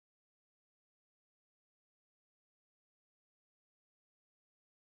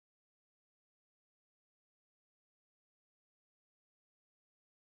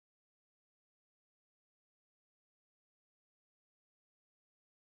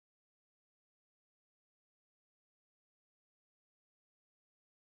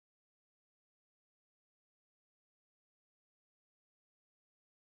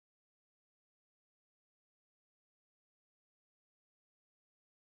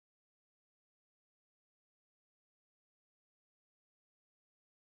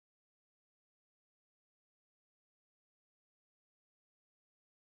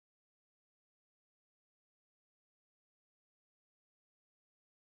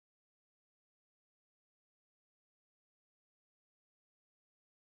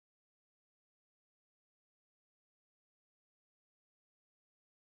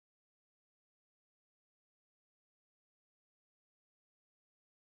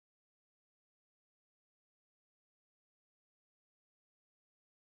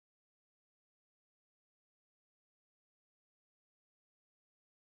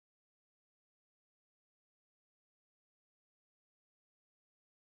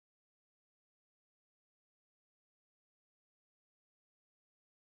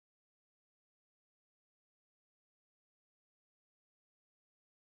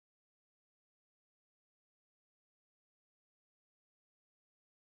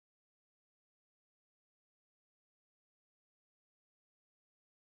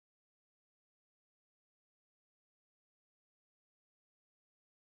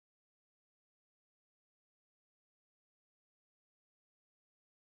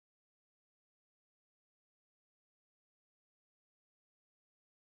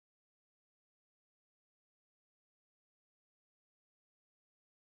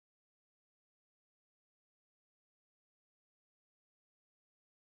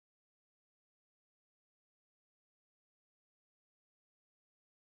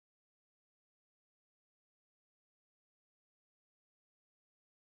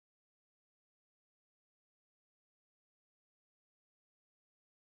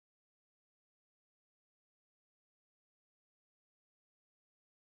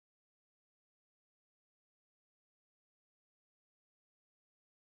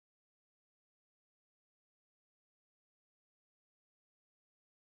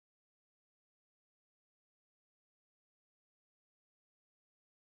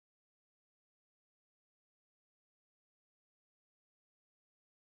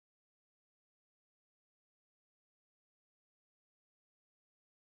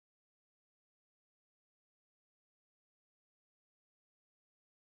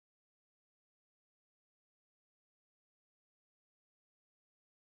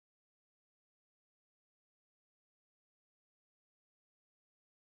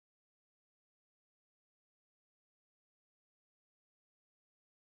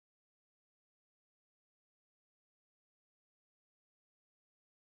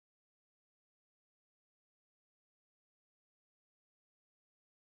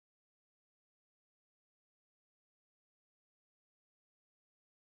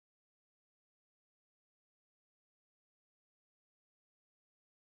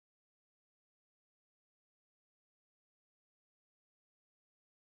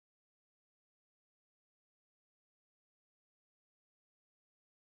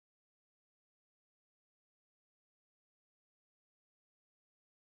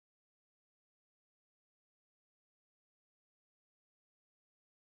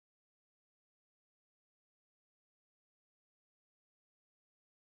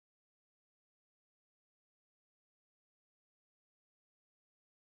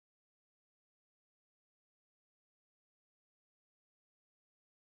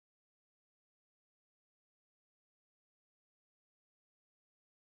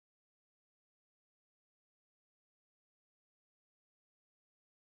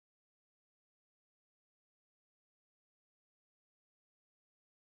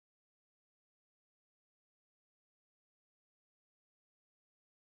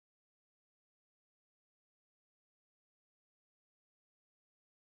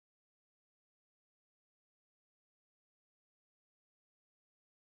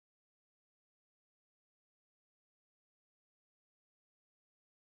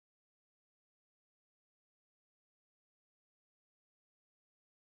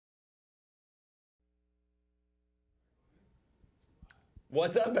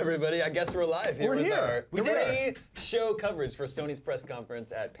What's up, everybody? I guess we're live here. We're with here. our pre-show coverage for Sony's press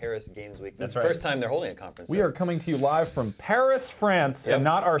conference at Paris Games Week. This is the right. first time they're holding a conference. We are coming to you live from Paris, France, and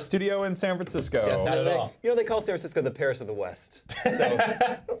not our studio in San Francisco. Definitely. Not at all. You know, they call San Francisco the Paris of the West.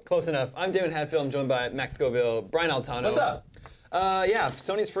 So, close enough. I'm David Hadfield. I'm joined by Max Scoville, Brian Altano. What's up? Yeah,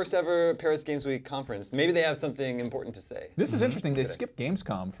 Sony's first ever Paris Games Week conference. Maybe they have something important to say. This is interesting. They skipped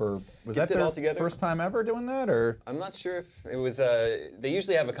Gamescom for, was that their altogether? first time ever doing that, or? I'm not sure if it was, they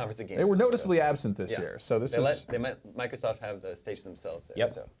usually have a conference at Gamescom. They were noticeably absent this yeah. year, so this They let Microsoft have the stage themselves there. Yep.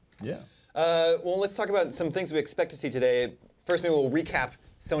 So. Yeah. Well, let's talk about some things we expect to see today. First, maybe we'll recap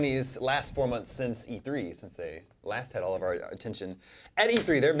Sony's last 4 months since E3, since they last had all of our attention. At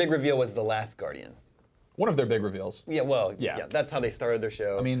E3, their big reveal was The Last Guardian. One of their big reveals. Yeah, well, yeah, that's how they started their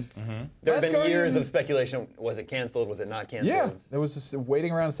show. I mean, there have Last been years Guardian- of speculation. Was it canceled? Was it not canceled? Yeah, there was just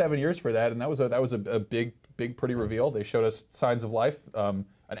waiting around 7 years for that, and that was a big, pretty reveal. They showed us signs of life, an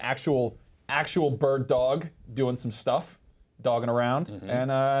actual bird dog doing some stuff, dogging around,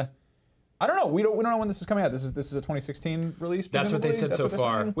 and I don't know. We don't know when this is coming out. This is a 2016 release. That's what they said so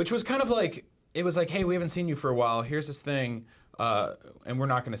far, saying? which was kind of like, it was like, hey, we haven't seen you for a while. Here's this thing, and we're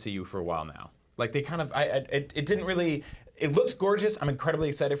not going to see you for a while now. Like they kind of, it didn't really. It looks gorgeous. I'm incredibly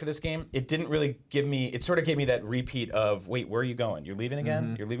excited for this game. It didn't really give me. It sort of gave me that repeat of, wait, where are you going? You're leaving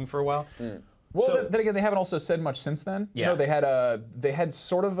again? You're leaving for a while? Well, So- then again, they haven't also said much since then. Yeah. You know, they had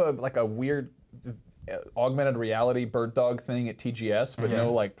sort of a weird augmented reality bird dog thing at TGS, but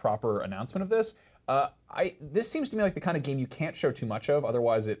no like proper announcement of this. This seems to me like the kind of game you can't show too much of,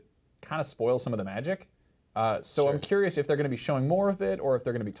 otherwise it kind of spoils some of the magic. So I'm curious if they're going to be showing more of it, or if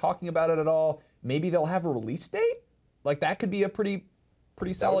they're going to be talking about it at all. Maybe they'll have a release date. Like that could be a pretty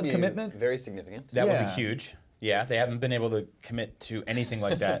solid commitment. Very significant. That would be huge. Yeah, they haven't been able to commit to anything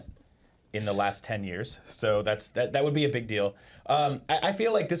like that in the last 10 years. So that would be a big deal. I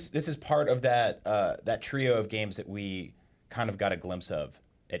feel like this is part of that trio of games that we kind of got a glimpse of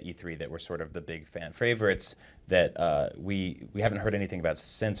at E3 that were sort of the big fan favorites that we haven't heard anything about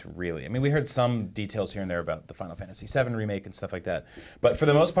since, really. I mean, we heard some details here and there about the Final Fantasy VII remake and stuff like that. But for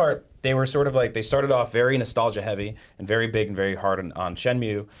the most part, they were sort of like, they started off very nostalgia heavy and very big and very hard on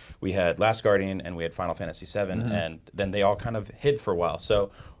Shenmue. We had Last Guardian and we had Final Fantasy VII, and then they all kind of hid for a while.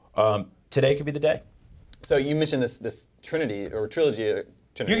 So today could be the day. So you mentioned this trinity or trilogy.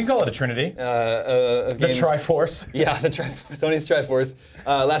 You can call it a trinity. Of The games. Triforce. Yeah, Sony's Triforce,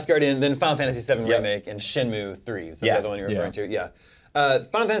 Last Guardian, then Final Fantasy VII Remake, and Shenmue 3. Is that the other one you're referring to? Yeah.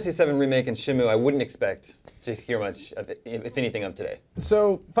 Final Fantasy VII Remake and Shenmue, I wouldn't expect to hear much, of it, if anything, of today.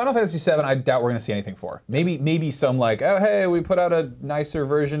 So Final Fantasy VII, I doubt we're going to see anything for. Maybe some like, oh hey, we put out a nicer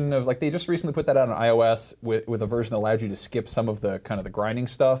version of, like they just recently put that out on iOS with a version that allowed you to skip some of the kind of the grinding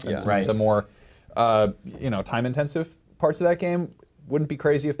stuff and some of the more time-intensive parts of that game. Wouldn't be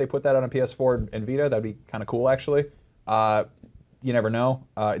crazy if they put that on a PS4 and Vita. That'd be kind of cool, actually. You never know,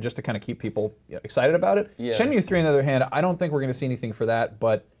 just to kind of keep people excited about it. Yeah. Shenmue 3, on the other hand, I don't think we're going to see anything for that,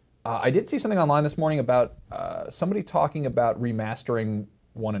 but I did see something online this morning about somebody talking about remastering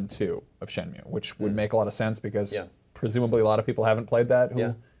 1 and 2 of Shenmue, which would make a lot of sense because presumably a lot of people haven't played that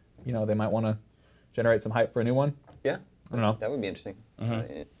who, they might want to generate some hype for a new one. Yeah. I don't know. That would be interesting.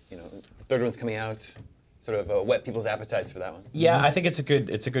 The third one's coming out. Sort of whet people's appetites for that one. Yeah, I think it's a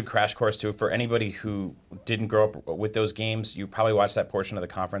good crash course too for anybody who didn't grow up with those games. You probably watched that portion of the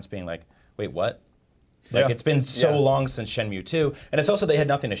conference being like, "Wait, what?" Like it's been so long since Shenmue 2, and it's also they had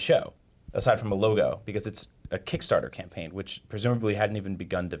nothing to show aside from a logo because it's a Kickstarter campaign, which presumably hadn't even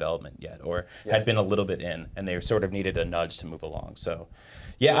begun development yet, or had been a little bit in, and they sort of needed a nudge to move along. So,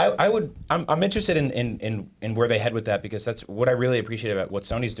 yeah, I'm interested in where they head with that because that's what I really appreciate about what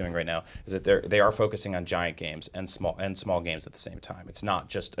Sony's doing right now is that they are focusing on giant games and small games at the same time. It's not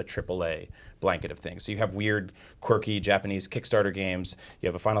just a AAA blanket of things. So you have weird, quirky Japanese Kickstarter games. You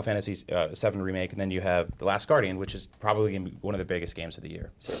have a Final Fantasy VII remake, and then you have The Last Guardian, which is probably going to be one of the biggest games of the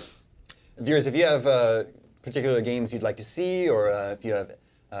year. Sure. Viewers, if you have particular games you'd like to see, or if you have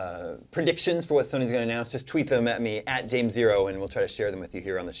predictions for what Sony's going to announce, just tweet them at me at DameZero, and we'll try to share them with you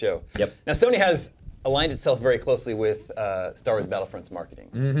here on the show. Yep. Now, Sony has aligned itself very closely with Star Wars Battlefront's marketing,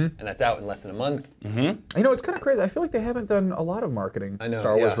 and that's out in less than a month. You know, it's kind of crazy. I feel like they haven't done a lot of marketing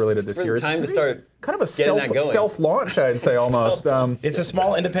Star Wars related this It's year. time to start kind of a getting that going. stealth launch, I'd say almost. It's a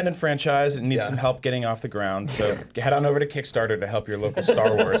small independent franchise. It needs some help getting off the ground. So head on over to Kickstarter to help your local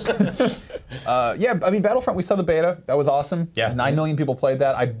Star Wars. Yeah, I mean, Battlefront, we saw the beta. That was awesome. Yeah. 9 million people played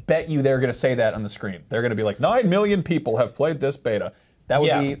that. I bet you they're going to say that on the screen. They're going to be like, 9 million people have played this beta. That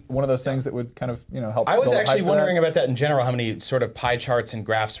would be one of those things that would kind of help. I was build actually hype for wondering that. about that in general, how many sort of pie charts and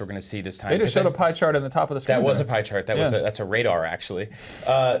graphs we're going to see this time. They just showed a pie chart on the top of the screen. That was a pie chart. That's a radar, actually.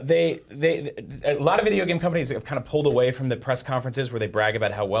 A lot of video game companies have kind of pulled away from the press conferences where they brag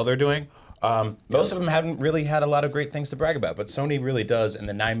about how well they're doing. Most of them haven't really had a lot of great things to brag about, but Sony really does, and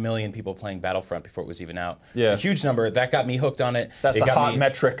the 9 million people playing Battlefront before it was even out. It's a huge number. That got me hooked on it. That's a hot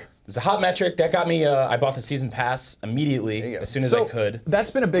metric. It's a hot metric. That got me, I bought the Season Pass immediately, as soon as I could.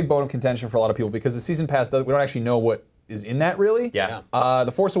 That's been a big bone of contention for a lot of people because the Season Pass, we don't actually know what is in that, really. Yeah.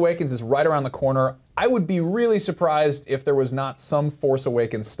 The Force Awakens is right around the corner. I would be really surprised if there was not some Force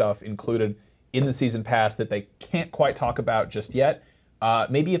Awakens stuff included in the Season Pass that they can't quite talk about just yet.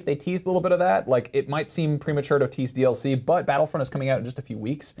 Maybe if they teased a little bit of that, like it might seem premature to tease DLC, but Battlefront is coming out in just a few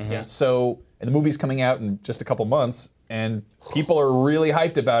weeks. So, and the movie's coming out in just a couple months, and people are really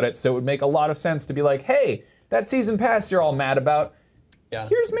hyped about it, so it would make a lot of sense to be like, hey, that Season Pass you're all mad about,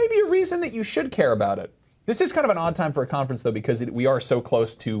 here's maybe a reason that you should care about it. This is kind of an odd time for a conference, though, because we are so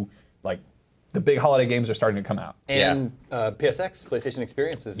close to, like, the big holiday games are starting to come out. And PSX, PlayStation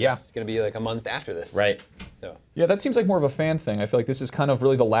Experience, is just going to be like a month after this. Right. So. Yeah, that seems like more of a fan thing. I feel like this is kind of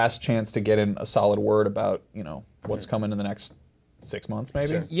really the last chance to get in a solid word about, what's coming in the next 6 months, maybe.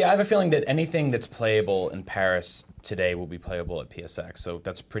 Sure. Yeah, I have a feeling that anything that's playable in Paris today will be playable at PSX. So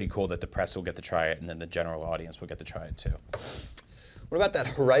that's pretty cool that the press will get to try it, and then the general audience will get to try it too. What about that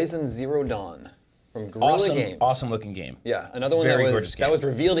Horizon Zero Dawn from Guerrilla Games? Awesome looking game. Yeah, another one that was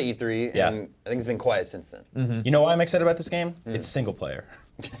revealed at E3, and I think it's been quiet since then. You know why I'm excited about this game? It's single player.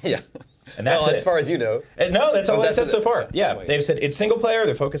 Yeah. And that's as far as you know. No, that's all they've said so far. Yeah, they've said it's single player.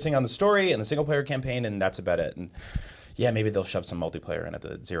 They're focusing on the story and the single player campaign, and that's about it. And yeah, maybe they'll shove some multiplayer in at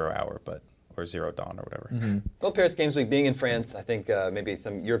the 0 hour, or Zero Dawn or whatever. Well, Paris Games Week being in France, I think maybe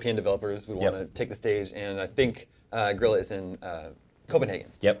some European developers would want to take the stage, and I think Guerrilla is in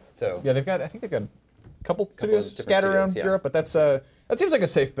Copenhagen. Yep. So yeah, I think they've got a couple studios scattered around Europe, but that seems like a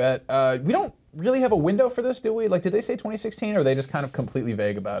safe bet. We don't really have a window for this, do we? Like, did they say 2016, or are they just kind of completely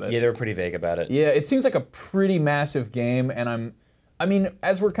vague about it? Yeah, they were pretty vague about it. Yeah, it seems like a pretty massive game, and I mean,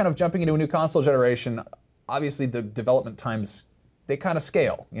 as we're kind of jumping into a new console generation, obviously the development times, they kind of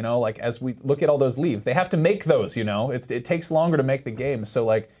scale, like as we look at all those leaves, they have to make those, it takes longer to make the game. So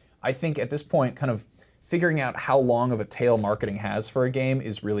like, I think at this point, kind of figuring out how long of a tail marketing has for a game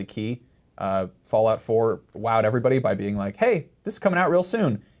is really key. Fallout 4 wowed everybody by being like, hey, this is coming out real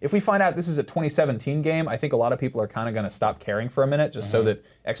soon. If we find out this is a 2017 game, I think a lot of people are kind of going to stop caring for a minute just so that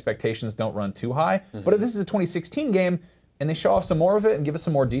expectations don't run too high. But if this is a 2016 game and they show off some more of it and give us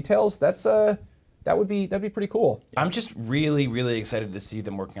some more details, that'd be pretty cool. I'm just really, really excited to see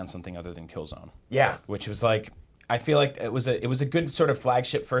them working on something other than Killzone. Yeah. Which was like, I feel like it was a good sort of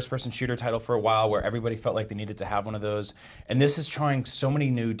flagship first-person shooter title for a while where everybody felt like they needed to have one of those. And this is trying so many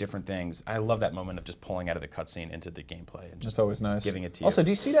new different things. I love that moment of just pulling out of the cutscene into the gameplay and just always nice. Giving it to you. Also,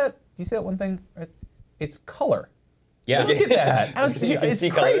 do you see that one thing? It's color. Yeah. Look at that. It's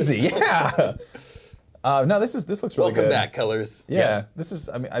crazy. Yeah. No, this looks really good. Welcome back, colors. Yeah. This is.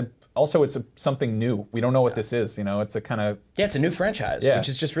 I mean, also it's something new. We don't know what this is. It's a kind of. Yeah, it's a new franchise, which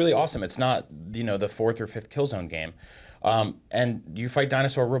is just really awesome. It's not the 4th or 5th Killzone game, and you fight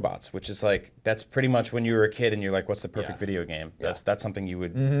dinosaur robots, which is like that's pretty much when you were a kid and you're like, what's the perfect video game? That's something you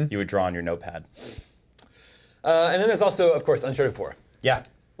would draw on your notepad. And then there's also, of course, Uncharted 4. Yeah.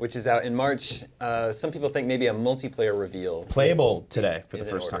 Which is out in March. Some people think maybe a multiplayer reveal. Playable today for the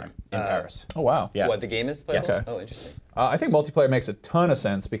first time in Paris. Oh, wow. Yeah. What, the game is playable? Yes. Okay. Oh, interesting. I think multiplayer makes a ton of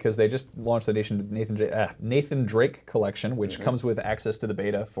sense because they just launched the Nathan Drake collection, which comes with access to the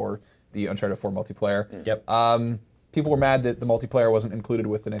beta for the Uncharted 4 multiplayer. Yep. People were mad that the multiplayer wasn't included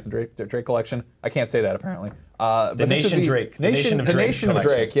with the Nathan Drake collection. I can't say that, apparently. The Nation Drake. The Nation of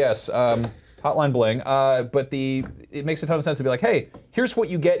Drake, yes. Hotline Bling, but it makes a ton of sense to be like, hey, here's what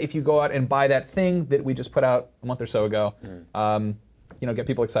you get if you go out and buy that thing that we just put out a month or so ago. Get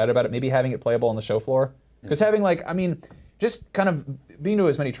people excited about it. Maybe having it playable on the show floor, because having just kind of being to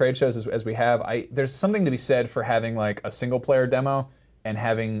as many trade shows as we have, there's something to be said for having like a single player demo and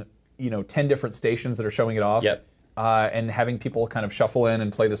having 10 different stations that are showing it off. Yep. And having people kind of shuffle in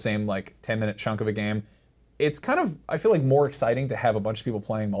and play the same 10-minute chunk of a game. It's kind of, I feel like, more exciting to have a bunch of people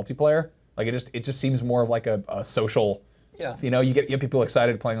playing multiplayer. Like it just seems more of like a social. Yeah. You get people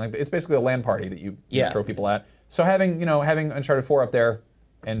excited playing it's basically a LAN party that you throw people at. So having Uncharted 4 up there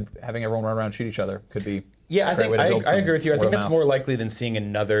and having everyone run around and shoot each other could be. Yeah, I think I agree with you. I think that's more likely than seeing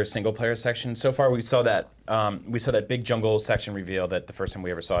another single player section. So far, we saw that big jungle section reveal that the first time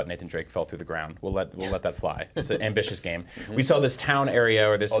we ever saw it, Nathan Drake fell through the ground. We'll let that fly. It's an ambitious game. We saw this town area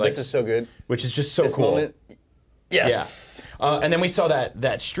or this. Oh, this is so good. Which is just so cool. Moment, Yes. Yeah. And then we saw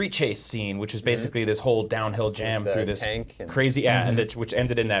that street chase scene, which was basically this whole downhill jam through this crazy, and which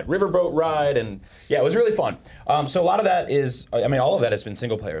ended in that riverboat ride, and yeah, it was really fun. So a lot of that is, I mean, all of that has been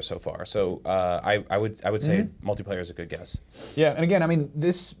single player so far. So I would say multiplayer is a good guess. Yeah, and again, I mean,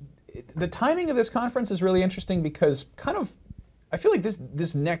 the timing of this conference is really interesting because I feel like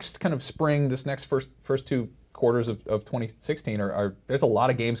this next kind of spring, this next first 2 quarters of 2016 there's a lot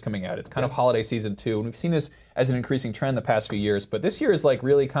of games coming out. It's kind of holiday season too, and we've seen this as an increasing trend the past few years. But this year is like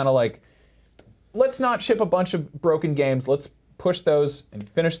really kind of like, let's not ship a bunch of broken games. Let's push those and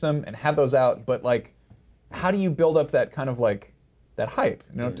finish them and have those out. But like, how do you build up that kind of like that hype?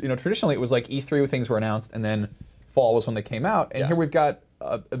 You know, traditionally it was like E3 things were announced and then fall was when they came out. And here we've got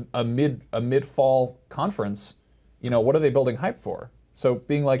a mid-fall conference. You know, what are they building hype for? So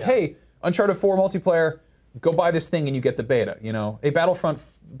being like, hey, Uncharted 4 multiplayer. Go buy this thing and you get the beta. You know, hey,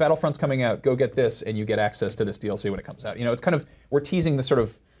 Battlefront's coming out. Go get this and you get access to this DLC when it comes out. You know, it's kind of, we're teasing the sort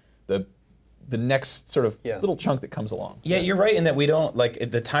of the next sort of little chunk that comes along. Yeah, you're right in that we don't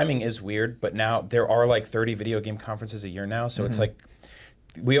like the timing is weird, but now there are like 30 video game conferences a year now, so it's like.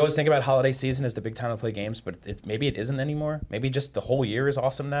 We always think about holiday season as the big time to play games, but maybe it isn't anymore. Maybe just the whole year is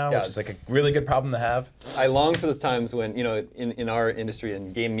awesome now, which is like a really good problem to have. I long for those times when, you know, in our industry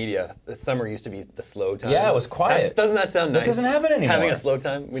and game media, the summer used to be the slow time. Yeah, it was quiet. Doesn't that sound nice? It doesn't happen anymore. Having a slow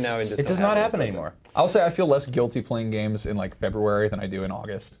time, we now just it does not happen anymore. I'll say I feel less guilty playing games in like February than I do in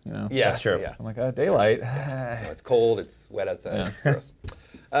August. You know? Yeah, that's true. Yeah. I'm like, daylight. It's cold. It's wet outside. It's gross.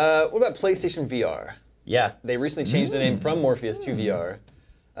 What about PlayStation VR? Yeah, they recently changed the name from Morpheus to VR.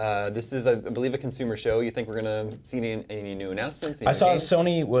 This is, I believe, a consumer show. You think we're going to see any new announcements? I saw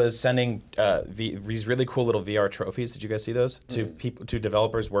Sony was sending these really cool little VR trophies. Did you guys see those? To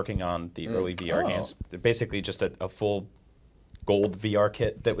developers working on the early VR games. They're basically just a full gold VR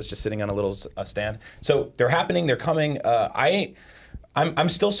kit that was just sitting on a little stand. So they're happening. They're coming. I'm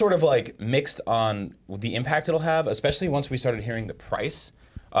still sort of like mixed on the impact it'll have, especially once we started hearing the price.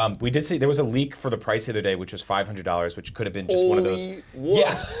 We did see there was a leak for the price the other day, which was $500, which could have been just one of those.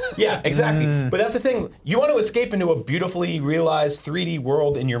 Yeah, exactly. But that's the thing. You want to escape into a beautifully realized 3D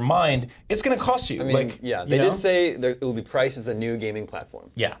world in your mind. It's going to cost you. I mean, they did say it will be priced as a new gaming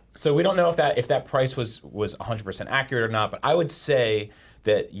platform. Yeah. So we don't know if that price was 100% accurate or not. But I would say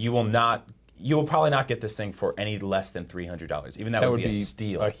that you will probably not get this thing for any less than $300. Even that would be a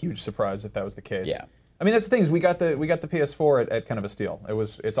steal. A huge surprise if that was the case. Yeah. I mean, that's the thing is we got the PS4 at kind of a steal.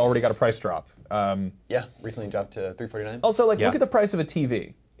 It's already got a price drop. Recently dropped to $349. Also, like look at the price of a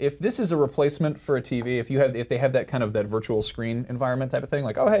TV. If this is a replacement for a TV, if they have that kind of that virtual screen environment type of thing,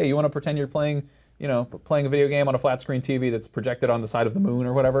 like, oh hey, you want to pretend you're playing a video game on a flat screen TV that's projected on the side of the moon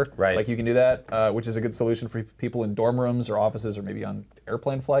or whatever. Right. Like you can do that, which is a good solution for people in dorm rooms or offices or maybe on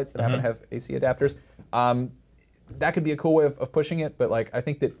airplane flights that happen to have AC adapters. That could be a cool way of pushing it, but like I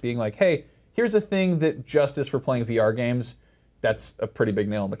think that being like, hey, here's a thing that just is for playing VR games, that's a pretty big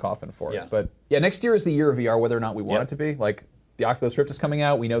nail in the coffin for it. But yeah, next year is the year of VR, whether or not we want it to be. Like, the Oculus Rift is coming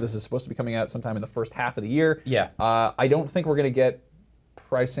out. We know this is supposed to be coming out sometime in the first half of the year. Yeah. I don't think we're going to get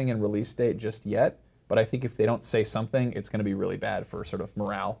pricing and release date just yet, but I think if they don't say something, it's going to be really bad for sort of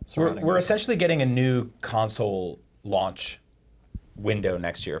morale surrounding We're essentially getting a new console launch window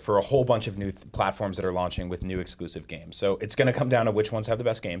next year for a whole bunch of new platforms that are launching with new exclusive games. So it's going to come down to which ones have the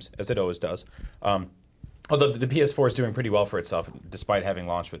best games, as it always does. Although the PS4 is doing pretty well for itself, despite having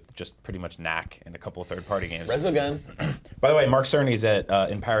launched with just pretty much knack and a couple of third-party games. Resogun. By the way, Mark Cerny's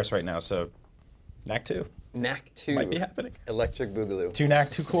in Paris right now, so knack 2. Knack 2. Might be happening. Electric Boogaloo. Too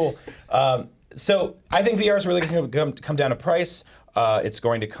knack, too cool. So I think VR is really going to come down to price. It's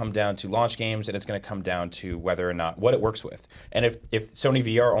going to come down to launch games, and it's going to come down to whether or not what it works with. And if Sony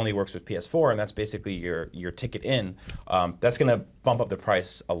VR only works with PS4, and that's basically your ticket in, that's going to bump up the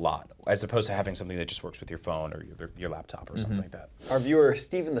price a lot, as opposed to having something that just works with your phone or your laptop or something like that. Our viewer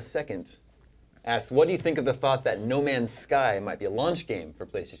Stephen II asks, "What do you think of the thought that No Man's Sky might be a launch game for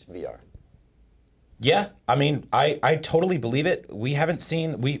PlayStation VR?" Yeah, I mean, I totally believe it. We haven't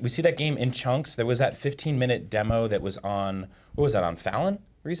seen, we see that game in chunks. There was that 15-minute demo that was on, what was that, on Fallon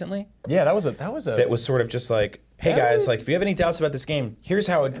recently? Yeah, that was sort of just like, hey guys, like if you have any doubts about this game, here's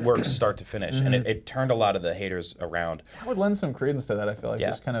how it works start to finish. And it turned a lot of the haters around. That would lend some credence to that, I feel like.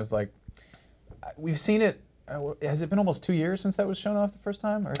 Just kind of like, we've seen it, has it been almost 2 years since that was shown off the first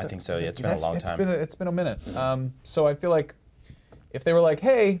time? Or I think so, yeah, it's been a long time. It's been a minute. So I feel like if they were like,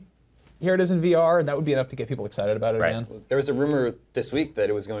 hey, here it is in VR, that would be enough to get people excited about it again. There was a rumor this week that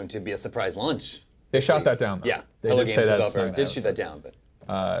it was going to be a surprise launch. They shot that down, though. Yeah, they Hello did Games say developer did shoot that down,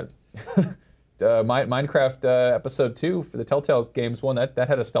 but Minecraft Episode 2 for the Telltale Games one, that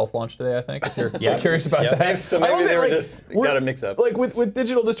had a stealth launch today, I think, if you're curious about that. So maybe they were just got a mix up. Like with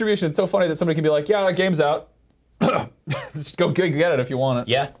digital distribution, it's so funny that somebody can be like, yeah, that game's out. Just go get it if you want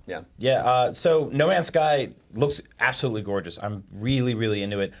it. Yeah. So No Man's Sky looks absolutely gorgeous. I'm really, really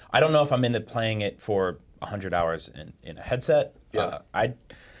into it. I don't know if I'm into playing it for 100 hours in a headset. Yeah.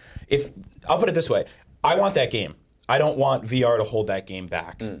 I'll put it this way, I want that game. I don't want VR to hold that game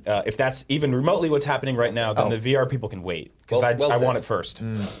back. If that's even remotely what's happening right now, then the VR people can wait, because I want it first.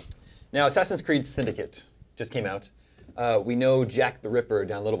 Now, Assassin's Creed Syndicate just came out. We know Jack the Ripper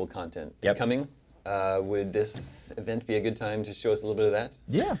downloadable content is coming. Would this event be a good time to show us a little bit of that?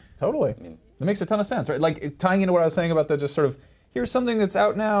 Yeah, totally. That makes a ton of sense, right? Like tying into what I was saying about the just sort of, here's something that's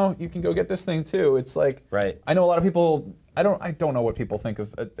out now, you can go get this thing too. It's like, I know a lot of people, I don't know what people think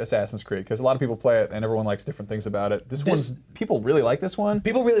of Assassin's Creed, because a lot of people play it and everyone likes different things about it. People really like this one.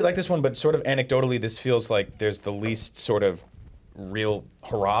 People really like this one, but sort of anecdotally, this feels like there's the least sort of real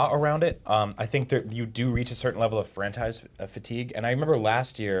hurrah around it. I think that you do reach a certain level of franchise fatigue, and I remember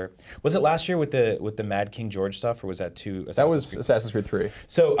last year, was it last year with the Mad King George stuff, or was that Assassin's Creed 3.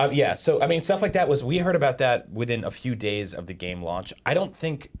 So so I mean, stuff like that we heard about that within a few days of the game launch. I don't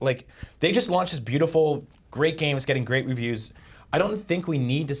think, like, they just launched this beautiful, great game, it's getting great reviews. I don't think we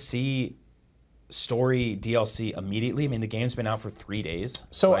need to see story DLC immediately. I mean, the game's been out for 3 days.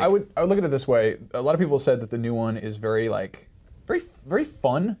 So I would look at it this way. A lot of people said that the new one is very very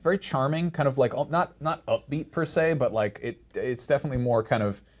fun, very charming, kind of like not upbeat per se, but like it's definitely more kind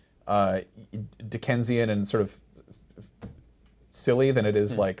of Dickensian and sort of silly than it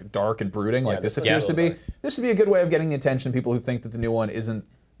is like dark and brooding like this appears to be. This would be a good way of getting the attention of people who think that the new one isn't,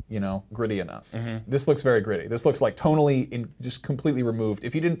 gritty enough. This looks very gritty. This looks like tonally just completely removed.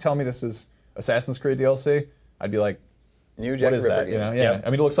 If you didn't tell me this was Assassin's Creed DLC, I'd be like, New Jack what is that? I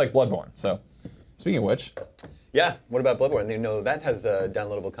mean, it looks like Bloodborne. So, speaking of which. Yeah, what about Bloodborne? That has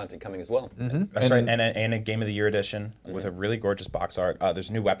downloadable content coming as well. That's right, and a Game of the Year edition with a really gorgeous box art.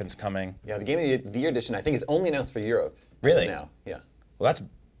 There's new weapons coming. Yeah, the Game of the Year edition, I think, is only announced for Europe. Really? Now, yeah. Well, that's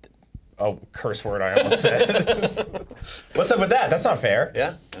a curse word I almost said. What's up with that? That's not fair.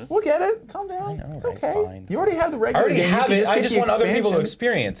 Yeah. We'll get it. Calm down. It's okay. Fine. You already have the regular game. I already have it. I just want other people to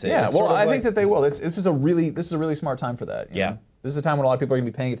experience it. Yeah, well, I think that they will. This is a really smart time for that. Yeah. This is a time when a lot of people are going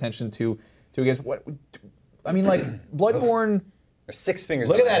to be paying attention to against what. I mean, like, Bloodborne. There's 6 fingers.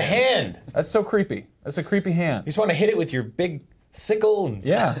 Look at that hand. That's so creepy. That's a creepy hand. You just want to hit it with your big sickle. And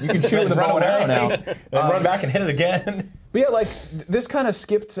yeah, you can shoot it with a bow and arrow now. And run back and hit it again. But yeah, like, this kind of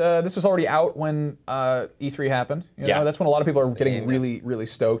skipped, this was already out when E3 happened. You know? That's when a lot of people are getting really, really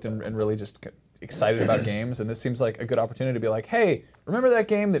stoked and really just excited about games. And this seems like a good opportunity to be like, hey, remember that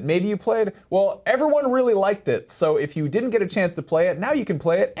game that maybe you played? Well, everyone really liked it. So if you didn't get a chance to play it, now you can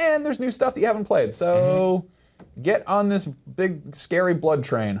play it. And there's new stuff that you haven't played. So get on this big, scary blood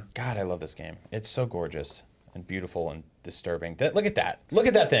train. God, I love this game. It's so gorgeous and beautiful and disturbing. Look at that. Look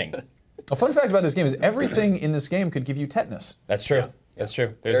at that thing. A fun fact about this game is everything in this game could give you tetanus. That's true. Yeah. That's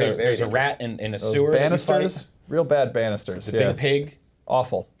true. There's a rat in a sewer. Banisters, real bad banisters. The big pig.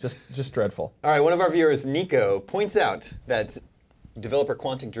 Awful. Just dreadful. All right, one of our viewers, Nico, points out that developer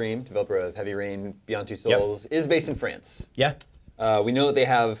Quantic Dream, developer of Heavy Rain, Beyond Two Souls, is based in France. Yeah. We know that they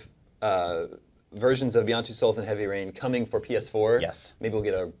have versions of Beyond Two Souls and Heavy Rain coming for PS4. Yes. Maybe we'll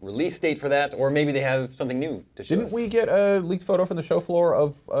get a release date for that, or maybe they have something new to show us. Didn't we get a leaked photo from the show floor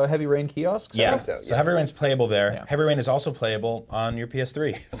of Heavy Rain kiosks? Yeah. I think so. So Heavy Rain's playable there. Yeah. Heavy Rain is also playable on your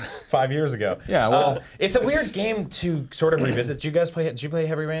PS3 5 years ago. Yeah, well. It's a weird game to sort of revisit. Did you play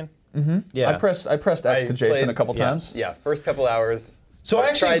Heavy Rain? Mm-hmm. Yeah. I pressed X to Jason a couple times. Yeah, first couple hours. So I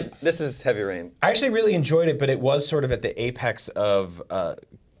actually tried. This is Heavy Rain. I actually really enjoyed it, but it was sort of at the apex of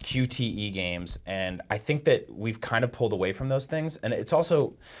QTE games, and I think that we've kind of pulled away from those things. And it's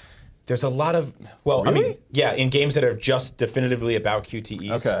also, there's a lot of, well, really? I mean, yeah, in games that are just definitively about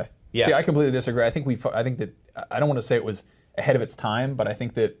QTEs. Okay. Yeah. See, I completely disagree. I think that I don't want to say it was ahead of its time, but I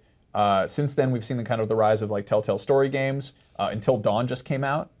think that since then we've seen the rise of like Telltale story games. Until Dawn just came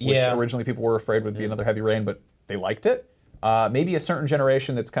out, which originally people were afraid would be another Heavy Rain, but they liked it. Maybe a certain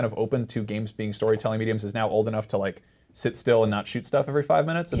generation that's kind of open to games being storytelling mediums is now old enough to like sit still and not shoot stuff every 5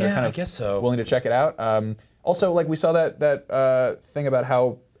 minutes, and they're kind of I guess so. willing to check it out. Also, like we saw that thing about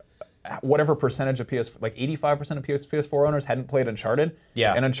how whatever percentage of 85% of PS4 owners hadn't played Uncharted.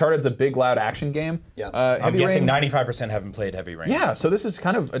 Yeah. And Uncharted's a big, loud action game. Yeah. I'm guessing 95% haven't played Heavy Rain. Yeah, so this is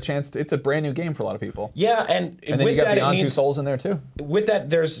kind of a chance it's a brand new game for a lot of people. Yeah, and then with you got that, Beyond Two Souls in there too. With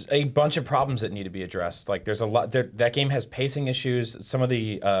that, there's a bunch of problems that need to be addressed. Like there's a lot, that game has pacing issues. Some of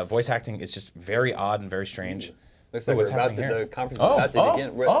the voice acting is just very odd and very strange. Looks like the conference is about to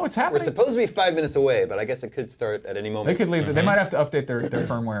begin. It's happening. We're supposed to be 5 minutes away, but I guess it could start at any moment. They could leave. They might have to update their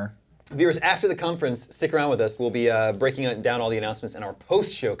firmware. Viewers, after the conference, stick around with us. We'll be breaking down all the announcements and our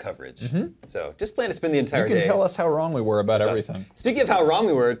post-show coverage. So just plan to spend the entire day. You can tell us how wrong we were about everything. Speaking of how wrong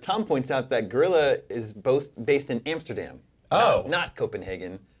we were, Tom points out that Guerrilla is based in Amsterdam. Not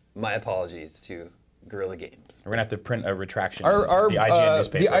Copenhagen. My apologies to Guerrilla Games. We're gonna have to print a retraction. The IGN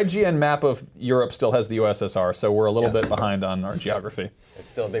newspaper. The IGN map of Europe still has the USSR, so we're a little bit behind on our geography. It's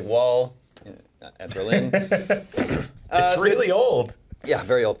still a big wall at Berlin. It's really old. Yeah,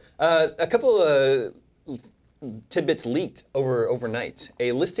 very old. A couple of tidbits leaked overnight.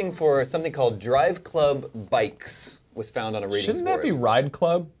 A listing for something called Drive Club Bikes was found on a ratings board. Shouldn't that be Ride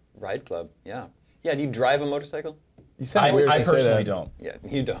Club? Ride Club, yeah. Yeah, do you drive a motorcycle? I personally don't. Yeah,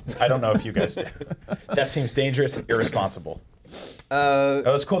 you don't. I don't know if you guys do. That seems dangerous and irresponsible.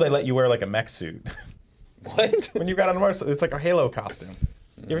 It's cool they let you wear like a mech suit. What? When you got on a motorcycle, it's like a Halo costume.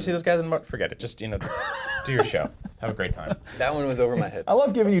 You ever see those guys in forget it. Just, do your show. Have a great time. That one was over my head. I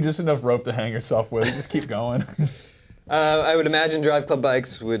love giving you just enough rope to hang yourself with. Just keep going. I would imagine Drive Club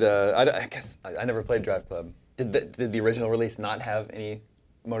Bikes would, I guess, I never played Drive Club. Did the original release not have any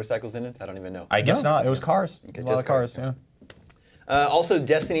motorcycles in it? I don't even know. I guess not. It was cars. Okay, a lot of cars, yeah. Also,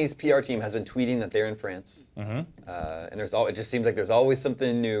 Destiny's PR team has been tweeting that they're in France. And it just seems like there's always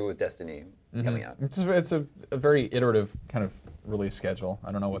something new with Destiny coming out. It's a very iterative kind of release schedule.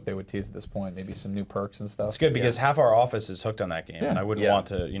 I don't know what they would tease at this point. Maybe some new perks and stuff. It's good because half our office is hooked on that game, and I wouldn't want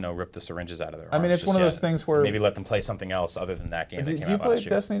to, rip the syringes out of their arms. I mean, it's one of those things where maybe let them play something else other than that game. Do you play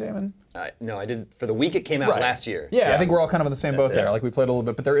Destiny, Damon? No, I did for the week it came out last year. Yeah, I think we're all kind of in the same boat there. Like we played a little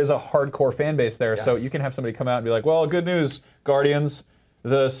bit, but there is a hardcore fan base there, so you can have somebody come out and be like, "Well, good news, Guardians,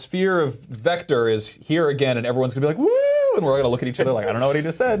 the sphere of Vector is here again," and everyone's gonna be like, "Woo!" And we're all gonna look at each other like, "I don't know what he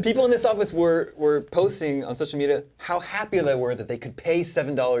just said." People in this office were posting on social media how happy they were that they could pay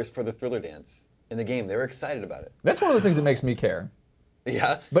 $7 for the Thriller dance in the game. They were excited about it. That's one of those things that makes me care.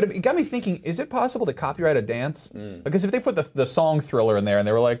 Yeah. But it got me thinking, is it possible to copyright a dance? Because if they put the song Thriller in there and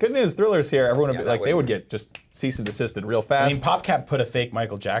they were like, "Good news, Thriller's here," everyone would be like, they would get just cease and desisted real fast. I mean, PopCap put a fake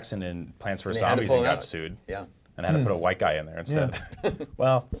Michael Jackson in Plants vs. Zombies and got sued. Yeah. And had to put a white guy in there instead. Yeah.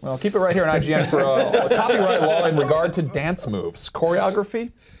 Well, keep it right here on IGN for a copyright law in regard to dance moves.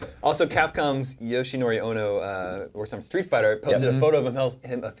 Choreography? Also, Capcom's Yoshinori Ono, or some Street Fighter, posted a photo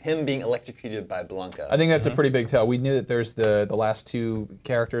of him being electrocuted by Blanca. I think that's a pretty big tell. We knew that there's the last two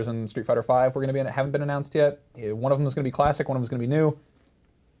characters in Street Fighter V were going to be in it, haven't been announced yet. One of them is going to be classic, one of them is going to be new.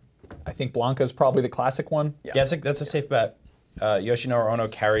 I think Blanca's probably the classic one. Yeah, that's a safe bet. Yoshinori Ono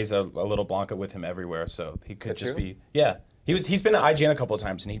carries a little Blanca with him everywhere, so he could just be. Yeah, he's been to IGN a couple of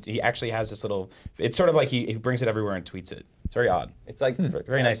times, and he actually has this little. It's sort of like he brings it everywhere and tweets it. It's very odd. It's like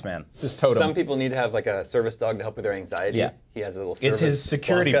very nice man. Just totem. Some people need to have like a service dog to help with their anxiety. Yeah, he has a little. Service it's his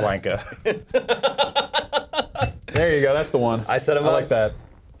security Blanca. There you go. That's the one. I set him up. I like that.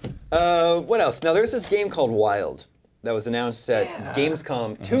 What else? Now there's this game called Wild that was announced at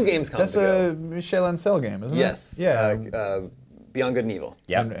Gamescom. 2 Gamescoms That's ago. a Michel Ancel game, isn't it? Yes. Yeah. Beyond Good and Evil.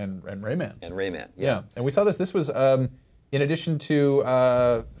 Yeah. And Rayman. And Rayman. Yeah. And we saw this. This was in addition to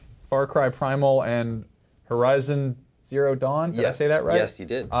Far Cry Primal and Horizon Zero Dawn. Did I say that right? Yes, you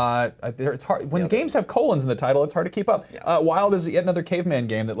did. It's hard when games have colons in the title. It's hard to keep up. Yeah. Wild is yet another caveman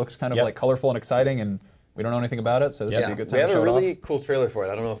game that looks kind of like colorful and exciting, and we don't know anything about it, so this would be a good time to show it off. We have a really cool trailer for it.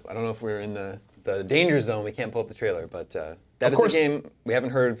 I don't know if we're in the danger zone. We can't pull up the trailer, but that is a game we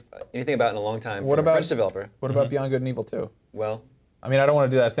haven't heard anything about in a long time from a French developer. What about Beyond Good and Evil 2? Well, I mean, I don't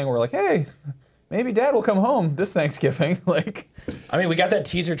want to do that thing where we're like, hey, maybe Dad will come home this Thanksgiving. I mean, we got that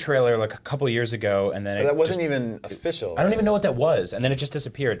teaser trailer like a couple years ago, and then that wasn't even official. I don't even know what that was, and then it just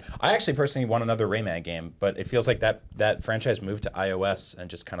disappeared. I actually personally want another Rayman game, but it feels like that franchise moved to iOS and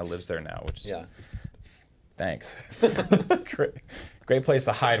just kind of lives there now, which is thanks. Great place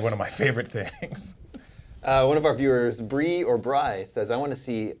to hide one of my favorite things. One of our viewers, Bree or Bry, says, "I want to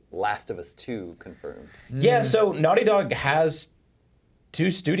see Last of Us 2 confirmed." Yeah, so Naughty Dog has 2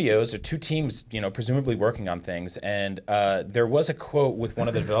 studios or 2 teams, presumably working on things. And there was a quote with one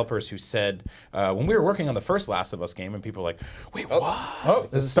of the developers who said, when we were working on the first Last of Us game, and people were like, wait, what? Oh,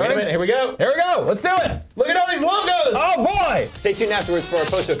 this is starting? Wait a minute, here we go. Here we go. Let's do it. Look at all these logos. Oh, boy. Stay tuned afterwards for our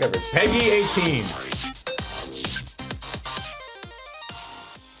post-show coverage. Peggy 18.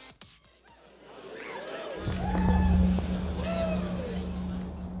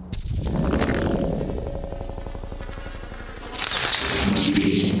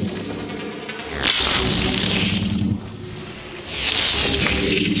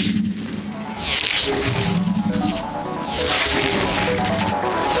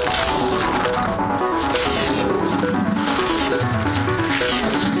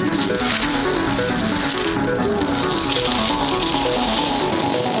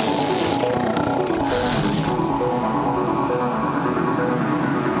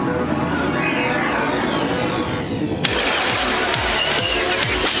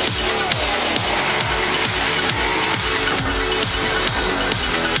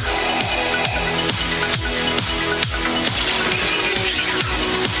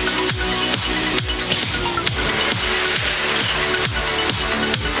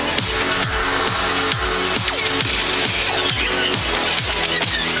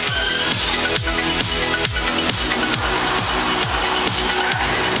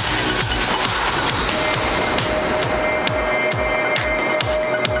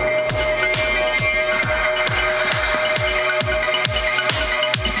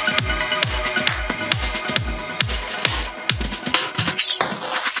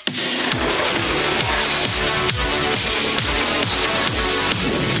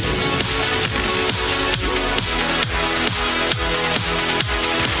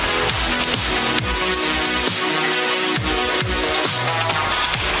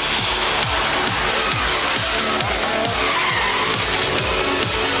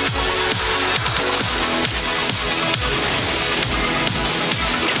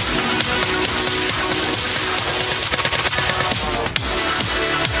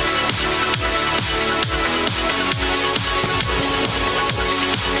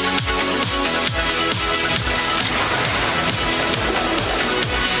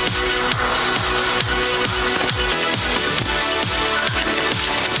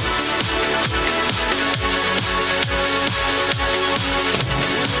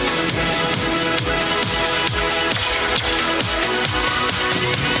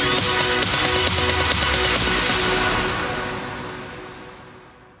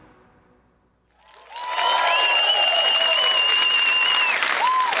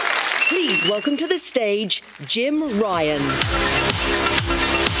 welcome to the stage Jim Ryan.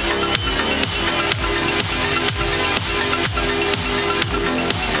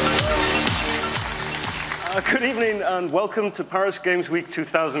 Good evening and welcome to Paris Games Week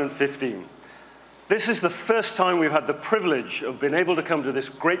 2015. This is the first time we've had the privilege of being able to come to this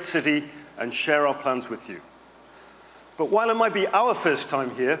great city and share our plans with you. But while it might be our first time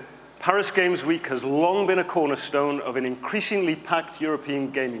here, Paris Games Week has long been a cornerstone of an increasingly packed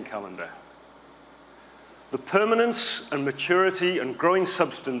European gaming calendar. The permanence and maturity and growing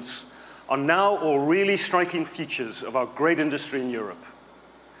substance are now all really striking features of our great industry in Europe.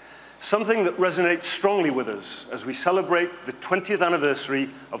 Something that resonates strongly with us as we celebrate the 20th anniversary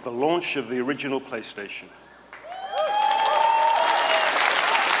of the launch of the original PlayStation.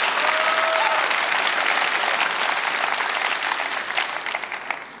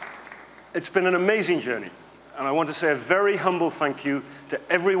 It's been an amazing journey, and I want to say a very humble thank you to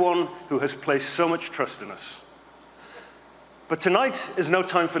everyone who has placed so much trust in us. But tonight is no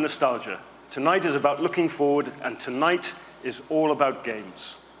time for nostalgia. Tonight is about looking forward, and tonight is all about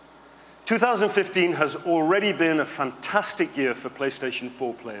games. 2015 has already been a fantastic year for PlayStation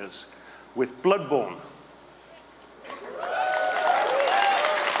 4 players, with Bloodborne,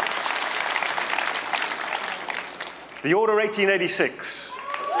 The Order 1886,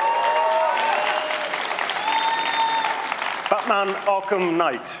 Batman Arkham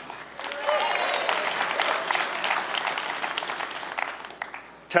Knight,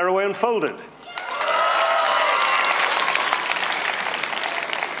 Tearaway Unfolded,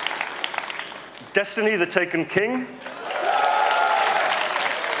 Destiny the Taken King,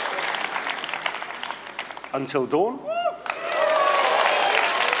 Until Dawn,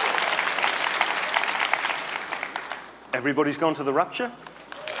 Everybody's Gone to the Rapture,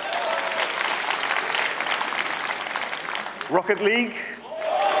 Rocket League,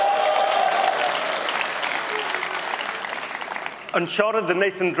 Uncharted the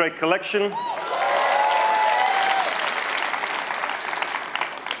Nathan Drake Collection,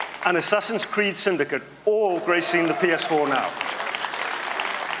 and Assassin's Creed Syndicate, all gracing the PS4 now.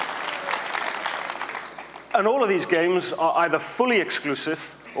 And all of these games are either fully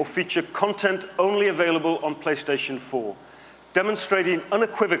exclusive or feature content only available on PlayStation 4, demonstrating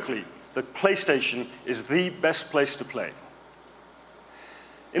unequivocally that PlayStation is the best place to play.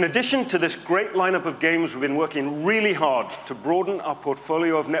 In addition to this great lineup of games, we've been working really hard to broaden our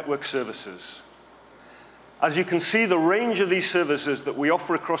portfolio of network services. As you can see, the range of these services that we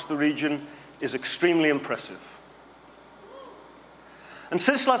offer across the region is extremely impressive. And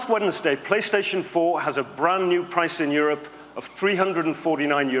since last Wednesday, PlayStation 4 has a brand new price in Europe of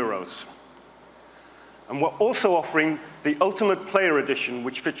 €349. And we're also offering the Ultimate Player Edition,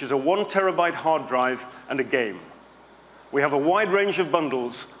 which features a 1 terabyte hard drive and a game. We have a wide range of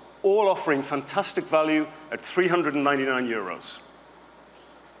bundles, all offering fantastic value at €399.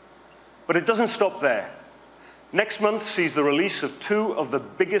 But it doesn't stop there. Next month sees the release of 2 of the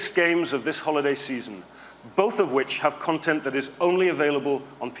biggest games of this holiday season, both of which have content that is only available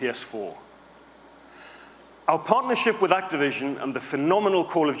on PS4. Our partnership with Activision and the phenomenal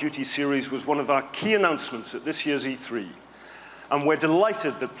Call of Duty series was one of our key announcements at this year's E3. And we're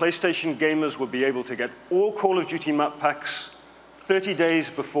delighted that PlayStation gamers will be able to get all Call of Duty map packs 30 days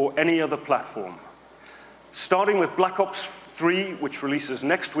before any other platform. Starting with Black Ops 3, which releases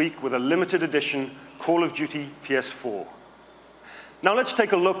next week with a limited edition Call of Duty PS4. Now let's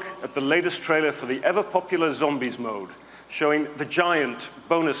take a look at the latest trailer for the ever-popular Zombies mode, showing the Giant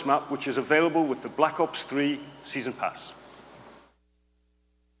bonus map, which is available with the Black Ops 3 Season Pass.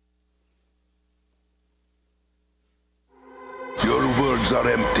 Your words are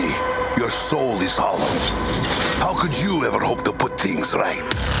empty. Your soul is hollow. How could you ever hope to put things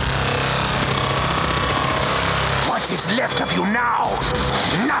right? What is left of you now?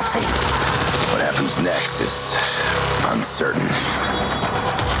 Nothing. What happens next is uncertain.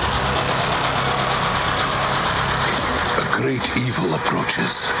 A great evil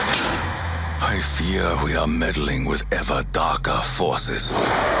approaches. I fear we are meddling with ever darker forces.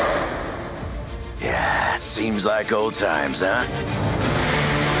 Yeah, seems like old times, huh?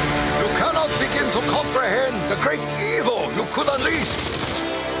 You cannot begin to comprehend the great evil you could unleash.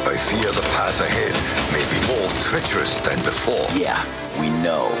 I fear the path ahead may be more treacherous than before. Yeah, we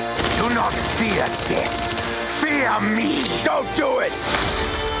know. Do not fear death. Fear me. Don't do it!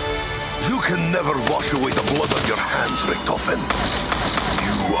 You can never wash away the blood on your hands, Richtofen.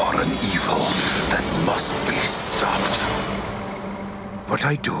 You are an evil that must be stopped. What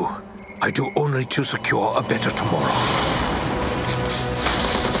I do only to secure a better tomorrow.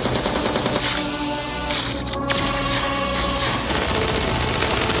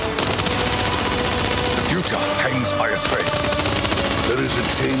 future hangs by a thread. There is a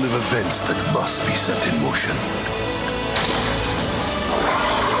chain of events that must be set in motion.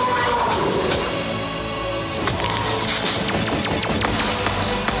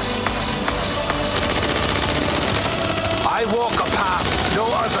 I walk a path no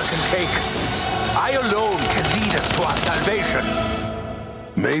other can take. I alone can lead us to our salvation.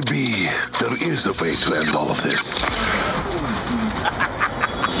 Maybe there is a way to end all of this.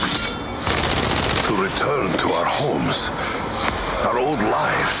 To return to our homes, our old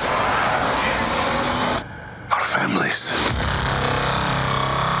lives, our families.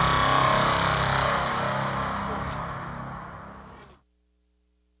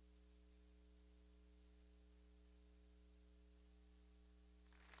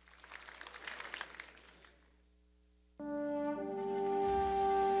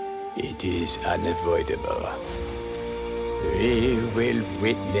 It is unavoidable. We will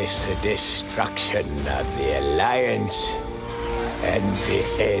witness the destruction of the Alliance and the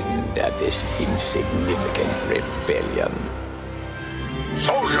end of this insignificant rebellion.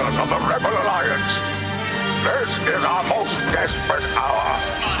 Soldiers of the Rebel Alliance, this is our most desperate hour.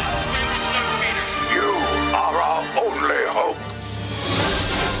 You are our only hope.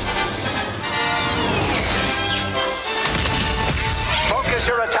 Focus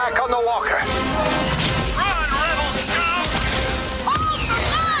your attack on the walker. Run, rebel scum!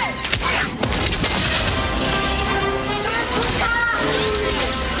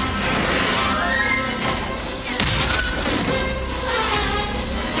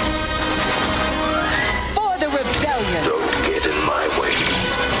 For the rebellion. Don't get in my way.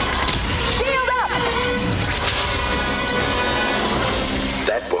 Shield up!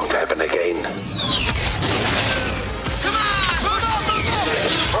 That won't happen again.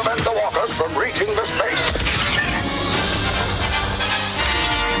 Prevent the walkers from reaching the space.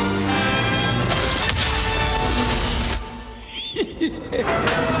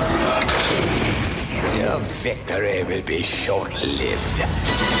 Your victory will be short-lived.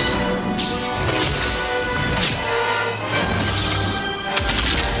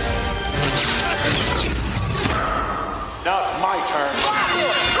 Now it's my turn.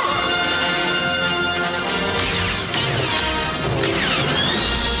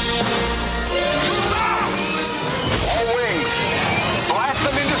 All wings, blast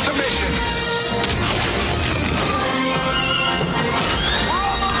them into submission.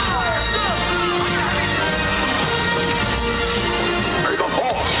 May the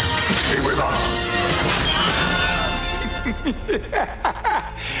Force be with us.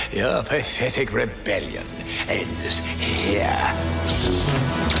 Your pathetic rebellion ends here.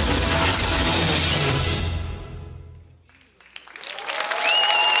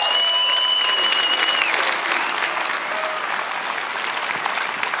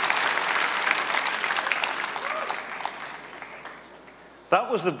 That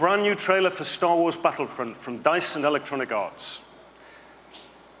was the brand new trailer for Star Wars Battlefront from DICE and Electronic Arts.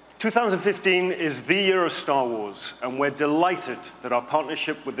 2015 is the year of Star Wars, and we're delighted that our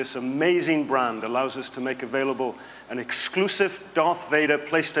partnership with this amazing brand allows us to make available an exclusive Darth Vader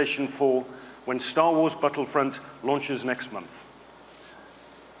PlayStation 4 when Star Wars Battlefront launches next month.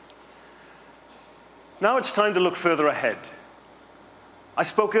 Now it's time to look further ahead. I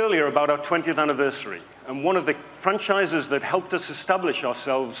spoke earlier about our 20th anniversary, and one of the franchises that helped us establish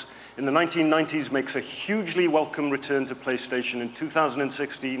ourselves in the 1990s makes a hugely welcome return to PlayStation in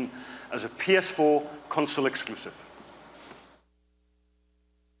 2016 as a PS4 console exclusive.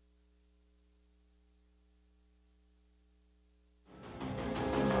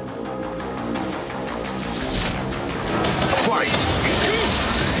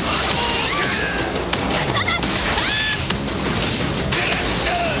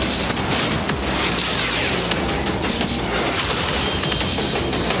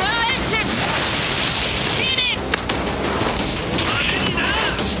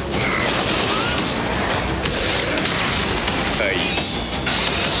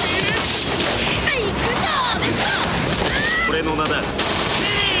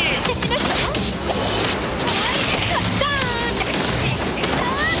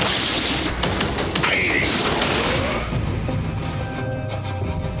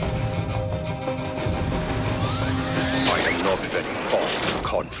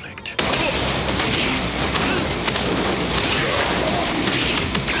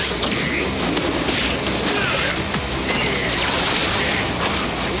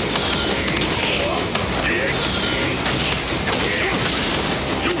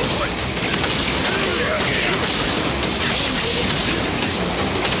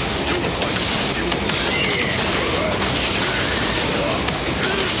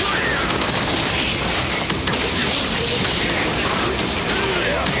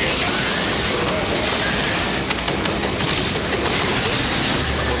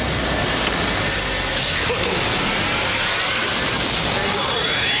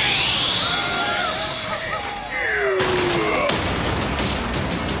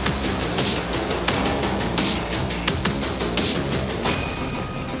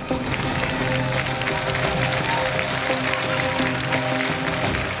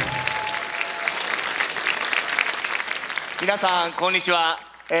 皆さんこんにちは、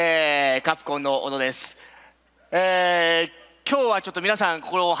カプコンの小野です。今日はちょっと皆さん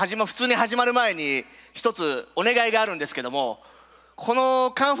これ普通に始まる前に一つお願いがあるんですけども、こ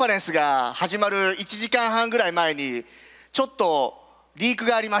のカンファレンスが始まる1時間半ぐらい前にちょっとリーク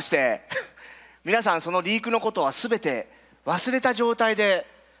がありまして皆さんそのリークのことは全て忘れた状態で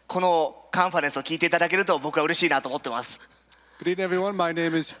このカンファレンスを聞いていただけると僕は嬉しいなと思ってます。Good evening, everyone. My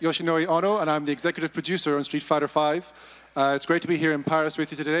name is Yoshinori Ono, and I'm the executive producer on Street Fighter V. It's great to be here in Paris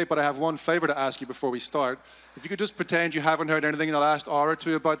with you today, but I have one favor to ask you before we start. If you could just pretend you haven't heard anything in the last hour or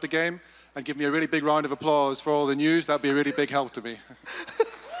two about the game, and give me a really big round of applause for all the news, that'd be a really big help to me.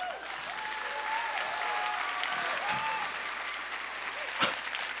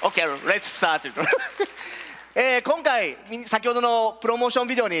 Okay, let's start. 今回先ほどのプロモーション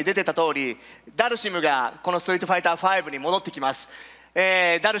ビデオに出てた通り、ダルシムがこのストリートファイター5に戻ってきます。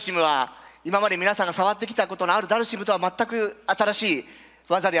ダルシムは今まで皆さんが触ってきたことのあるダルシムとは全く新しい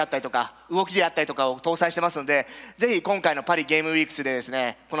技であったりとか動きであったりとかを搭載してますので、ぜひ今回のパリゲームウィークスでです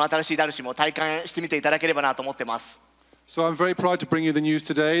ね、この新しいダルシムを体感してみていただければなと思ってます。So I'm very proud to bring you the news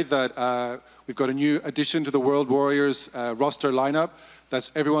today that we've got a new addition to the World Warriors roster lineup. That's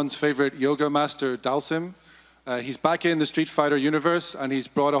everyone's favorite yoga master, Dalsim. He's back in the Street Fighter universe, and he's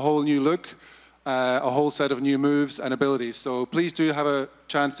brought a whole new look, a whole set of new moves and abilities. So please do have a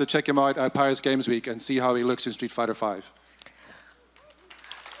chance to check him out at Paris Games Week and see how he looks in Street Fighter V.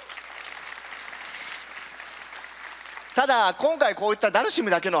 ただ今回こういったダルシム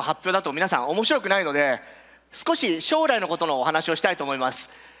だけの発表だと皆さん面白くないので、少し将来のことのお話をしたいと思います。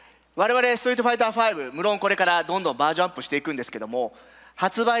我々ストリートファイター5、無論これからどんどんバージョンアップしていくんですけども、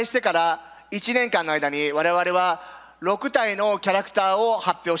発売してから1年間の間に我々は6体のキャラクターを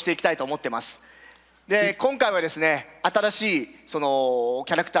発表していきたいと思ってます。で今回はですね、新しいその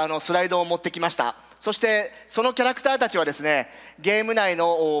キャラクターのスライドを持ってきました。そしてそのキャラクターたちはですね、ゲーム内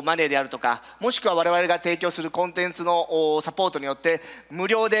のマネーであるとか、もしくは我々が提供するコンテンツのサポートによって無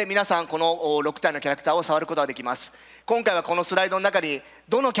料で皆さんこの6体のキャラクターを触ることができます。今回はこのスライドの中に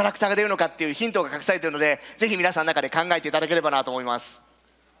どのキャラクターが出るのかっていうヒントが隠されているので、ぜひ皆さんの中で考えていただければなと思います。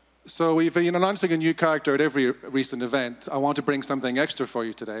So we've been announcing a new character at every recent event. I want to bring something extra for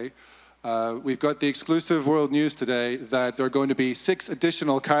you today. We've got the exclusive world news today that there are going to be 6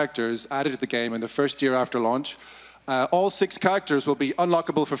 additional characters added to the game in the first year after launch. All 6 characters will be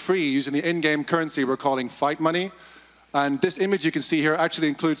unlockable for free using the in-game currency we're calling fight money. And this image you can see here actually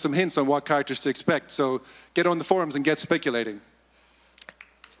includes some hints on what characters to expect. So get on the forums and get speculating.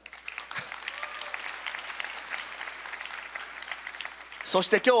 そし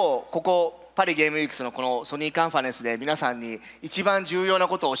て今日ここパリゲームウィークスのこのソニーカンファレンスで皆さんに一番重要な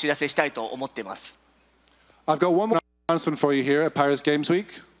ことをお知らせしたいと思っています。I've got one more announcement for you here at Paris Games Week.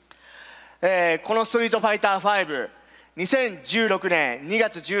 このストリートファイター5、2016年2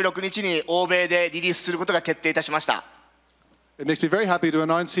月16日に欧米でリリースすることが決定いたしました。It makes me very happy to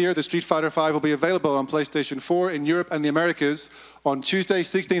announce here that Street Fighter V will be available on PlayStation 4 in Europe and the Americas on Tuesday,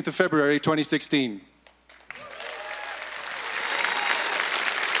 16th of February 2016.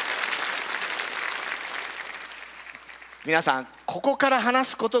 皆さん、ここから話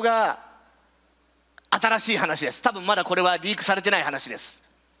すことが新しい話です。多分まだこれはリークされてない話です。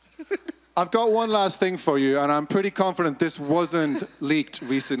I've got one last thing for you, and I'm pretty confident this wasn't leaked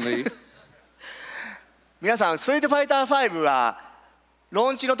recently. 皆さん、ストリートファイター5はロ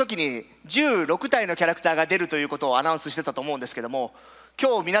ーンチの時に16体のキャラクターが出るということをアナウンスしてたと思うんですけども、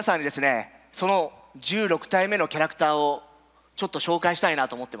今日皆さんにですね、その16体目のキャラクターをちょっと紹介したいな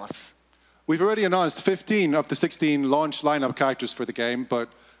と思ってます。We've already announced 15 of the 16 launch lineup characters for the game, but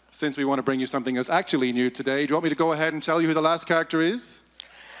since we want to bring you something that's actually new today, do you want me to go ahead and tell you who the last character is?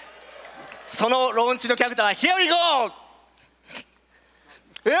 そのローンチのキャラクターは Here we go!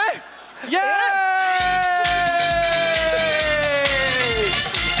 イエーイ！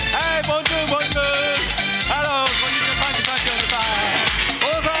はい、ボンジュール、ボンジュール。ハロー、こんにちは、サンキュー、サンキュー、サン。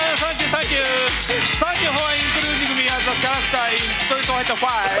大沢、サンキュー、サンキュー。Thank you for including me as a character in Street Fighter 5.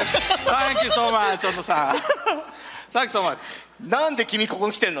 Thank you so much, 小野さん。Thank you so much. なんで君ここ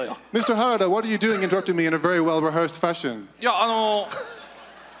に来てんのよ。Mr. Harada, what are you doing interrupting me in a very well-rehearsed fashion? いや、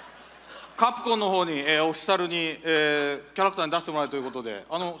カプコンの方に、オフィシャルに、キャラクターに出してもらえるということで、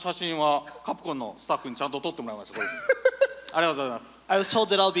写真はカプコンのスタッフにちゃんと撮ってもらいました。これありがとうございます。I was told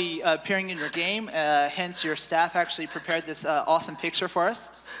that I'll be appearing in your game, hence your staff actually prepared this awesome picture for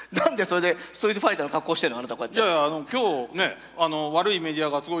us. なんでそれでストリートファイターの格好してるのあなたこうやって。いやいや今日ね悪いメディア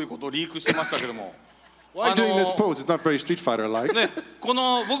がすごいことをリークしてましたけども。Why doing this pose? It's not very Street Fighter-like. ねこ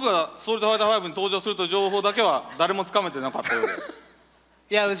の僕がストリートファイター5に登場するという情報だけは誰もつかめてなかったようで。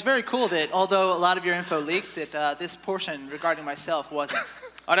Yeah, it was very cool that although a lot of your info leaked, that this portion regarding myself wasn't.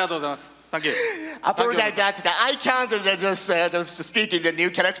 ありがとうございます。Thank you. Apologize that I can't just speak in the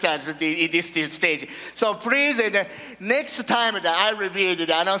new characters in this stage. So please, next time that I reveal the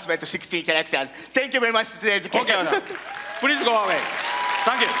announcement of 16 characters. Thank you very much for today's Okay, please go away.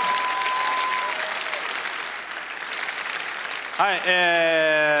 Thank you. は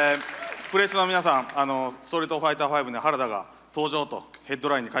い、プレスの皆さん、ストリートファイター5に原田が登場とヘッド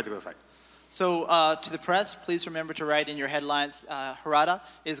ラインに書いてください。So to the press, please remember to write in your headlines, Harada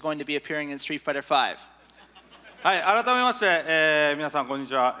is going to be appearing in Street Fighter V. はい、改めまして、皆さんこんに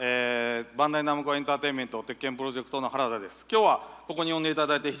ちは、バンダイナムコエンターテインメント鉄拳プロジェクトの原田です。今日はここに呼んでいた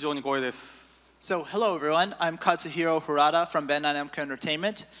だいて非常に光栄です。So hello everyone, I'm Katsuhiro Harada from Bandai Namco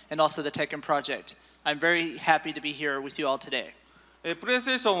Entertainment and also the Tekken Project. I'm very happy to be here with you all today. プレイス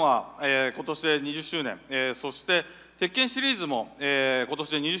テーションは、今年で20周年、そして鉄拳シリーズも、今年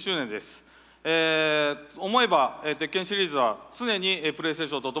で20周年です。思えば、鉄拳シリーズは常にプレイステー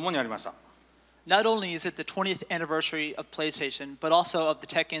ションとともにありました。Not only is it the 20th anniversary of PlayStation, but also of the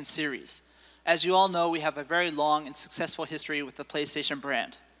Tekken series. As you all know, we have a very long and successful history with the PlayStation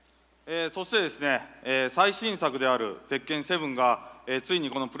brand. そしてですね、最新作である鉄拳7が、ついに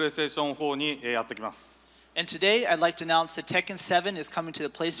このプレイステーション4に、やってきます。And today, I'd like to announce that Tekken 7 is coming to the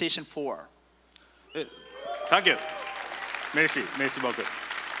PlayStation 4. Thank you. Merci beaucoup.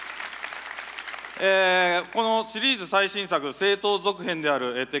 このシリーズ最新作、正当続編であ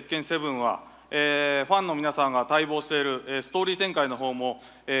る鉄拳7は、ファンの皆さんが待望しているストーリー展開の方も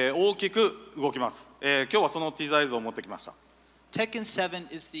大きく動きます。今日はそのティザー映像を持ってきました。Tekken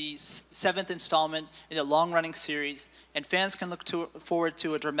 7 is the 7th installment in the long-running series, and fans can look forward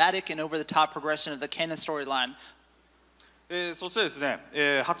to a dramatic and over-the-top progression of the canon storyline. そしてですね、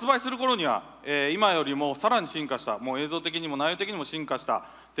発売する頃には、今よりもさらに進化した、もう映像的にも内容的にも進化した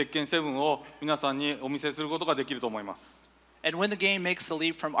鉄拳7を皆さんにお見せすることができると思います。And when the game makes the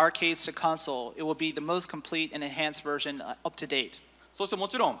leap from arcades to console, it will be the most complete and enhanced version up to date. そしても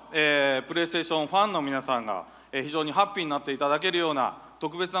ちろん、プレイステーションファンの皆さんが非常にハッピーになっていただけるような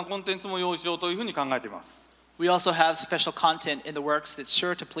特別なコンテンツも用意しようというふうに考えています。We also have special content in the works that's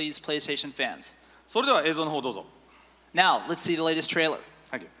sure to please PlayStation fans. それでは映像の方どうぞ。Now, let's see the latest trailer.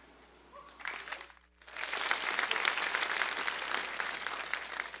 Thank you.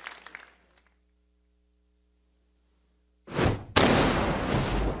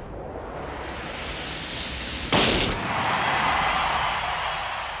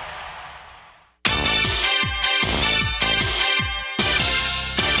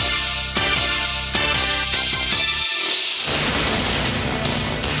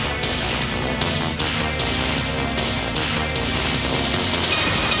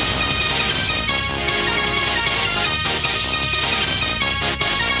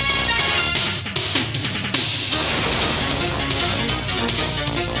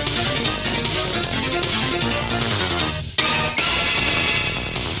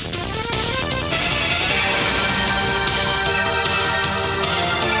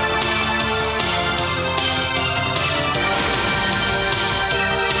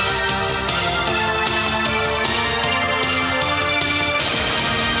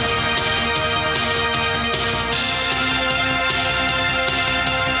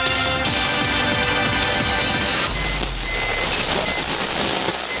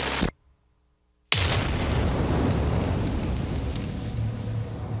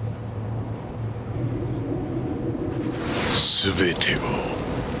 全ては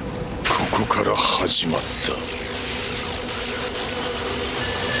ここから始まった。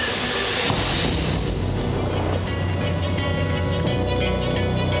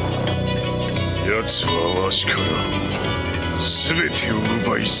奴はわしから全てを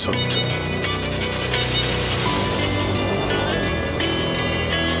奪い去った。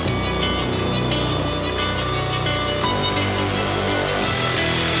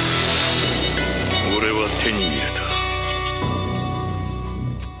俺は手に入れた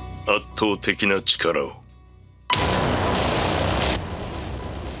圧倒的な力を。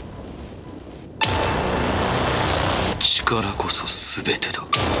力こそ全てだ。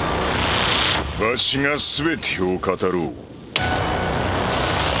わしが全てを語ろう。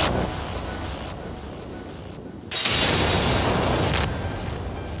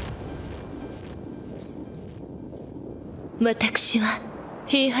私は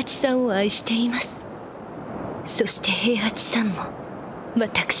平八さんを愛しています。そして平八さんも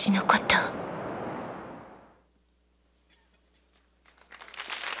私のことを。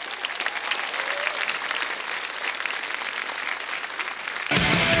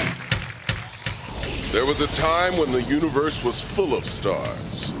There was a time when the universe was full of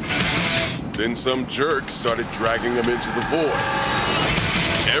stars. Then some jerk started dragging them into the void.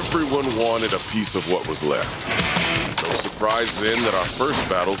 Everyone wanted a piece of what was left. No surprise then that our first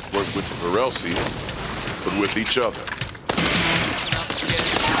battles weren't with the Varelsi, but with each other.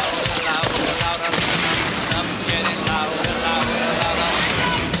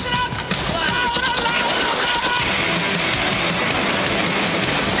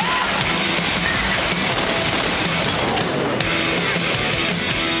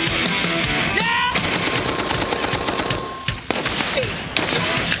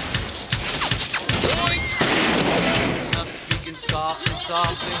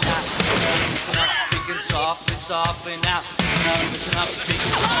 Softly now, listen up, speaking softly, softly now. Listen up,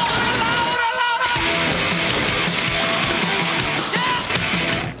 speaking louder, louder.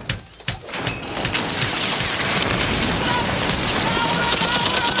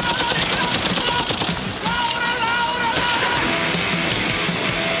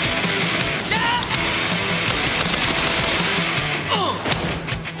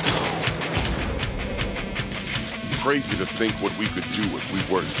 Crazy to think what we could do if we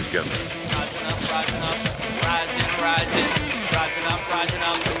worked together. Rising up, rising up, rising, rising, rising up, rising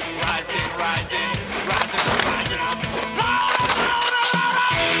up, rising, rising, rising, rising up. Louder, louder,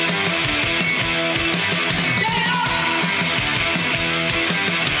 louder.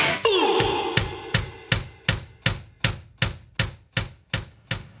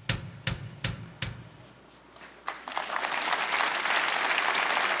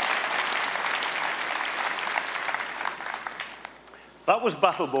 That was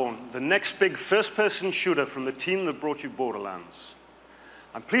Battleborn, the next big first-person shooter from the team that brought you Borderlands.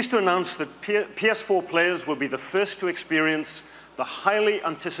 I'm pleased to announce that PS4 players will be the first to experience the highly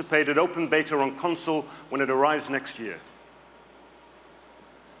anticipated open beta on console when it arrives next year.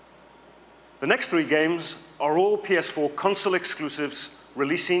 The next 3 games are all PS4 console exclusives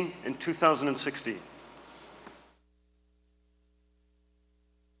releasing in 2016.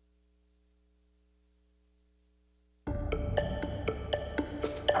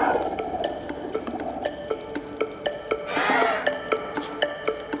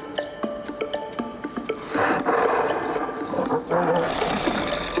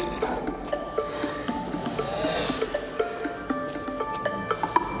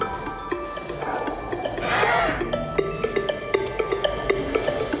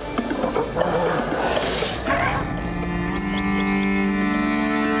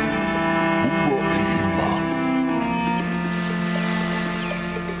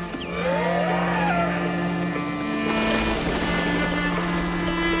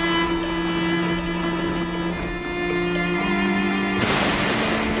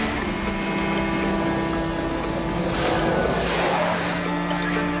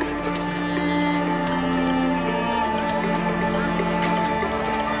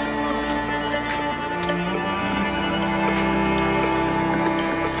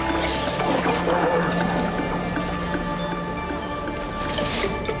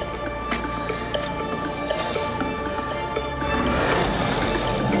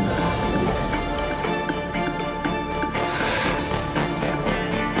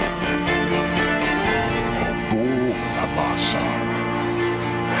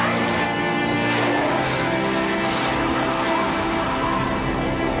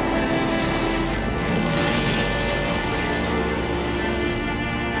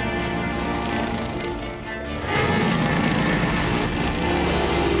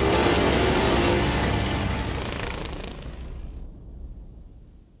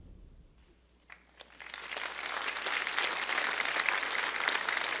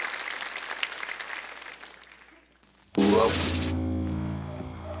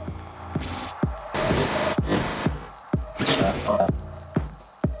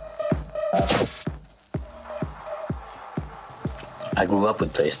 I grew up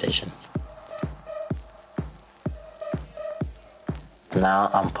with PlayStation.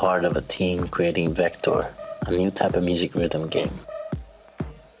 Now I'm part of a team creating Vector, a new type of music rhythm game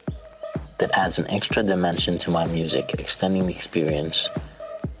that adds an extra dimension to my music, extending the experience.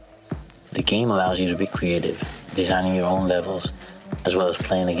 The game allows you to be creative, designing your own levels, as well as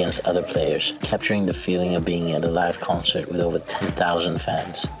playing against other players, capturing the feeling of being at a live concert with over 10,000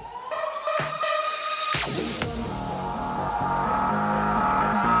 fans.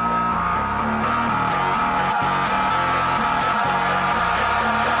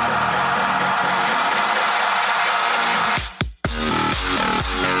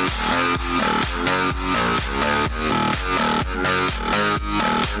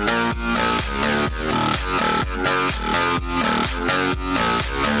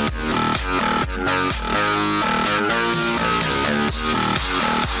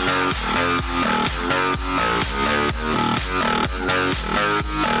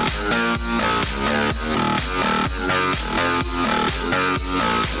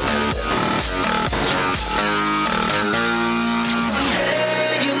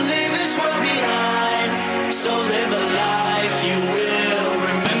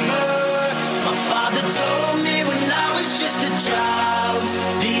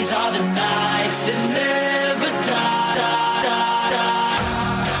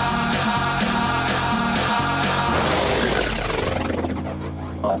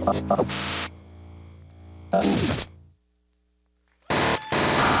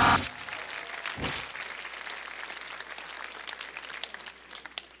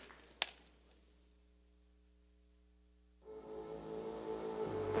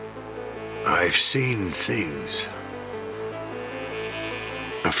 I've seen things.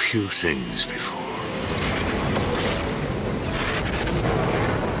 A few things before.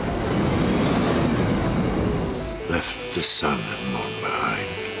 Left the sun and moon behind.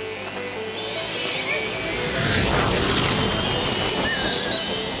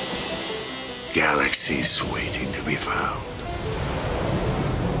 Galaxies waiting to be found.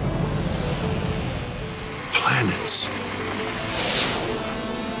 Planets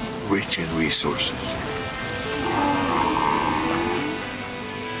rich in resources.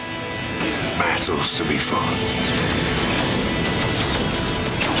 Battles to be fought.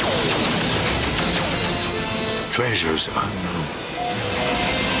 Treasures unknown.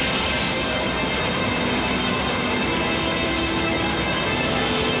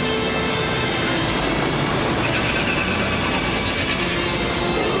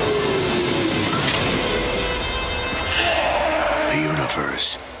 A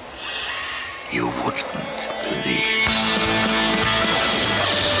universe you wouldn't believe.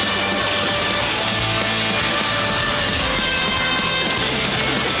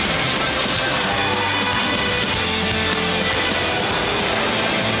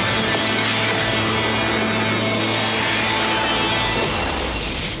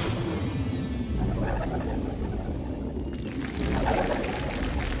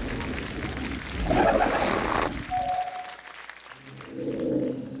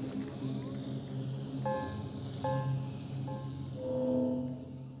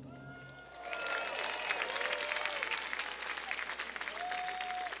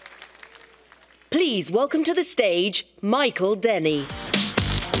 Please welcome to the stage, Michael Denny.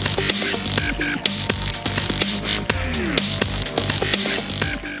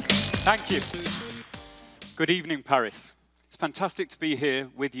 Thank you. Good evening, Paris. It's fantastic to be here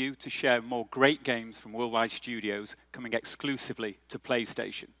with you to share more great games from Worldwide Studios coming exclusively to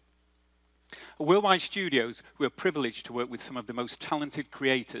PlayStation. At Worldwide Studios, we are privileged to work with some of the most talented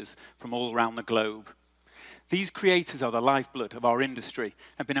creators from all around the globe. These creators are the lifeblood of our industry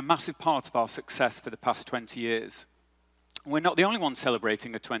and have been a massive part of our success for the past 20 years. We're not the only ones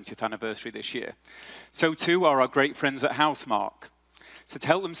celebrating a 20th anniversary this year. So too are our great friends at Housemarque. So to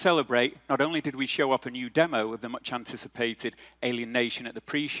help them celebrate, not only did we show up a new demo of the much anticipated Alien Nation at the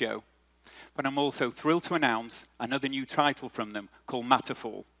pre-show, but I'm also thrilled to announce another new title from them called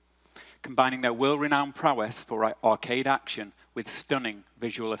Matterfall, combining their world-renowned prowess for arcade action with stunning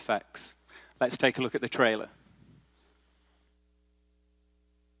visual effects. Let's take a look at the trailer.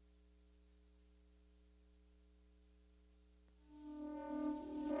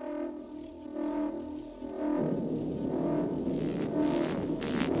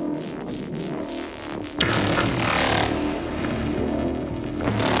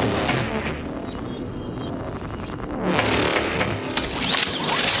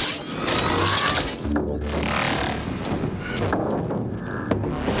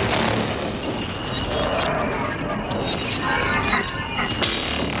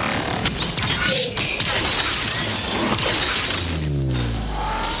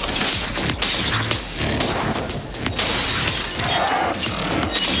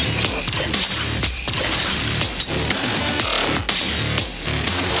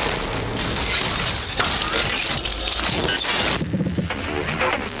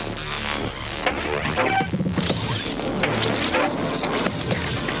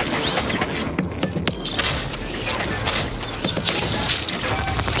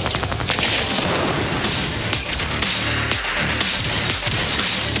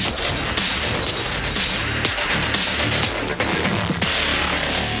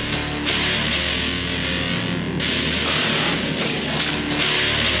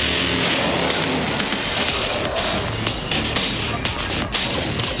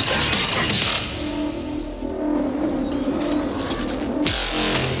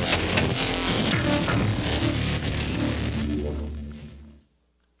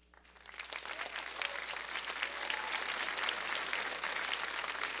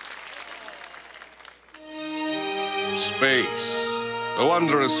 Space, a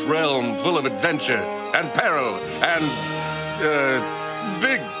wondrous realm full of adventure and peril and,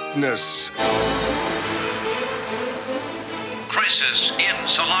 bigness. Crisis in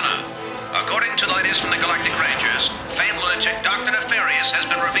Solana. According to the latest from the Galactic Rangers, famed lunatic Dr. Nefarious has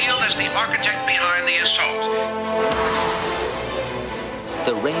been revealed as the architect behind the assault.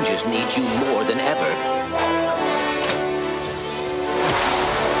 The Rangers need you more than ever.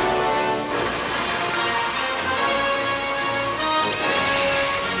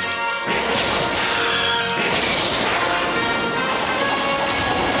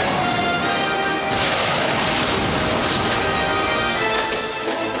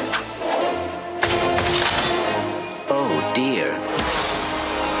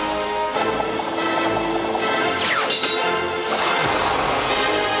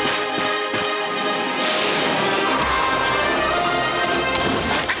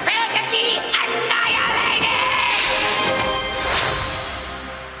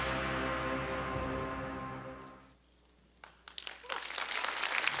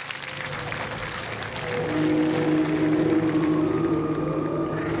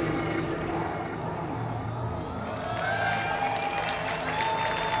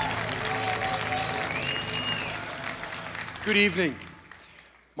 Good evening.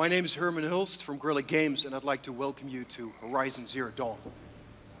 My name is Herman Hulst from Guerrilla Games, and I'd like to welcome you to Horizon Zero Dawn.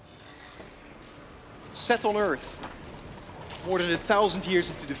 Set on Earth, more than 1,000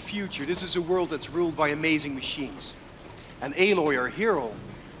 years into the future, this is a world that's ruled by amazing machines. And Aloy, our hero,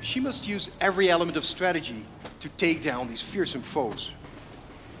 she must use every element of strategy to take down these fearsome foes.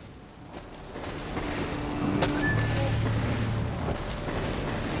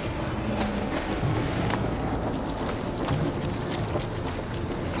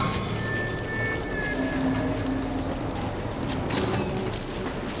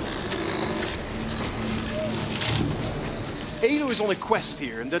 Aloy is on a quest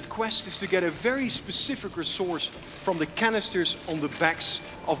here, and that quest is to get a very specific resource from the canisters on the backs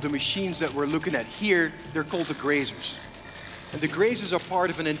of the machines that we're looking at here. They're called the grazers. And the grazers are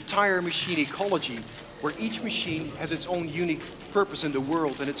part of an entire machine ecology where each machine has its own unique purpose in the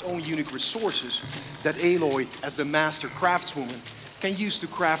world and its own unique resources that Aloy, as the master craftswoman, can use to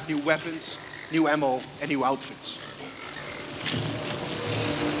craft new weapons, new ammo, and new outfits.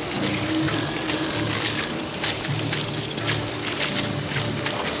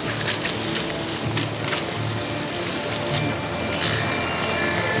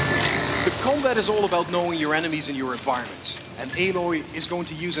 Combat is all about knowing your enemies and your environments. And Aloy is going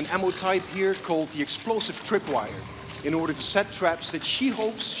to use an ammo type here called the explosive tripwire in order to set traps that she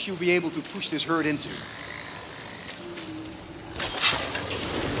hopes she'll be able to push this herd into.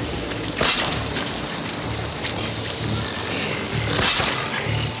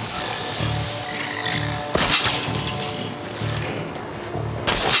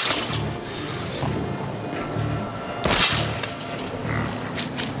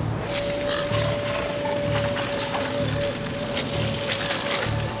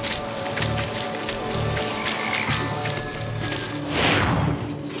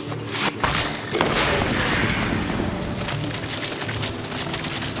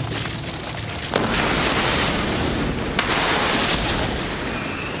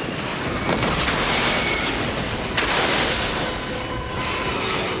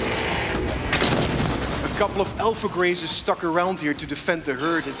 A couple of alpha grazers stuck around here to defend the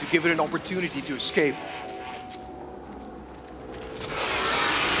herd and to give it an opportunity to escape.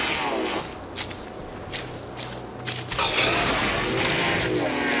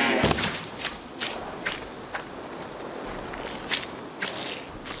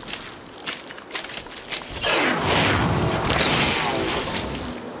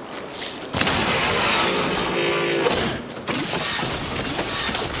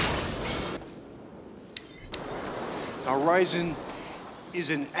 Horizon is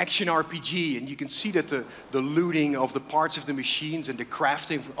an action RPG, and you can see that the looting of the parts of the machines and the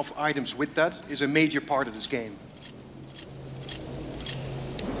crafting of items with that is a major part of this game.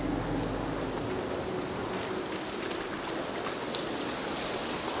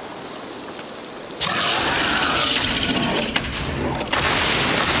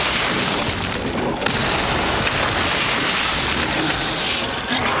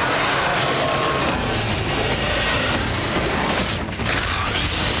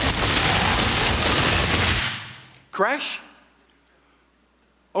 Crash?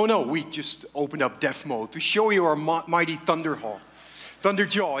 Oh no, we just opened up Death Mode to show you our mighty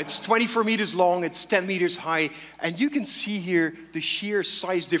Thunderjaw. It's 24 meters long, it's 10 meters high, and you can see here the sheer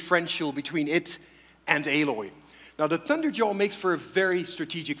size differential between it and Aloy. Now the Thunderjaw makes for a very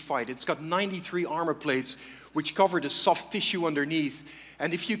strategic fight. It's got 93 armor plates which cover the soft tissue underneath,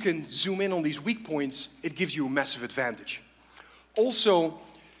 and if you can zoom in on these weak points, it gives you a massive advantage. Also,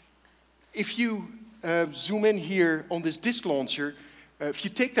 if you zoom in here on this disc launcher, if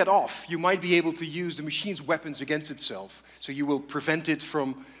you take that off, you might be able to use the machine's weapons against itself. So you will prevent it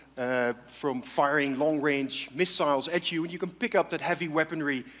from firing long-range missiles at you, and you can pick up that heavy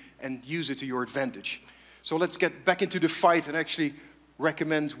weaponry and use it to your advantage. So let's get back into the fight, and actually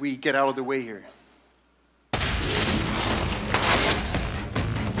recommend we get out of the way here.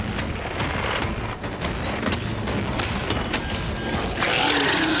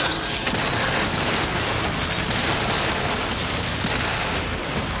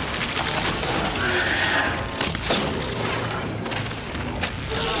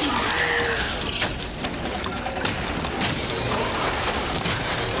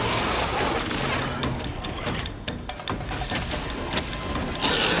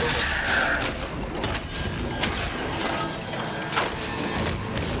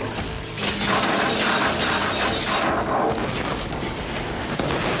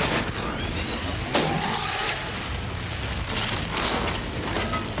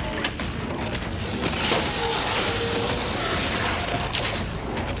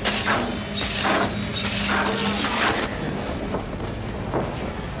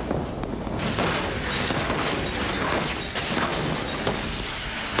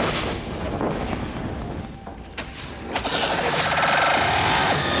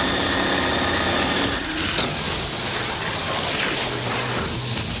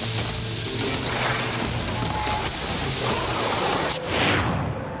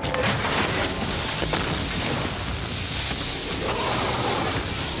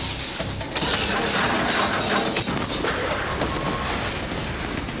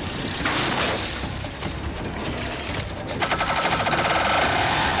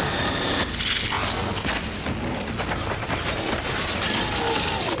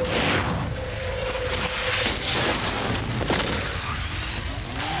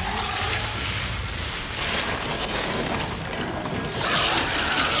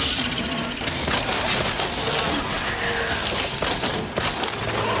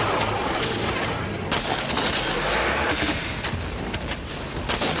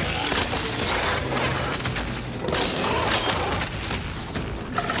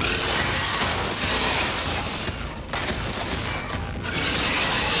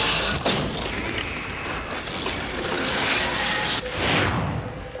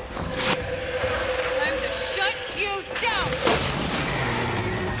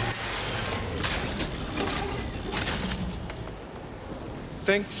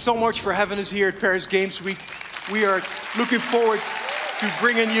 Thanks so much for having us here at Paris Games Week. We are looking forward to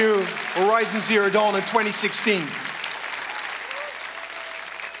bringing you Horizon Zero Dawn in 2016.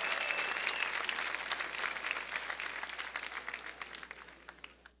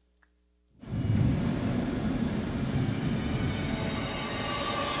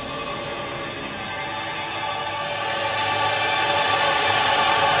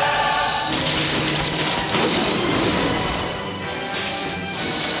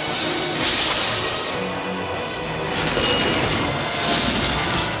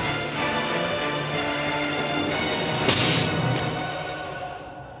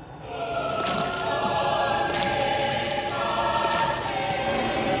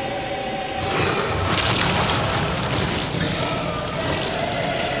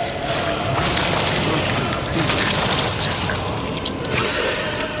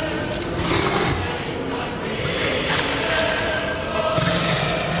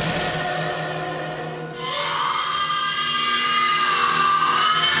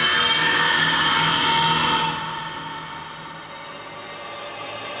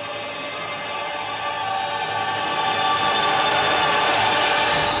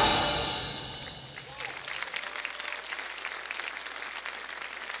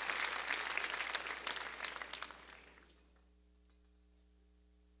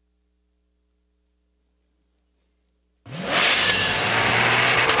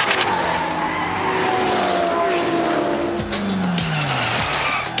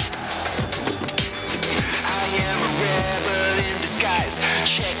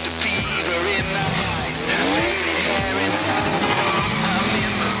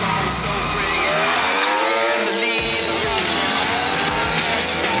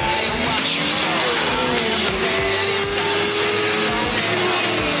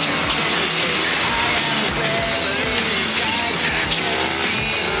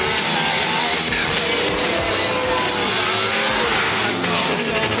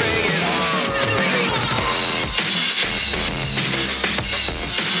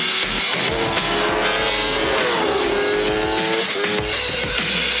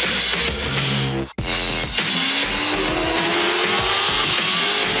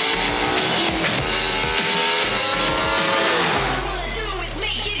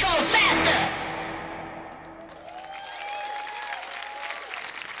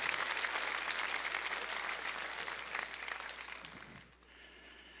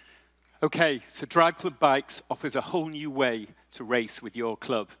 Okay, so Drive Club Bikes offers a whole new way to race with your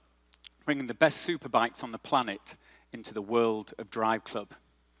club, bringing the best superbikes on the planet into the world of Drive Club.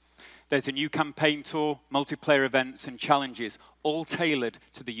 There's a new campaign tour, multiplayer events and challenges, all tailored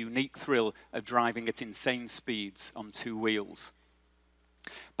to the unique thrill of driving at insane speeds on two wheels.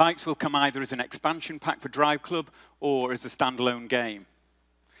 Bikes will come either as an expansion pack for Drive Club or as a standalone game.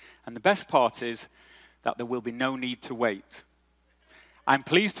 And the best part is that there will be no need to wait. I'm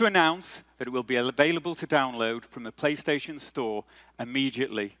pleased to announce that it will be available to download from the PlayStation Store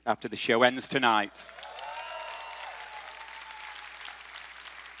immediately after the show ends tonight.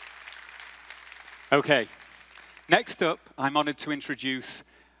 Okay, next up, I'm honored to introduce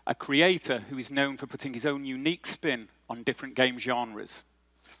a creator who is known for putting his own unique spin on different game genres.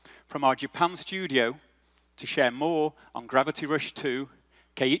 From our Japan studio, to share more on Gravity Rush 2,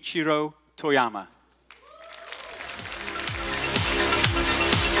 Keiichiro Toyama.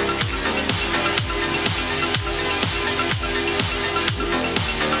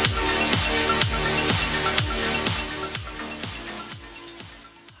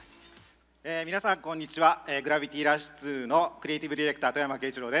 皆さんこんにちは。グラビティラッシュ2のクリエイティブディレクター富山圭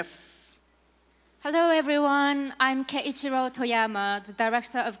一郎です。 Hello everyone, I'm Keiichiro Toyama, the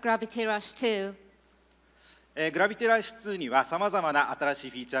director of Gravity Rush 2. グラビティラッシュ2にはさまざまな新しい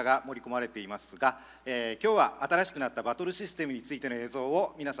フィーチャーが盛り込まれていますが、今日は新しくなったバトルシステムについての映像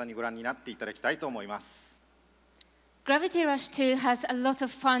を皆さんにご覧になっていただきたいと思います。 Gravity Rush 2 has a lot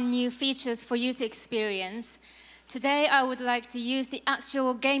of fun new features for you to experience. Today, I would like to use the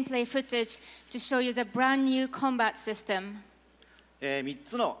actual gameplay footage to show you the brand new combat system. 3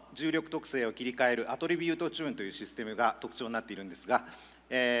つの重力特性を切り替えるアトリビュートチューンというシステムが特徴になっているんですが、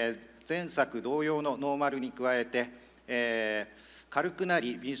前作同様のノーマルに加えて、軽くな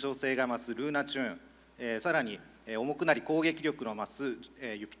り敏捷性が増すルーナチューン、さらに重くなり攻撃力の増す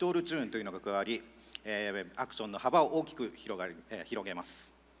ユピトールチューンというのが加わり、アクションの幅を大きく広げます。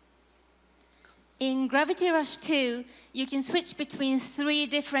 In Gravity Rush 2, you can switch between 3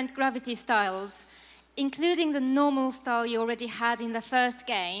 different gravity styles. Including the normal style you already had in the first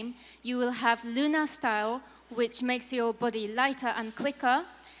game, you will have Lunar style, which makes your body lighter and quicker.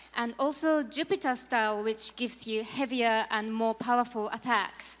 and also Jupiter style, which gives you heavier and more powerful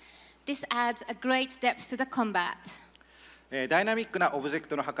attacks. This adds a great depth to the combat. ダイナミックなオブジェク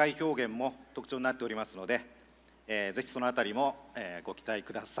トの破壊表現も特徴になっておりますので、ぜひそのあたりもご期待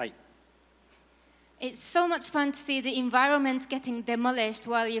ください。It's so much fun to see the environment getting demolished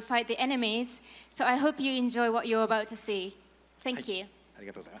while you fight the enemies, so I hope you enjoy what you're about to see. Thank you. あり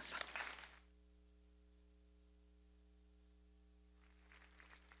がとうございました。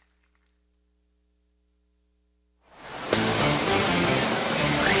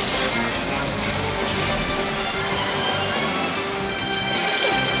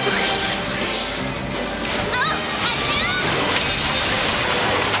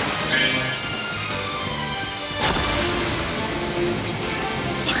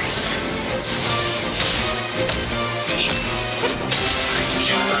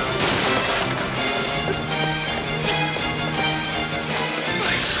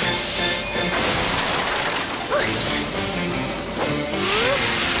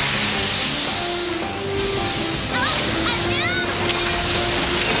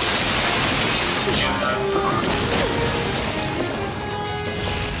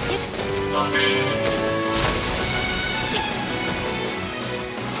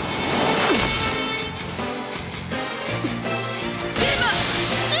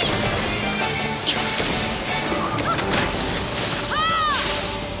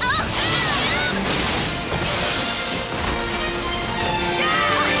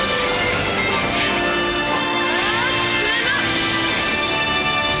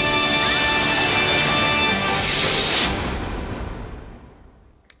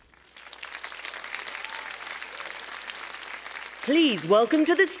Please welcome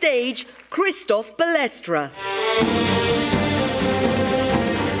to the stage, Christoph Balestra.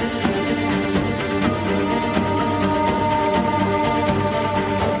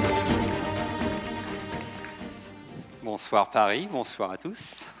 Bonsoir Paris, bonsoir à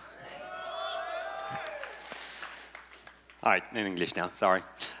tous. All right, in English now, sorry.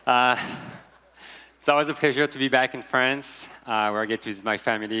 It's always a pleasure to be back in France, where I get to visit my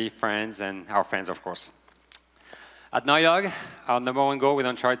family, friends, and our fans, of course. At Naughty Dog, our #1 goal with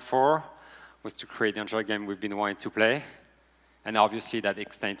Uncharted 4 was to create the Uncharted game we've been wanting to play, and obviously that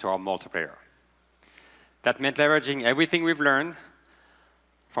extended to our multiplayer. That meant leveraging everything we've learned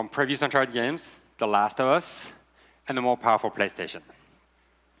from previous Uncharted games, The Last of Us, and a more powerful PlayStation.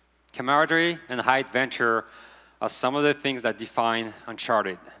 Camaraderie and high adventure are some of the things that define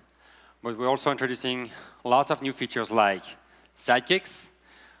Uncharted, but we're also introducing lots of new features like sidekicks,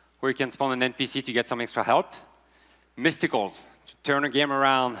 where you can spawn an NPC to get some extra help, mysticals, to turn a game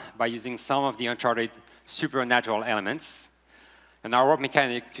around by using some of the Uncharted supernatural elements, and our warp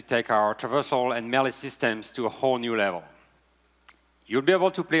mechanic to take our traversal and melee systems to a whole new level. You'll be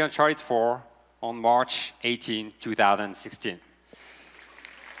able to play Uncharted 4 on March 18, 2016.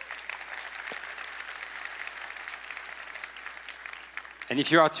 And if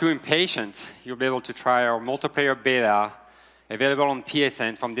you are too impatient, you'll be able to try our multiplayer beta, available on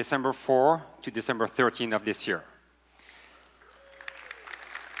PSN from December 4 to December 13 of this year.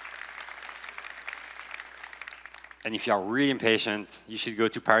 And if you are really impatient, you should go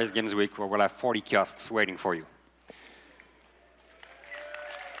to Paris Games Week, where we'll have 40 kiosks waiting for you.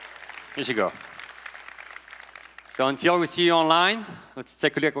 Here you go. So until we see you online, let's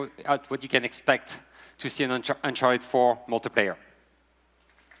take a look at what you can expect to see in Uncharted 4 multiplayer.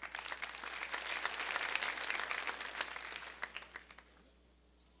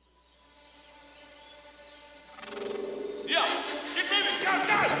 Yeah, get moving, go,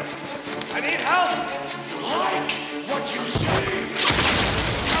 go! I need help! You like what you see?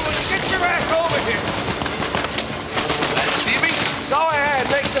 Come on, get your ass over here! See me? Go ahead,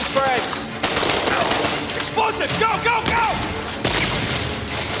 make some friends. Explosive, go, go, go!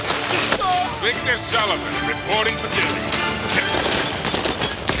 Victor Sullivan, reporting for duty.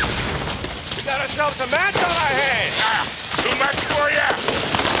 We got ourselves a match on our hands! Too much for ya!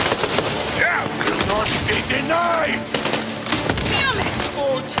 Yeah, will not be denied! Damn it!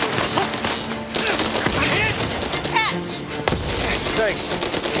 Oh, I'm hit! Catch! Thanks.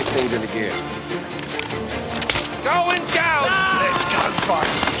 Let's kick things into gear. Going down! Let's go find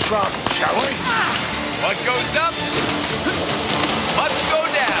some trouble, shall we? What goes up must go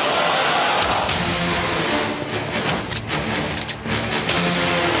down.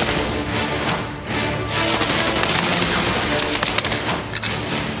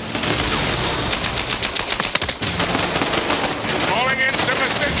 Calling in some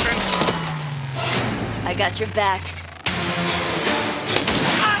assistance. I got your back.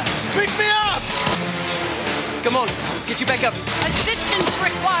 Pick me up! Come on, let's get you back up. Assistance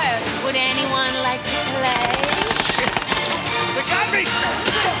required.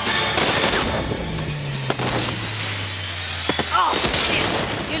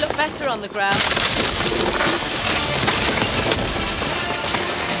 on the ground.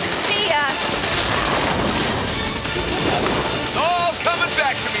 See ya! All coming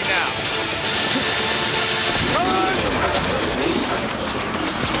back to me now.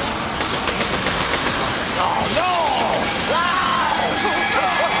 Oh, no!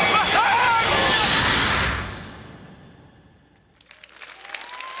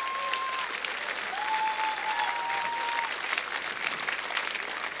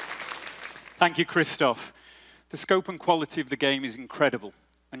 Thank you, Christoph. The scope and quality of the game is incredible.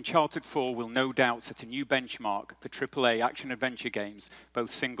 Uncharted 4 will no doubt set a new benchmark for AAA action-adventure games,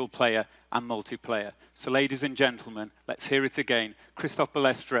 both single-player and multiplayer. So ladies and gentlemen, let's hear it again. Christoph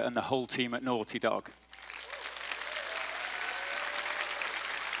Balestra and the whole team at Naughty Dog.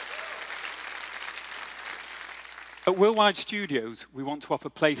 At Worldwide Studios, we want to offer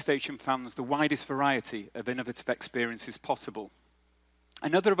PlayStation fans the widest variety of innovative experiences possible.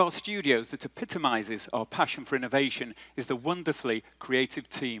 Another of our studios that epitomizes our passion for innovation is the wonderfully creative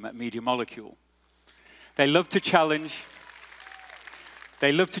team at Media Molecule. They love to challenge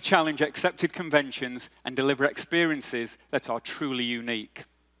accepted conventions and deliver experiences that are truly unique.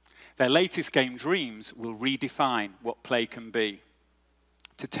 Their latest game, Dreams, will redefine what play can be.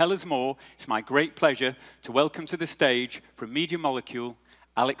 To tell us more, it's my great pleasure to welcome to the stage from Media Molecule,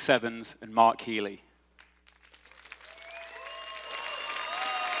 Alex Evans and Mark Healy.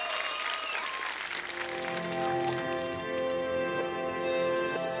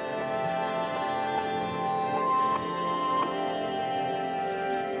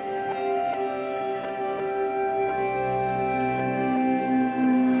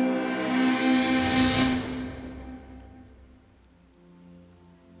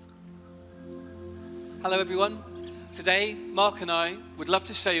 Hello everyone. Today, Mark and I would love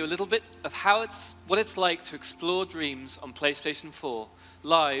to show you a little bit of what it's like to explore Dreams on PlayStation 4,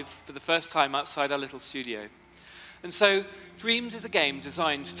 live for the first time outside our little studio. And so, Dreams is a game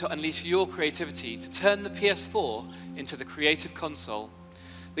designed to unleash your creativity, to turn the PS4 into the creative console.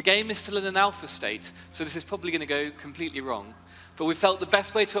 The game is still in an alpha state, so this is probably going to go completely wrong. But we felt the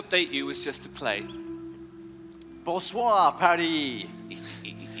best way to update you was just to play. Bonsoir, Paris.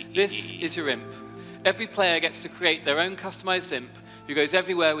 This is your imp. Every player gets to create their own customized imp who goes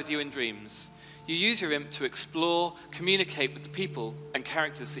everywhere with you in Dreams. You use your imp to explore, communicate with the people and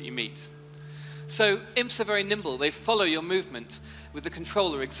characters that you meet. So, imps are very nimble. They follow your movement with the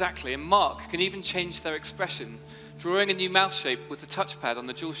controller exactly, and Mark can even change their expression, drawing a new mouth shape with the touchpad on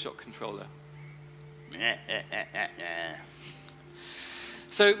the DualShock controller.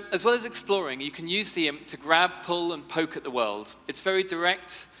 So, as well as exploring, you can use the imp to grab, pull, and poke at the world. It's very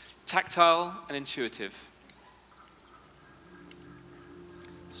direct, tactile and intuitive.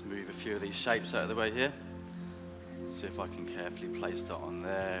 Let's move a few of these shapes out of the way here. See if I can carefully place that on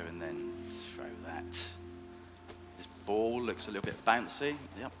there and then throw that. This ball looks a little bit bouncy.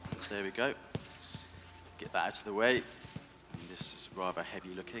 Yep, there we go. Let's get that out of the way. And this is rather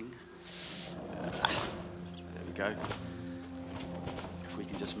heavy looking. There we go. If we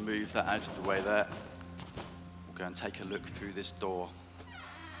can just move that out of the way there, we'll go and take a look through this door.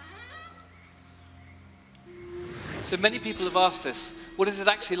 So many people have asked us, what is it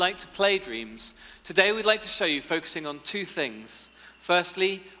actually like to play Dreams? Today we'd like to show you focusing on two things.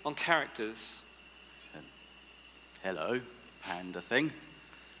 Firstly, on characters. Hello, panda thing.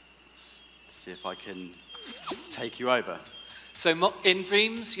 Let's see if I can take you over. So in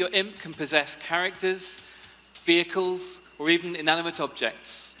Dreams, your imp can possess characters, vehicles, or even inanimate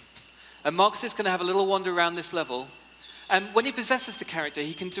objects. And Mark's just going to have a little wander around this level. And when he possesses the character,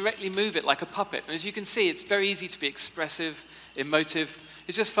 he can directly move it like a puppet. And as you can see, it's very easy to be expressive, emotive.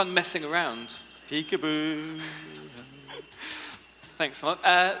 It's just fun messing around. Peekaboo. Thanks, Mark.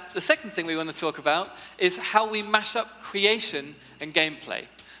 The second thing we want to talk about is how we mash up creation and gameplay.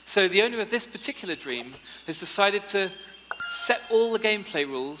 So the owner of this particular Dream has decided to set all the gameplay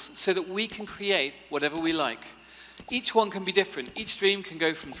rules so that we can create whatever we like. Each one can be different. Each Dream can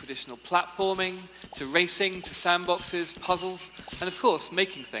go from traditional platforming to racing to sandboxes, puzzles, and of course,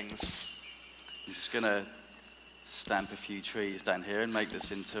 making things. I'm just going to stamp a few trees down here and make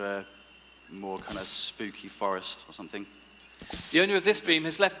this into a more kind of spooky forest or something. The owner of this Dream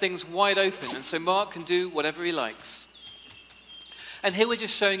has left things wide open, and so Mark can do whatever he likes. And here we're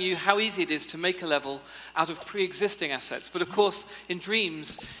just showing you how easy it is to make a level out of pre-existing assets. But of course, in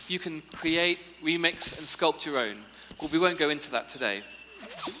Dreams, you can create, remix, and sculpt your own. Well, we won't go into that today.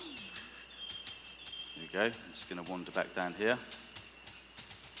 There we go. I'm just going to wander back down here.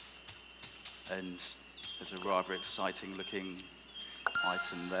 And there's a rather exciting looking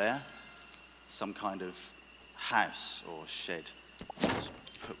item there. Some kind of house or shed.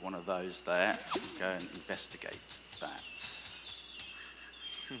 Let's put one of those there. Go and investigate that.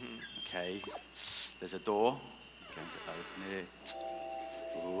 Okay, there's a door. I'm going to open it.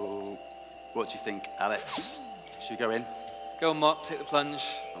 Ooh. What do you think, Alex? Should we go in? Go on, Mark, take the plunge.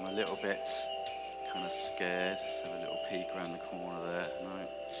 I'm a little bit kind of scared. Just have a little peek around the corner there. No.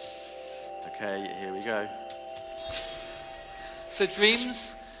 Okay, here we go. So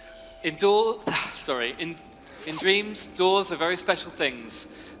dreams, in dreams, doors are very special things.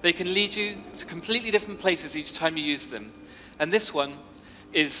 They can lead you to completely different places each time you use them. And this one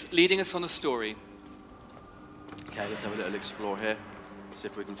is leading us on a story. Okay, let's have a little explore here. See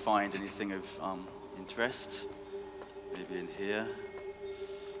if we can find anything of interest. Maybe in here.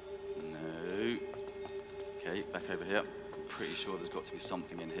 No. Okay, back over here. I'm pretty sure there's got to be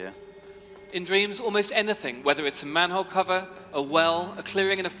something in here. In dreams, almost anything, whether it's a manhole cover, a well, a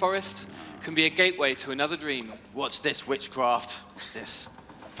clearing in a forest, can be a gateway to another dream. What's this, witchcraft? What's this?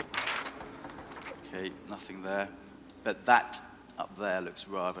 Okay, nothing there. But that up there looks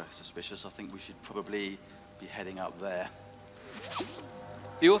rather suspicious. I think we should probably be heading up there.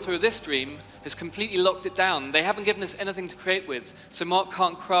 The author of this dream has completely locked it down. They haven't given us anything to create with, so Mark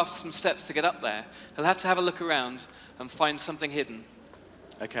can't craft some steps to get up there. He'll have to have a look around and find something hidden.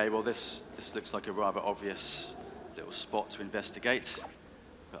 Okay, well this looks like a rather obvious little spot to investigate.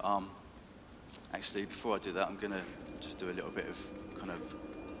 But actually, before I do that, I'm going to just do a little bit of kind of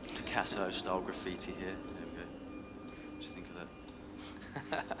Picasso-style graffiti here. There we go. What do you think of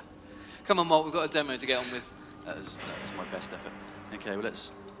that? Come on, Mark, we've got a demo to get on with. That is my best effort. Okay, well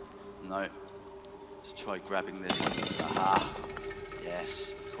let's try grabbing this. Aha!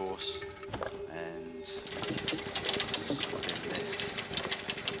 Yes, of course. And let's get this.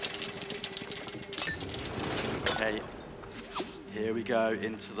 Okay, here we go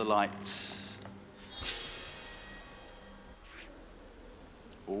into the light.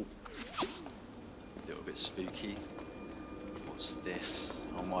 Oh, a little bit spooky. What's this?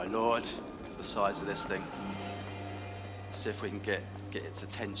 Oh my lord, the size of this thing. Let's see if we can get its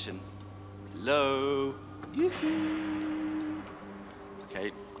attention. Hello? Yoo-hoo.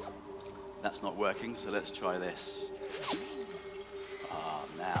 Okay, that's not working, so let's try this. Ah,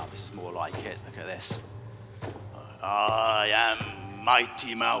 now this is more like it. Look at this. I am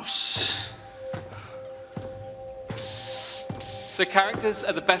Mighty Mouse. So characters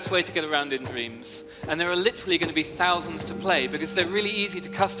are the best way to get around in dreams, and there are literally going to be thousands to play because they're really easy to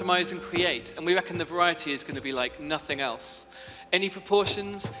customize and create, and we reckon the variety is going to be like nothing else. Any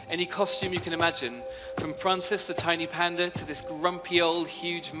proportions, any costume you can imagine, from Francis the tiny panda to this grumpy old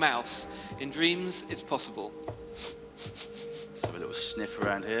huge mouse. In dreams, it's possible. Let's have a little sniff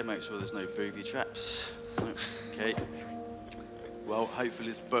around here, make sure there's no booby traps. Okay. Well, hopefully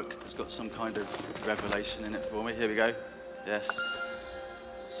this book has got some kind of revelation in it for me. Here we go. Yes.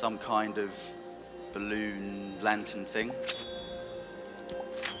 Some kind of balloon lantern thing.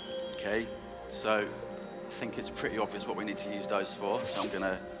 Okay. So I think it's pretty obvious what we need to use those for. So I'm going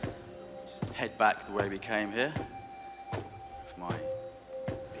to head back the way we came here with my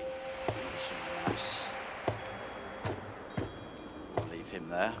big awesome mouse. We'll leave him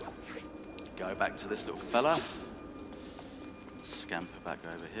there. Go back to this little fella. Scamper back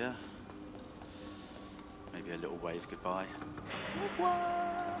over here. Maybe a little wave goodbye.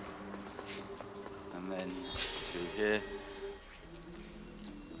 And then through here.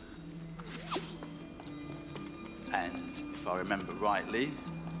 And if I remember rightly,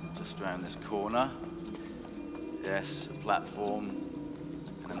 just around this corner, yes, a platform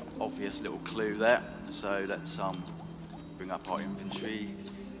and an obvious little clue there. So let's bring up our inventory,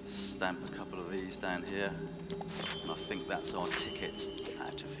 stamp a couple of these down here, and I think that's our ticket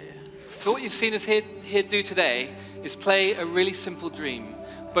out of here. So what you've seen us here do today is play a really simple dream,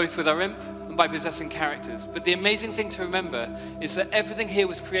 both with our imp and by possessing characters. But the amazing thing to remember is that everything here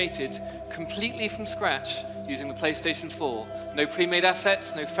was created completely from scratch using the PlayStation 4. No pre-made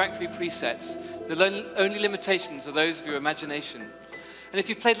assets, no factory presets. The only limitations are those of your imagination. And if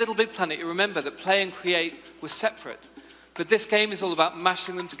you played Little Big Planet, you remember that play and create were separate. But this game is all about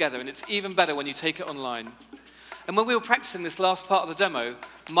mashing them together, and it's even better when you take it online. And when we were practicing this last part of the demo,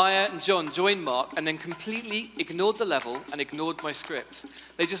 Maya and John joined Mark and then completely ignored the level and ignored my script.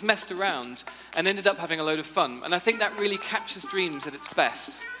 They just messed around and ended up having a load of fun. And I think that really captures dreams at its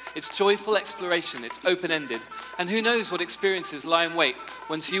best. It's joyful exploration, it's open-ended, and who knows what experiences lie in wait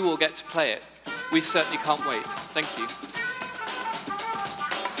once you all get to play it. We certainly can't wait. Thank you.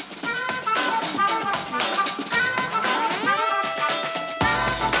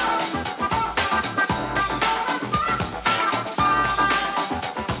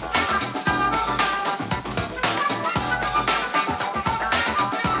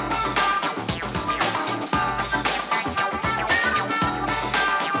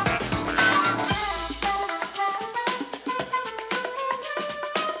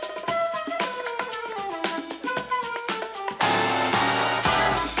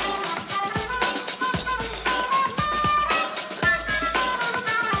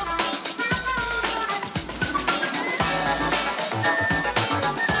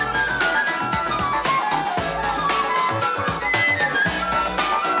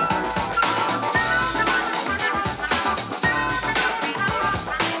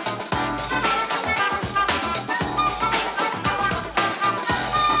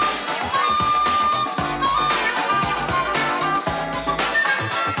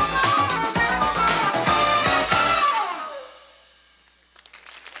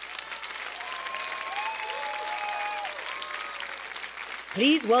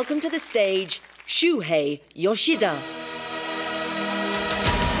 Please welcome to the stage, Shuhei Yoshida.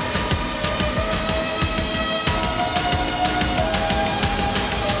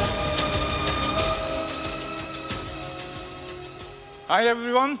 Hi,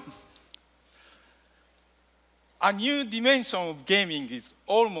 everyone. A new dimension of gaming is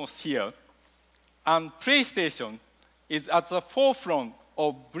almost here, and PlayStation is at the forefront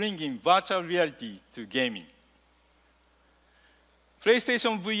of bringing virtual reality to gaming.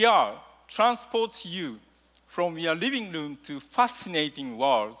 PlayStation VR transports you from your living room to fascinating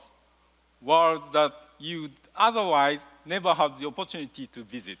worlds that you'd otherwise never have the opportunity to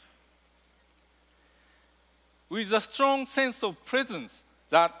visit. With a strong sense of presence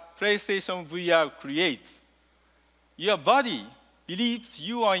that PlayStation VR creates, your body believes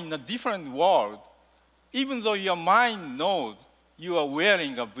you are in a different world, even though your mind knows you are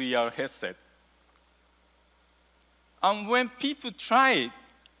wearing a VR headset. And when people try it,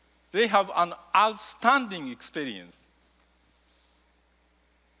 they have an outstanding experience.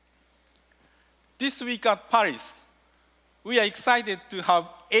 This week at Paris, we are excited to have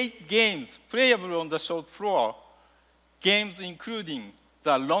 8 games playable on the show floor, games including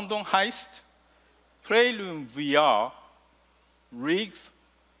the London Heist, Playroom VR, Rigs,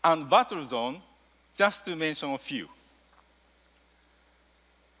 and Battlezone, just to mention a few.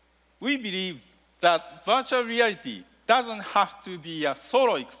 We believe that virtual reality doesn't have to be a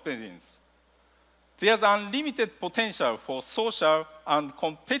solo experience. There's unlimited potential for social and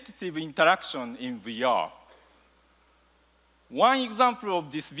competitive interaction in VR. One example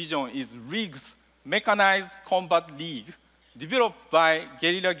of this vision is Rigs Mechanized Combat League, developed by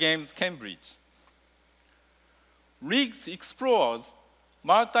Guerrilla Games Cambridge. Rigs explores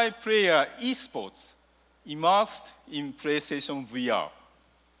multiplayer esports immersed in PlayStation VR.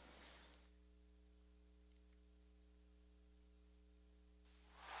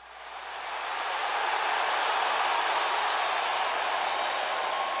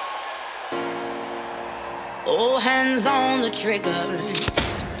 All hands on the trigger,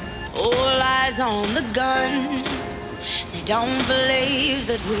 all eyes on the gun. They don't believe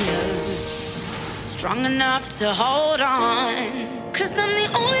that we're strong enough to hold on. 'Cause I'm the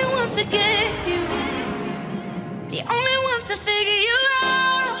only one to get you, the only one to figure you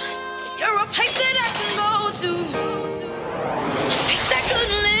out. You're a place that I can go to, a place I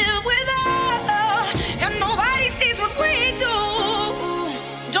couldn't live without. And nobody sees what we do.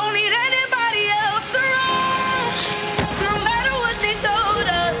 Don't need anybody else around. No matter what they told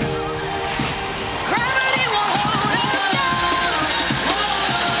us, gravity won't hold us down.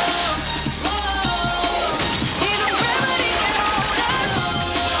 Even gravity can hold us.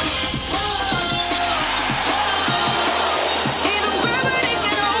 Even gravity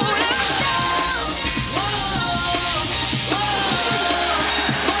can hold us down.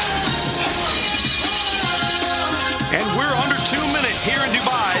 And we're under 2 minutes here in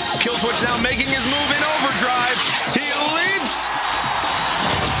Dubai. Killswitch now making his move in overdrive. He leaps,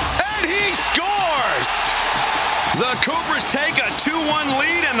 and he scores! The Cobras take a 2-1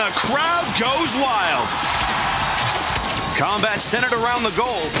 lead, and the crowd goes wild. Combat centered around the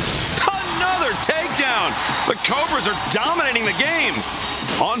goal. Another takedown! The Cobras are dominating the game.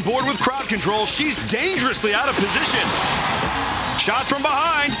 On board with crowd control, she's dangerously out of position. Shot from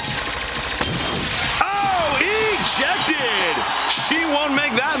behind. Oh, ejected! She won't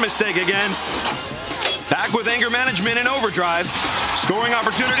make that mistake again. Back with anger management in overdrive. Scoring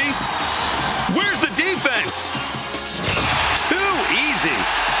opportunity. Where's the defense? Too easy.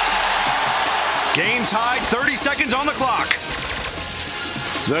 Game tied, 30 seconds on the clock.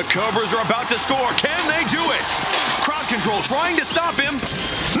 The Cobras are about to score. Can they do it? Crowd control trying to stop him.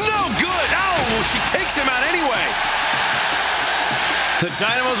 No good. Oh, she takes him out anyway. The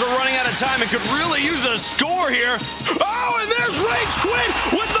Dynamos are running out of time and could really use a score here. Oh, and there's Rage Quit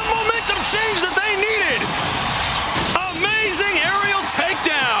with the momentum change that they needed. Amazing aerial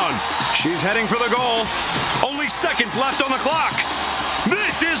takedown. She's heading for the goal. Only seconds left on the clock.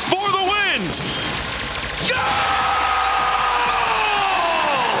 This is for the win. Goal!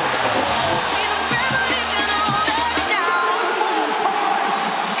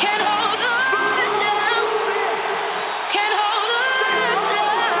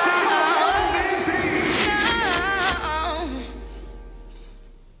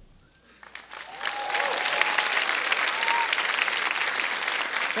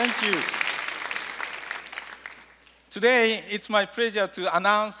 Thank you. Today, it's my pleasure to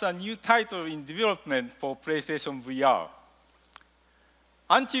announce a new title in development for PlayStation VR.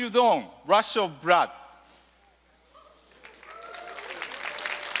 Until Dawn, Rush of Blood.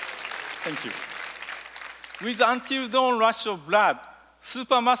 Thank you. With Until Dawn, Rush of Blood,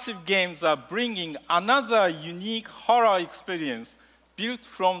 Supermassive Games are bringing another unique horror experience built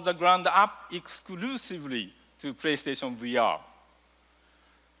from the ground up exclusively to PlayStation VR.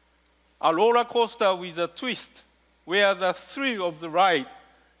 A roller coaster with a twist where the thrill of the ride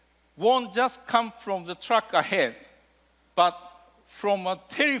won't just come from the track ahead, but from a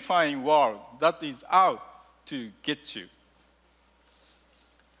terrifying world that is out to get you.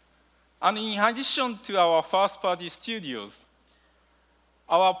 And in addition to our first-party studios,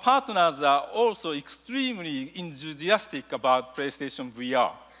 our partners are also extremely enthusiastic about PlayStation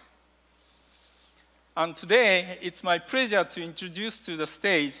VR. And today, it's my pleasure to introduce to the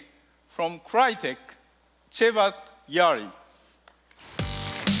stage from Crytek, Chevat Yari.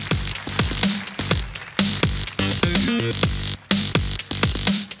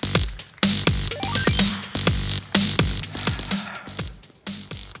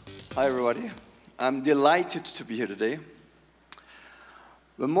 Hi, everybody. I'm delighted to be here today.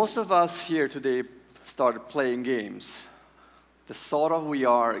 When most of us here today started playing games, the sort of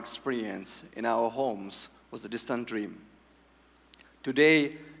VR experience in our homes was a distant dream.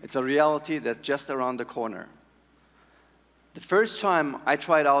 Today, it's a reality that's just around the corner. The first time I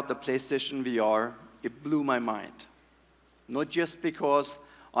tried out the PlayStation VR, it blew my mind. Not just because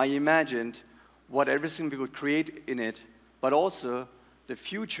I imagined what everything we could create in it, but also the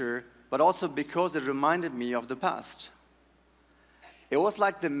future, but also because it reminded me of the past. It was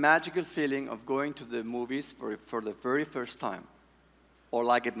like the magical feeling of going to the movies for the very first time, or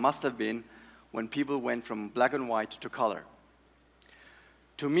like it must have been when people went from black and white to color.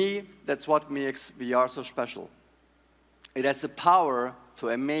 To me, that's what makes VR so special. It has the power to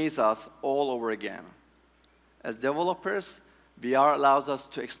amaze us all over again. As developers, VR allows us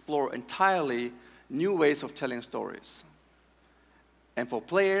to explore entirely new ways of telling stories. And for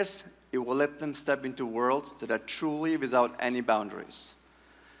players, it will let them step into worlds that are truly without any boundaries.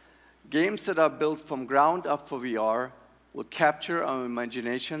 Games that are built from ground up for VR will capture our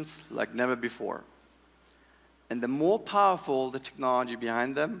imaginations like never before. And the more powerful the technology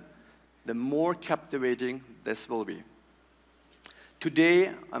behind them, the more captivating this will be.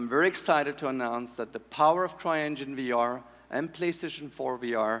 Today, I'm very excited to announce that the power of CryEngine VR and PlayStation 4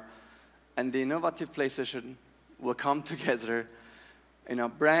 VR and the innovative PlayStation will come together in a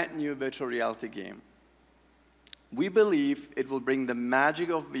brand new virtual reality game. We believe it will bring the magic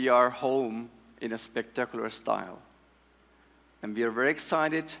of VR home in a spectacular style. And we are very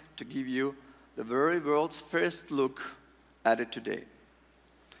excited to give you the very world's first look at it today.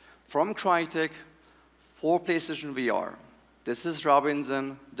 From Crytek for PlayStation VR, this is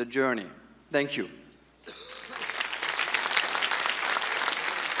Robinson, The Journey. Thank you.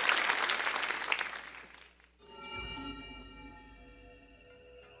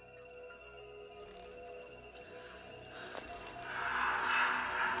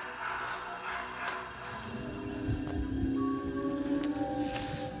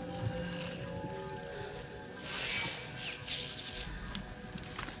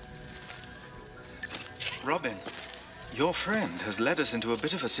 Robin, your friend has led us into a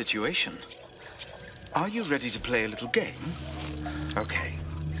bit of a situation. Are you ready to play a little game? Okay.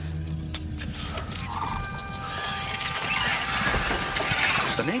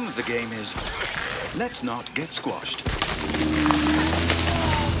 The name of the game is Let's Not Get Squashed.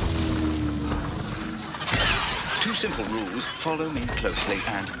 2 simple rules. Follow me closely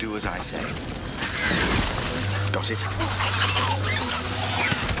and do as I say. Got it?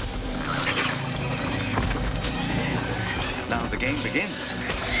 Now the game begins.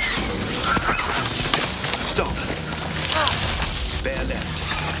 Stop. Bear left.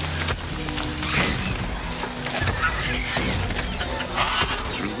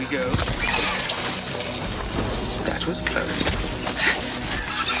 Through we go. That was close.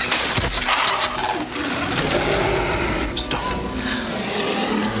 Stop.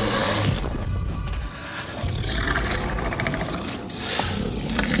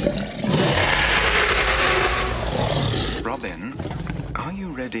 Robin, are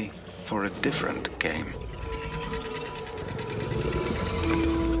you ready for a different game?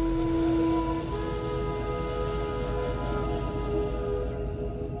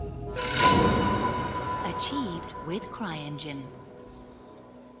 Achieved with CryEngine.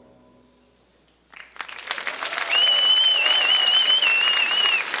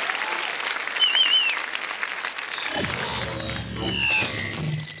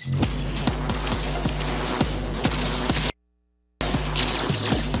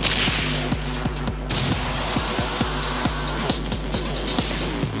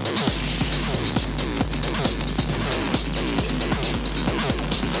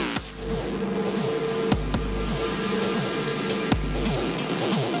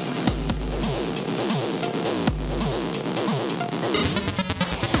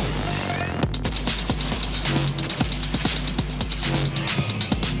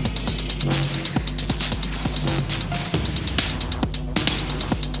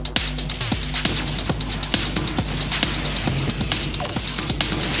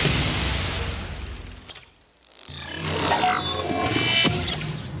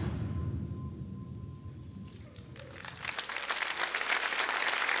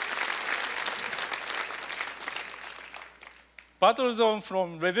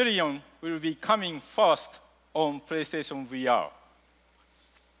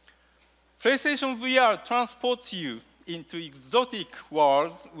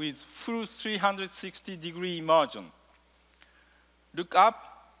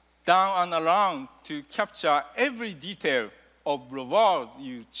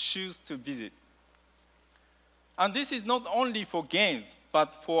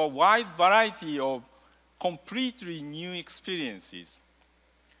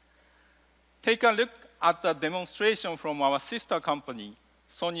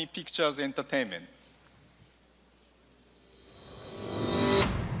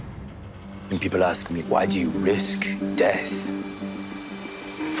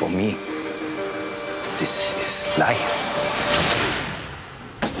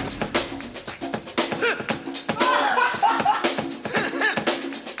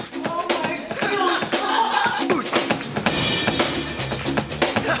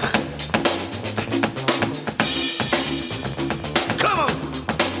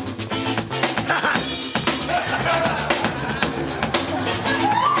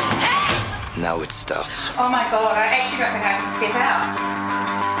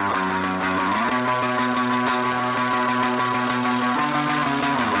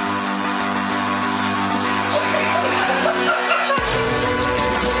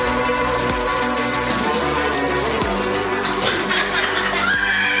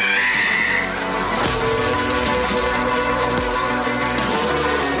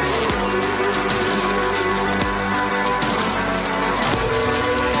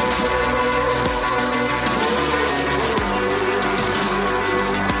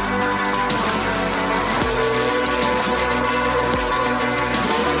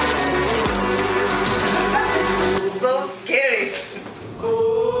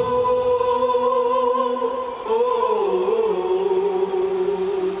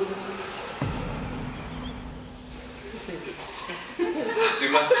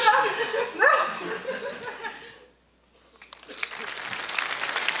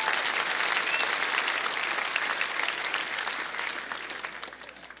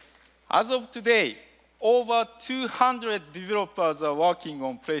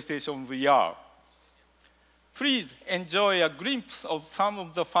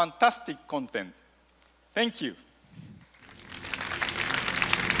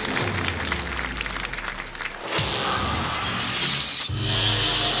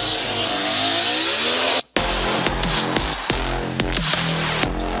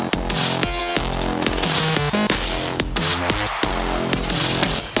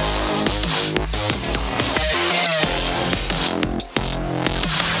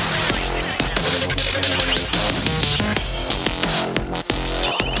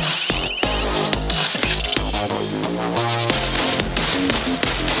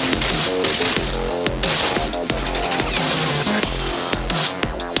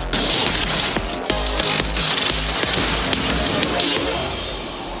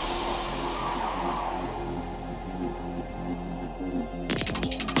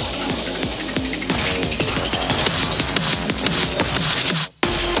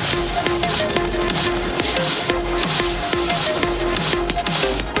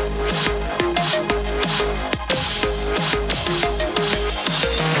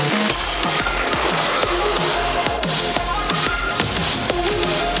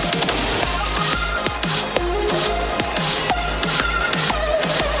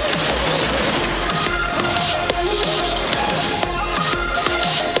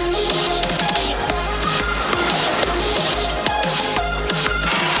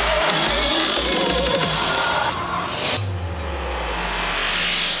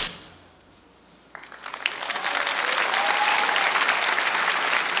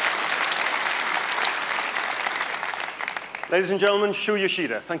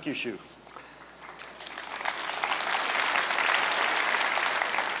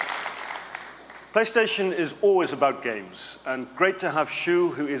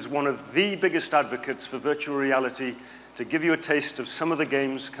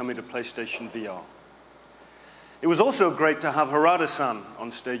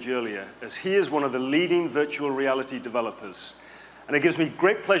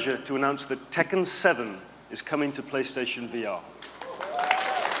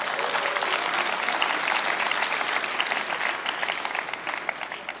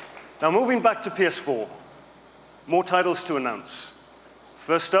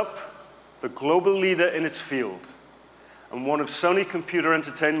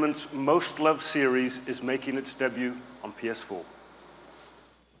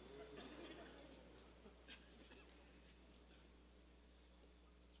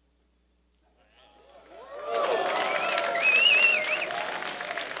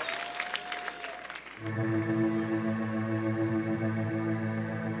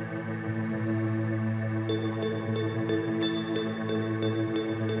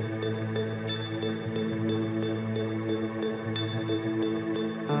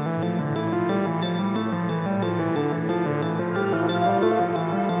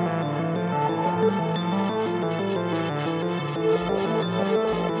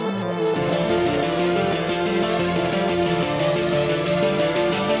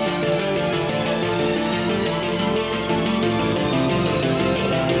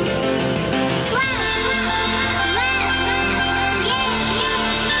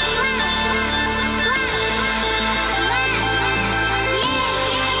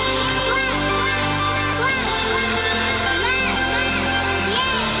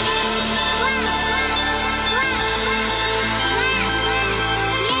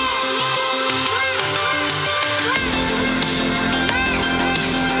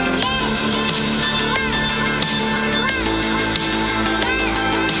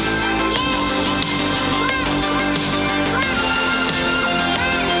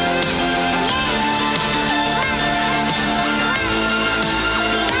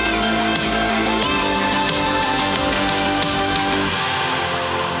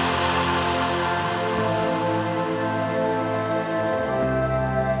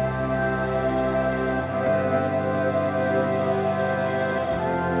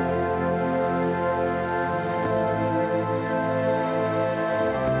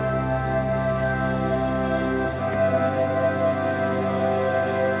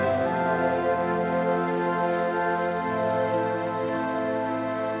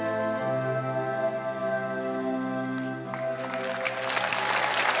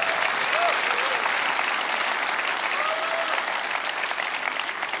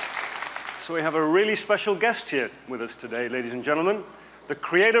 So we have a really special guest here with us today, ladies and gentlemen, the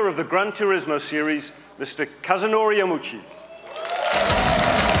creator of the Gran Turismo series, Mr. Kazunori Yamauchi.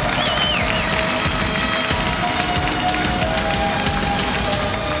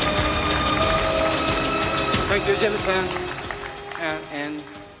 Thank you, Jameson, and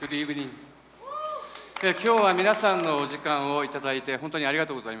good evening. 今日は皆さんのお時間をいただいて本当にありが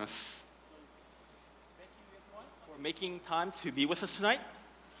とうございます。For making time to be with us tonight.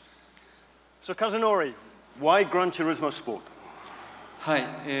 So Kazunori, why Gran Turismo Sport? はい、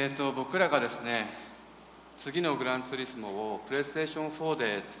僕らがですね、次のグランツーリスモをプレイステーション4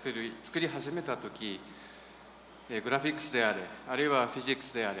で作り始めたとき、グラフィックスであれ、あるいはフィジック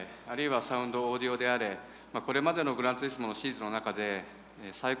スであれ、あるいはサウンド、オーディオであれ、これまでのグランツーリスモのシリーズの中で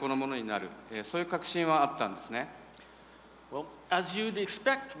最高のものになる、そういう確信はあったんですね。Well, as you'd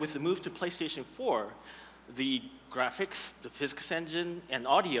expect with the move to PlayStation 4, the graphics, the physics engine, and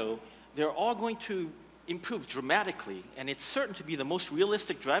audio, they're all going to improve dramatically, and it's certain to be the most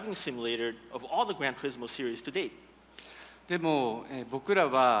realistic driving simulator of all the Gran Turismo series to date. でも、僕ら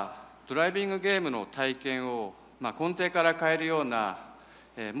はドライビングゲームの体験を、根底から変えるような、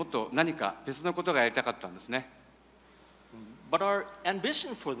もっと何か別のことがやりたかったんですね。But our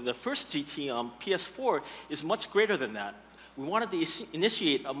ambition for the first GT on PS4 is much greater than that. We wanted to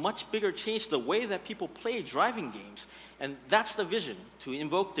initiate a much bigger change to the way that people play driving games, and that's the vision, to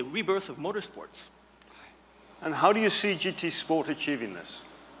invoke the rebirth of motorsports. And how do you see GT Sport achieving this?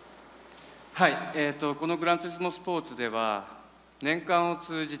 はい、このグランツーリスモスポーツでは年間を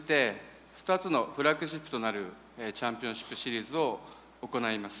通じて2つのフラッグシップとなるチャンピオンシップシリーズを行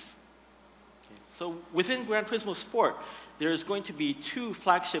います。So within Gran Turismo Sport, there is going to be two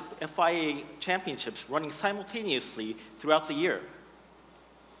flagship FIA championships running simultaneously throughout the year.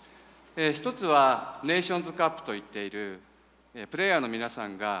 一つはネーションズカップと言っているプレイヤーの皆さ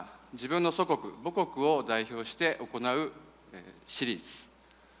んが自分の祖国、母国を代表して行うシリーズ。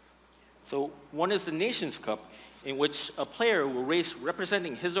So one is the Nations Cup, in which a player will race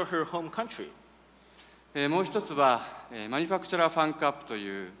representing his or her home country. もう一つはマニファクチャラーファンカップと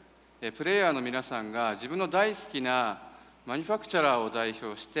いうプレイヤーの皆さんが自分の大好きなマニファクチャラーを代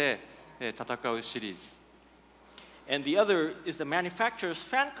表して戦うシリーズ。And the other is the Manufacturers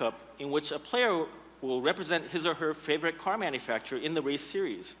Fan Cup, in which a player will represent his or her favorite car manufacturer in the race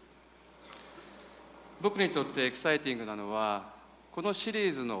series. 僕にとってエキサイティングなのは、このシリ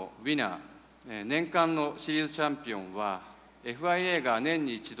ーズのウィナー、年間のシリーズチャンピオンは FIA が年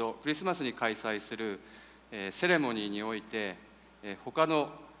に一度クリスマスに開催するセレモニーにおいて他の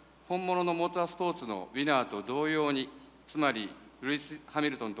本物のモータースポーツのウィナーと同様に、つまりルイス・ハミ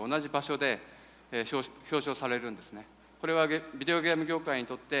ルトンと同じ場所で表彰されるんですね。これはビデオゲーム業界に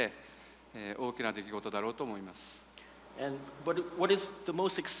とって大きな出来事だろうと思います。But what is the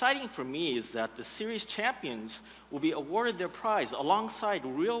most exciting for me is that the series champions will be awarded their prize alongside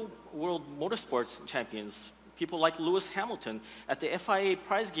real-world motorsports champions, people like Lewis Hamilton, at the FIA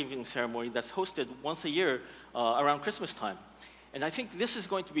prize-giving ceremony that's hosted once a year around Christmas time. And I think this is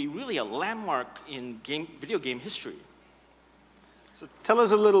going to be really a landmark in video game history. So tell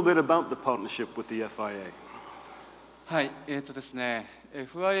us a little bit about the partnership with the FIA. はい、ですね、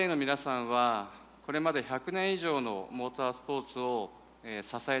FIA の皆さんはこれまで100年以上のモータースポーツを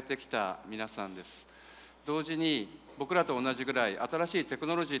支えてきた皆さんです。同時に僕らと同じぐらい新しいテク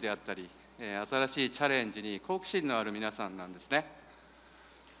ノロジーであったり、新しいチャレンジに好奇心のある皆さんなんですね。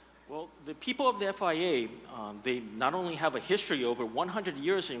Well, the people of the FIA, they not only have a history over 100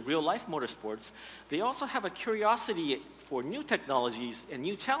 years in real-life motorsports, they also have a curiosity for new technologies and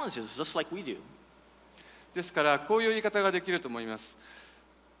new challenges, just like we do. ですからこういう言い方ができると思います。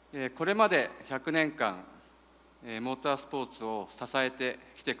これまで100年間モータースポーツを支えて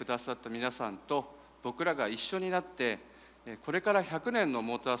きてくださった皆さんと僕らが一緒になってこれから100年の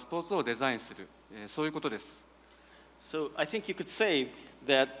モータースポーツをデザインする、そういうことです。So I think you could say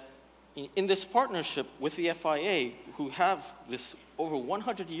that in this partnership with the FIA, who have this over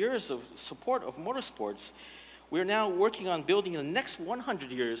 100 years of support of motorsports, we're now working on building the next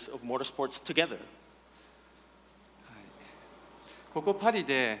 100 years of motorsports together. ここパリ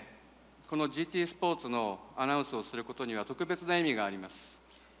でこの GT スポーツのアナウンスをすることには特別な意味があります。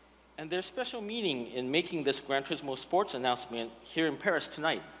And there's special meaning in making this Gran Turismo Sports announcement here in Paris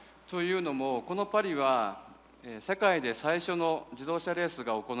tonight. というのも、このパリは世界で最初の自動車レース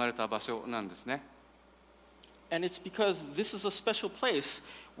が行われた場所なんですね。And it's because this is a special place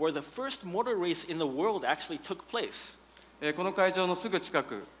where the first motor race in the world actually took place. この会場のすぐ近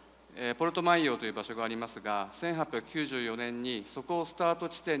く、ポルトマイオという場所がありますが、1894年にそこをスタート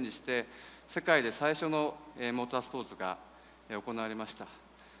地点にして世界で最初のモータースポーツが行われました。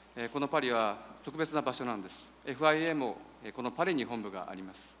このパリは特別な場所なんです。FIA もこのパリに本部があり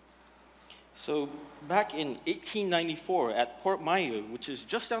ます。So back in 1894 at Port Mayo, which is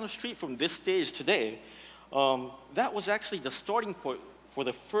just down the street from this stage today, that was actually the starting point for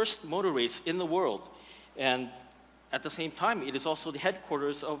the first motor race in the world. And at the same time, it is also the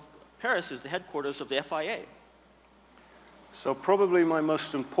headquarters of Paris, is the headquarters of the FIA. So probably my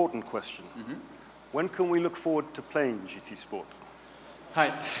most important question. When can we look forward to playing GT Sport? は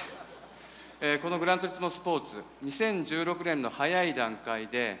い、このグランツーリスモスポーツ、2016年の早い段階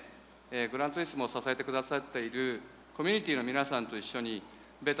で、グランツーリスモを支えてくださっているコミュニティの皆さんと一緒に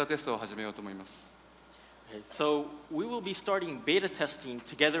ベータテストを始めようと思います。So we will be starting beta testing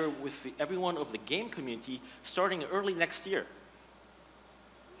together with everyone of the game community starting early next year.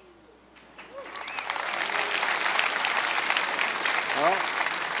 Well,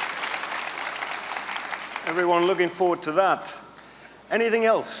 everyone looking forward to that. Anything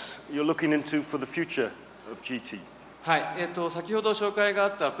else you're looking into for the future of GT? はい、先ほど紹介があ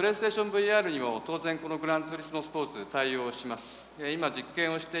ったプレイステーション VR にも当然このグランツーリスモスポーツ対応します。今実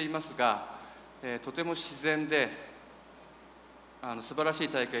験をしていますが、とても自然で素晴らしい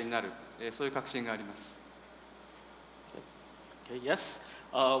大会になる、そういう確信があります。Okay, yes,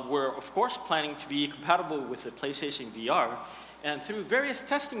 we're of course planning to be compatible with the PlayStation VR, and through various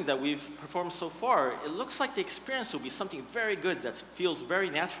testing that we've performed so far, it looks like the experience will be something very good that feels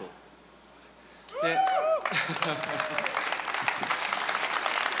very natural.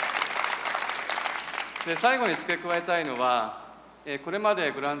 で最後に付け加えたいのは、これま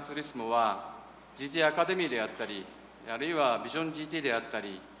でグランツーリスモは GT アカデミーであったり、あるいはビジョン GT であった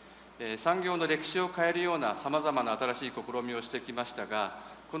り、産業の歴史を変えるようなさまざまな新しい試みをしてきましたが、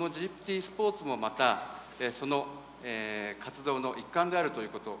この GT スポーツもまた、その、活動の一環であるという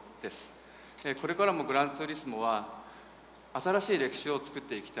ことです。これからもグランツーリスモは新しい歴史を作っ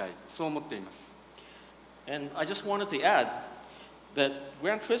ていきたい、そう思っています。And I just wanted to add that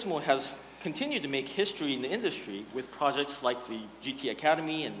Gran Turismo has continued to make history in the industry with projects like the GT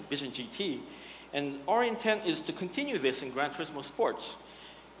Academy and Vision GT, and our intent is to continue this in Gran Turismo Sports,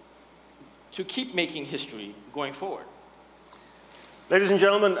 to keep making history going forward. Ladies and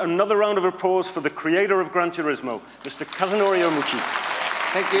gentlemen, another round of applause for the creator of Gran Turismo, Mr. Kazunori Omuchi.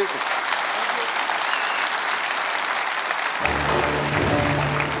 Thank you.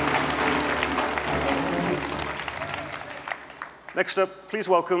 Next up, please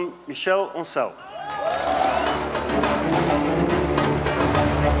welcome Michel Ancel.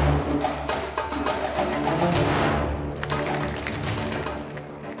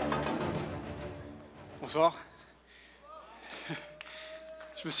 Bonsoir.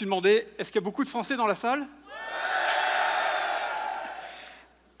 Je me suis demandé, est-ce qu'il y a beaucoup de Français dans la salle?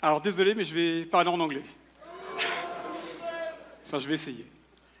 Alors désolé, mais je vais parler en anglais. Enfin, je vais essayer.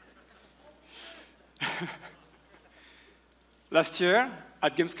 Last year,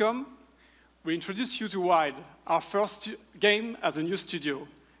 at Gamescom, we introduced you to Wild, our first game as a new studio,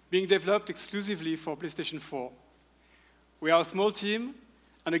 being developed exclusively for PlayStation 4. We are a small team,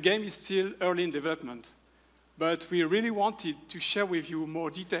 and the game is still early in development. But we really wanted to share with you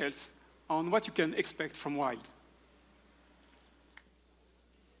more details on what you can expect from Wild.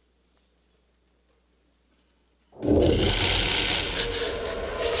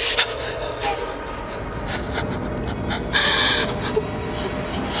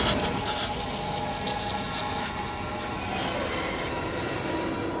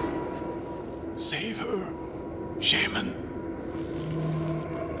 Save her, Shaman.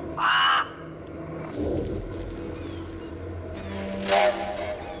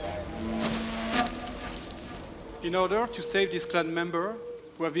 In order to save this clan member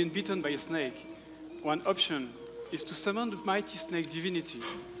who have been bitten by a snake, one option is to summon the mighty snake divinity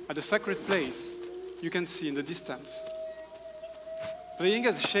at a sacred place you can see in the distance. Playing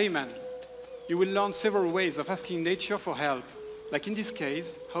as a shaman, you will learn several ways of asking nature for help, like in this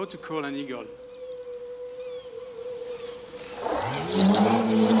case, how to call an eagle.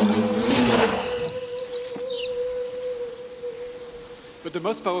 But the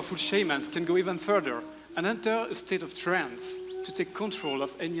most powerful shamans can go even further and enter a state of trance to take control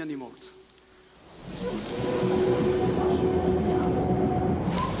of any animals.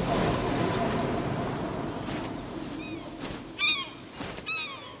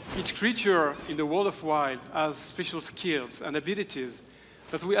 Each creature in the world of Wild has special skills and abilities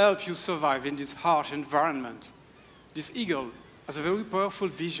that will help you survive in this harsh environment. This eagle has a very powerful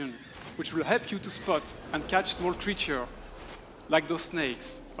vision, which will help you to spot and catch small creatures like those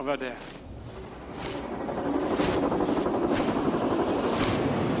snakes over there.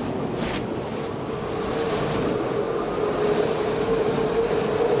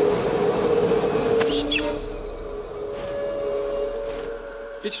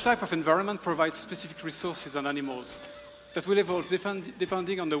 Each type of environment provides specific resources and animals that will evolve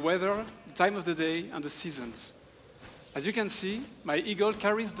depending on the weather, the time of the day, and the seasons. As you can see, my eagle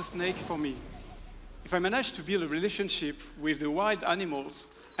carries the snake for me. If I manage to build a relationship with the wild animals,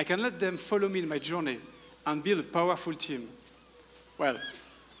 I can let them follow me in my journey and build a powerful team. Well,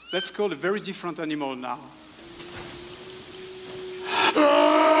 let's call a very different animal now.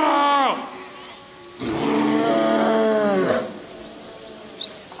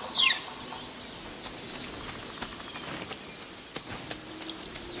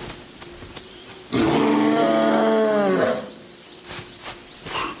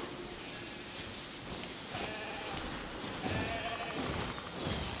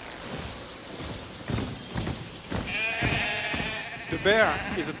 The bear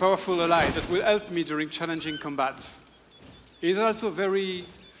is a powerful ally that will help me during challenging combats. He is also a very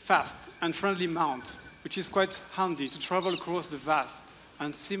fast and friendly mount, which is quite handy to travel across the vast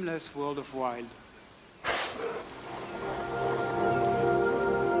and seamless world of Wild.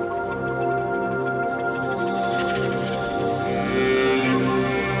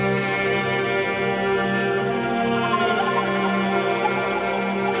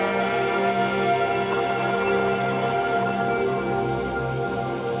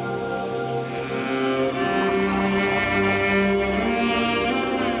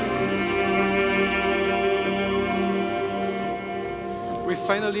 We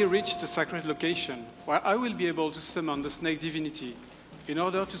finally reached the sacred location, where I will be able to summon the snake divinity in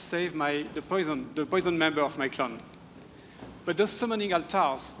order to save the poison member of my clan. But those summoning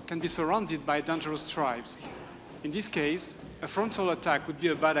altars can be surrounded by dangerous tribes. In this case, a frontal attack would be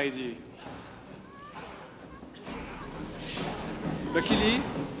a bad idea. Luckily,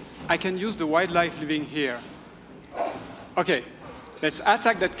 I can use the wildlife living here. Okay, let's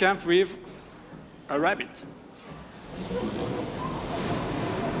attack that camp with a rabbit.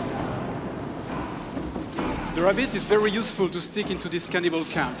 The rabbit is very useful to stick into this cannibal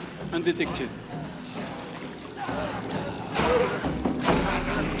camp, undetected.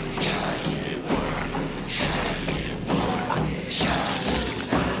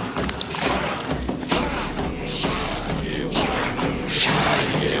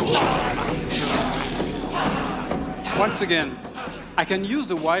 Once again, I can use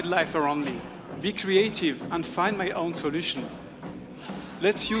the wildlife around me, be creative, and find my own solution.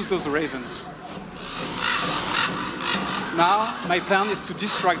 Let's use those ravens. Now, my plan is to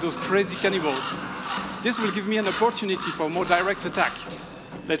distract those crazy cannibals. This will give me an opportunity for a more direct attack.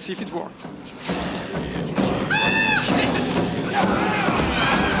 Let's see if it works.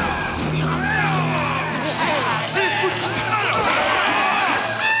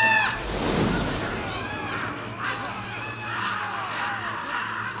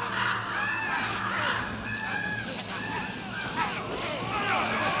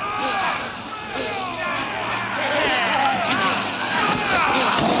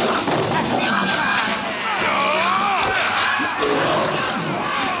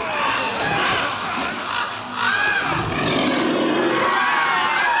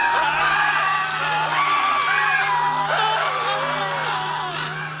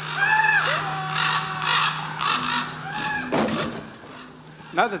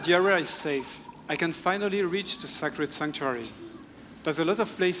 Now that the area is safe, I can finally reach the sacred sanctuary. There's a lot of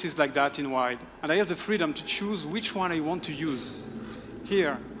places like that in Wild, and I have the freedom to choose which one I want to use.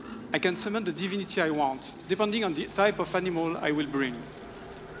 Here, I can summon the divinity I want, depending on the type of animal I will bring.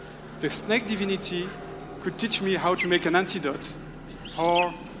 The snake divinity could teach me how to make an antidote, or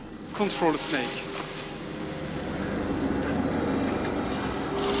control a snake.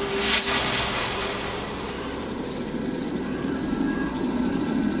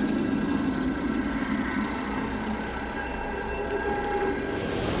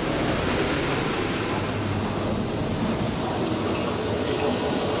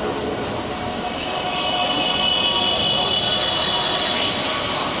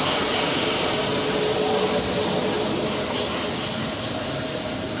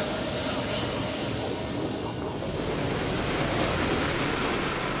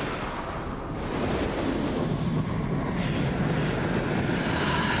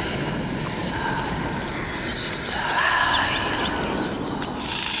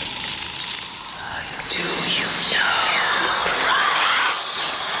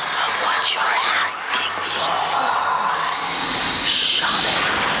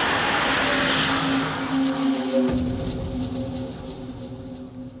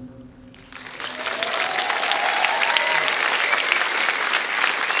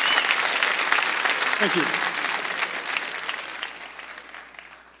 Thank you.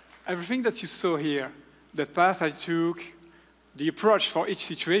 Everything that you saw here, the path I took, the approach for each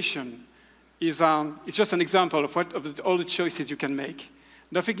situation, is it's just an example of all the choices you can make.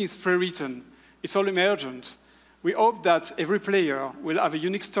 Nothing is pre-written. It's all emergent. We hope that every player will have a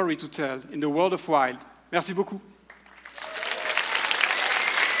unique story to tell in the world of Wild. Merci beaucoup.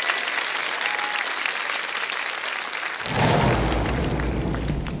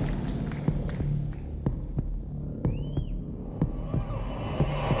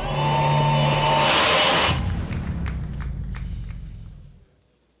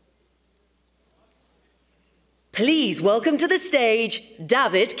 Please welcome to the stage,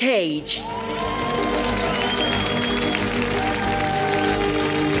 David Cage.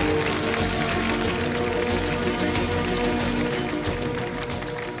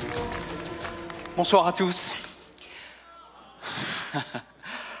 Bonsoir à tous.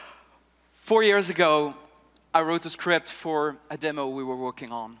 4 years ago, I wrote a script for a demo we were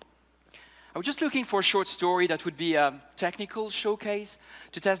working on. I was just looking for a short story that would be a technical showcase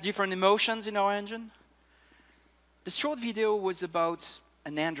to test different emotions in our engine. The short video was about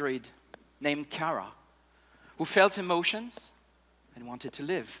an android named Kara, who felt emotions and wanted to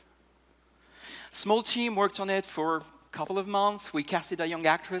live. A small team worked on it for a couple of months. We casted a young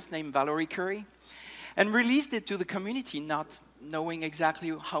actress named Valerie Curry and released it to the community, not knowing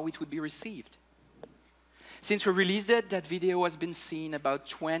exactly how it would be received. Since we released it, that video has been seen about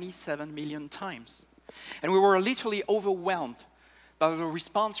 27 million times. And we were literally overwhelmed by the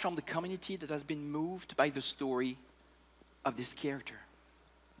response from the community that has been moved by the story of this character.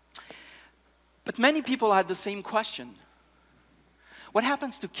 But many people had the same question. What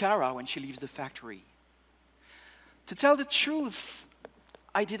happens to Kara when she leaves the factory? To tell the truth,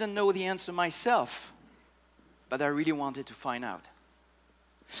 I didn't know the answer myself, but I really wanted to find out.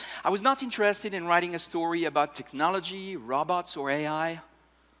 I was not interested in writing a story about technology, robots, or AI,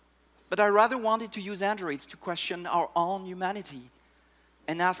 but I rather wanted to use androids to question our own humanity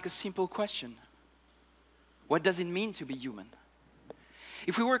and ask a simple question. What does it mean to be human?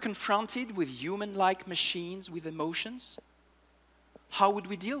 If we were confronted with human-like machines with emotions, how would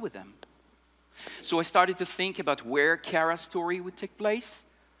we deal with them? So I started to think about where Kara's story would take place.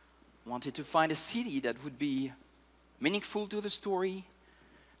 Wanted to find a city that would be meaningful to the story,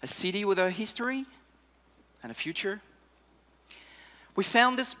 a city with a history and a future. We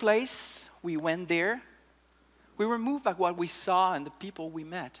found this place, we went there. We were moved by what we saw and the people we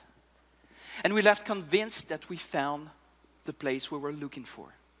met. And we left convinced that we found the place we were looking for.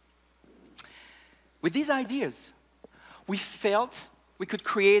 With these ideas, we felt we could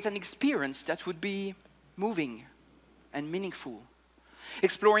create an experience that would be moving and meaningful,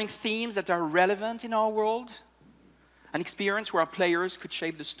 exploring themes that are relevant in our world, an experience where our players could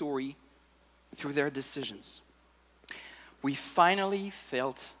shape the story through their decisions. We finally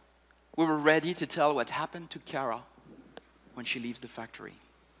felt we were ready to tell what happened to Kara when she leaves the factory.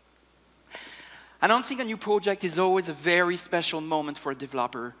 Announcing a new project is always a very special moment for a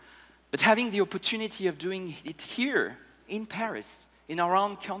developer, but having the opportunity of doing it here in Paris, in our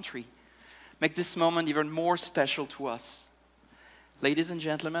own country, makes this moment even more special to us. Ladies and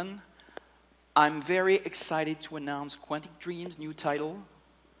gentlemen, I'm very excited to announce Quantic Dream's new title,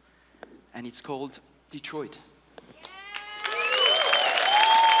 and it's called Detroit.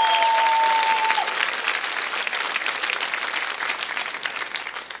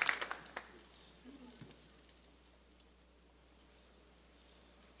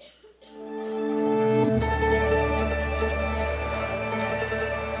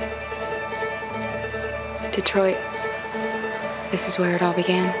 Detroit, this is where it all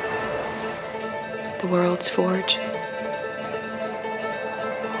began. The world's forge.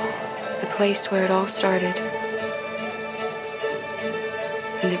 The place where it all started.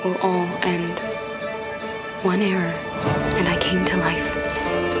 And it will all end. One error, and I came to life.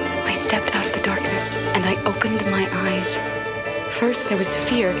 I stepped out of the darkness, and I opened my eyes. First, there was the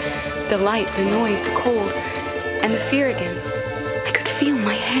fear, the light, the noise, the cold, and the fear again. I could feel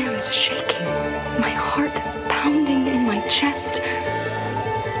my hands shaking, my heart pounding in my chest,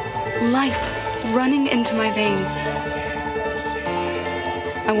 life running into my veins.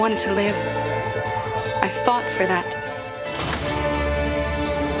 I wanted to live. I fought for that.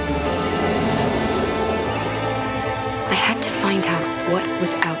 I had to find out what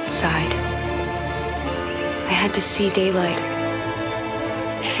was outside. I had to see daylight,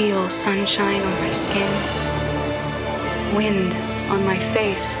 feel sunshine on my skin, wind on my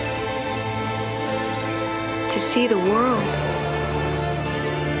face, to see the world,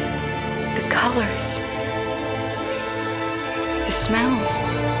 the colors, the smells.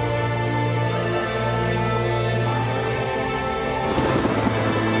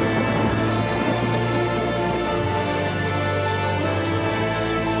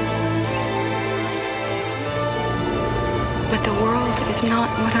 But the world is not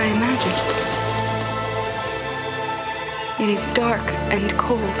what I imagined. It is dark and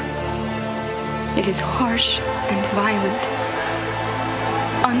cold. It is harsh and violent,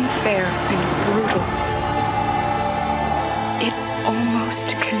 unfair and brutal. It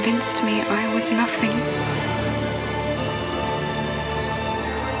almost convinced me I was nothing.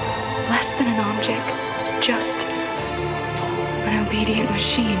 Less than an object, just an obedient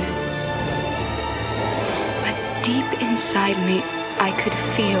machine. But deep inside me, I could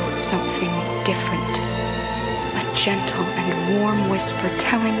feel something different. A gentle and warm whisper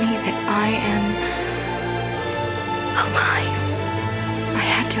telling me that I am alive. I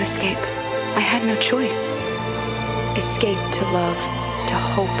had to escape. I had no choice. Escape to love, to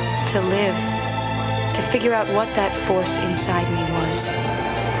hope, to live, to figure out what that force inside me was.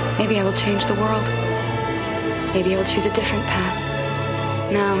 Maybe I will change the world. Maybe I will choose a different path.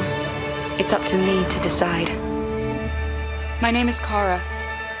 Now, it's up to me to decide. My name is Kara.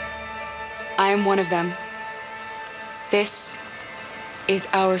 I am one of them. This is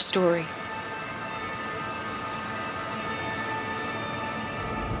our story.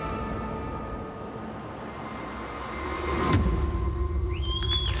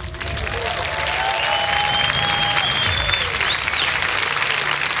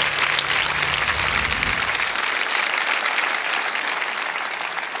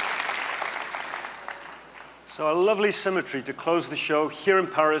 So a lovely symmetry to close the show here in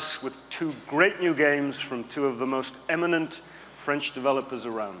Paris with two great new games from two of the most eminent French developers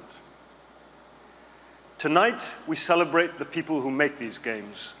around. Tonight, we celebrate the people who make these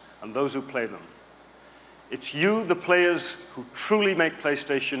games and those who play them. It's you, the players, who truly make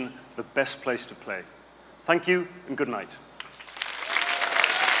PlayStation the best place to play. Thank you and good night.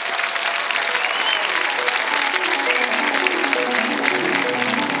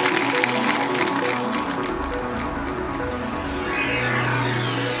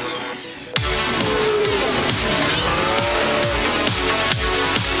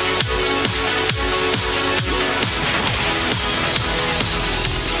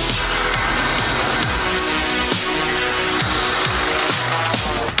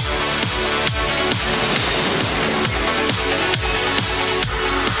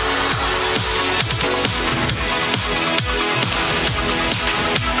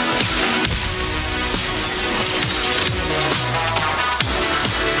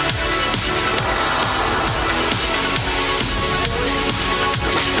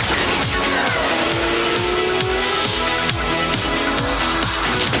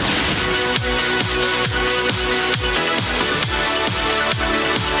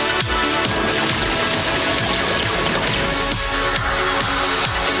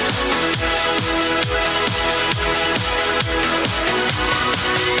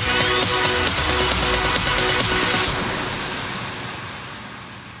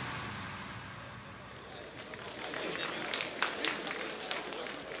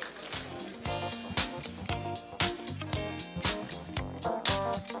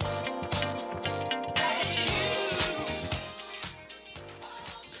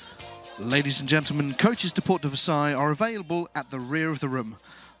 Ladies and gentlemen, coaches to Porte de Versailles are available at the rear of the room.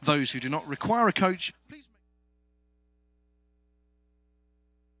 Those who do not require a coach, please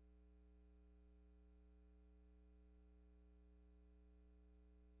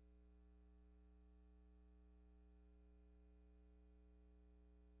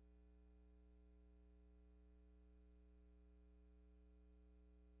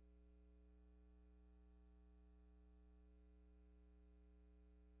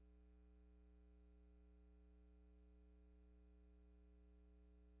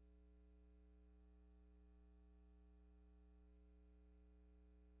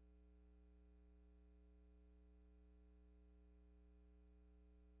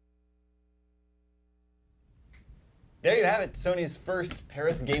There you have it, Sony's first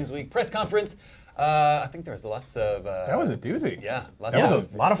Paris Games Week press conference. I think there was lots of... that was a doozy. Yeah. That was a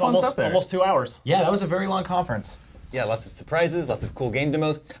lot of fun stuff there. Almost 2 hours. Yeah, that was a very long conference. Yeah, lots of surprises, lots of cool game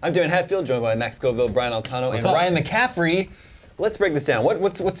demos. I'm Darren Hatfield, joined by Max Scoville, Brian Altano, and Ryan McCaffrey. Let's break this down.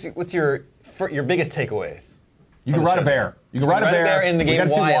 What's your biggest takeaways? You can ride a bear. You can ride a bear in the game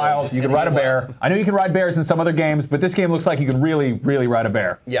Wild. You can ride a bear. I know you can ride bears in some other games, but this game looks like you can really, really ride a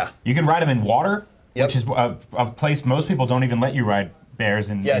bear. Yeah. You can ride them in water, which is a place most people don't even let you ride bears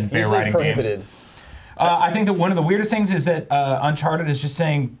in bear riding games. I think that one of the weirdest things is that Uncharted is just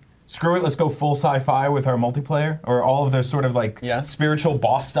saying, screw it, let's go full sci-fi with our multiplayer, or all of their sort of like spiritual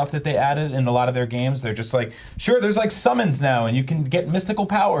boss stuff that they added in a lot of their games. They're just like, sure, there's like summons now, and you can get mystical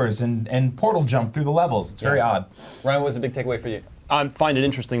powers and portal jump through the levels. It's very odd. Ryan, what was the big takeaway for you? I find it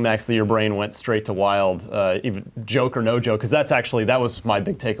interesting, Max, that your brain went straight to Wild, even joke or no joke, because that was my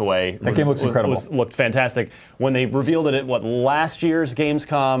big takeaway. That game looks incredible. Looked fantastic. When they revealed it at last year's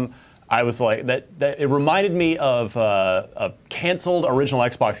Gamescom, I was like, that it reminded me of a canceled original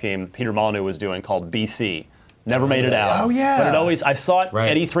Xbox game Peter Molyneux was doing called BC. Never made it out. Oh, yeah. But I saw it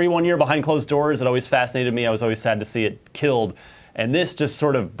at E3 one year behind closed doors. It always fascinated me. I was always sad to see it killed. And this just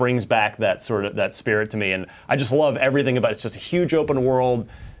sort of brings back that spirit to me. And I just love everything about it. It's just a huge open world.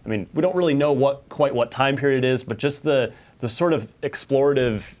 I mean, we don't really know quite what time period it is, but just the sort of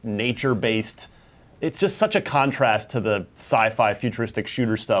explorative, nature-based. It's just such a contrast to the sci-fi futuristic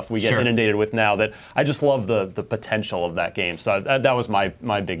shooter stuff we get inundated with now that I just love the potential of that game. So that was my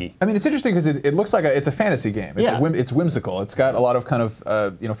biggie. I mean, it's interesting because it looks like it's a fantasy game. It's whimsical. It's got a lot of kind of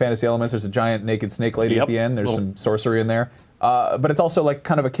fantasy elements. There's a giant naked snake lady at the end. There's some sorcery in there, but it's also like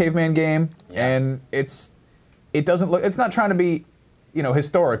kind of a caveman game, and it's not trying to be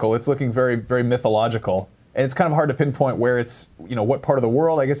historical. It's looking very very mythological, and it's kind of hard to pinpoint where it's what part of the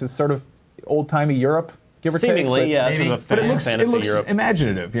world. I guess it's sort of old-timey Europe, give or take. Seemingly, yeah. But it looks Europe.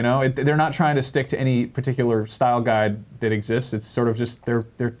 imaginative, They're not trying to stick to any particular style guide that exists. It's sort of just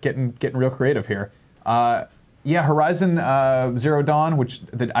they're getting real creative here. Horizon Zero Dawn,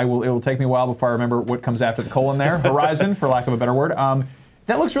 it will take me a while before I remember what comes after the colon there. Horizon, for lack of a better word.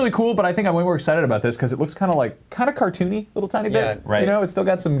 That looks really cool, but I think I'm way more excited about this because it looks kind of cartoony, little tiny bit. Right. It's still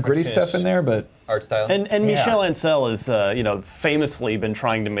got some gritty stuff in there, but art style. And Michel Ancel has famously been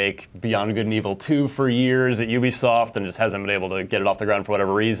trying to make Beyond Good and Evil 2 for years at Ubisoft and just hasn't been able to get it off the ground for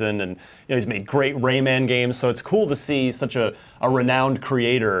whatever reason. And he's made great Rayman games, so it's cool to see such a renowned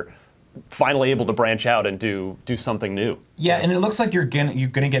creator finally able to branch out and do something new. Yeah, and it looks like you're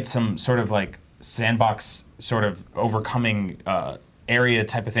gonna get some sort of like sandbox sort of overcoming area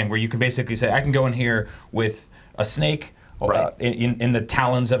type of thing where you can basically say, I can go in here with a snake in the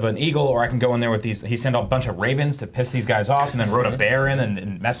talons of an eagle, or I can go in there with these. He sent a bunch of ravens to piss these guys off, and then rode a bear in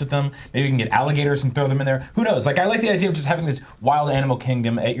and mess with them. Maybe you can get alligators and throw them in there. Who knows? I like the idea of just having this wild animal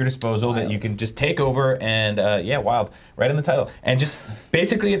kingdom at your disposal that you can just take over and wild, right in the title, and just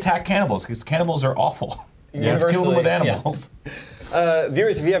basically attack cannibals because cannibals are awful. Just kill them with animals.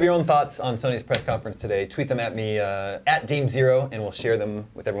 Viewers, if you have your own thoughts on Sony's press conference today, tweet them at me at DameZero, and we'll share them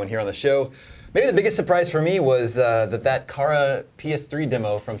with everyone here on the show. Maybe the biggest surprise for me was that Kara PS3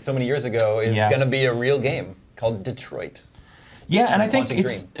 demo from so many years ago is going to be a real game called Detroit. Yeah, and I think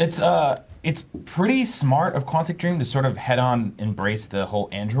it's pretty smart of Quantic Dream to sort of head-on embrace the whole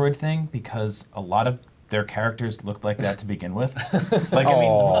Android thing because a lot of their characters looked like that to begin with. Like, I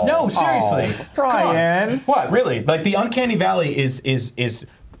mean, no, seriously. Brian. What, really? Like, the Uncanny Valley is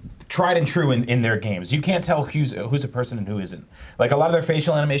tried and true in their games. You can't tell who's a person and who isn't. Like, a lot of their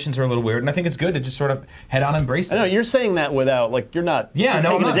facial animations are a little weird, and I think it's good to just sort of head-on embrace this. I know, you're saying that without, you're not I'm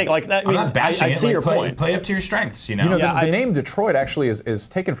not bashing I see your point. Play up to your strengths, the name Detroit actually is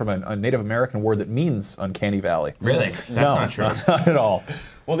taken from a Native American word that means Uncanny Valley. Really? That's not true. Not at all.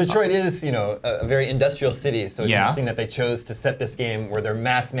 Well, Detroit is, a very industrial city, so it's interesting that they chose to set this game where they're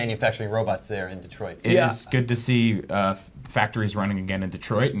mass manufacturing robots there in Detroit. It is good to see factories running again in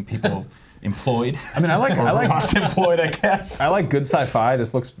Detroit and people employed. I mean, I like robots employed, I guess. I like good sci-fi.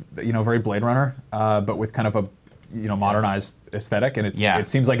 This looks, very Blade Runner, but with kind of a, modernized aesthetic, and it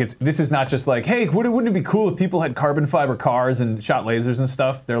seems like this is not just like, hey, wouldn't it be cool if people had carbon fiber cars and shot lasers and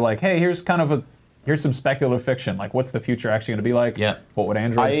stuff? They're like, hey, here's some speculative fiction. Like, what's the future actually going to be like? Yeah. What would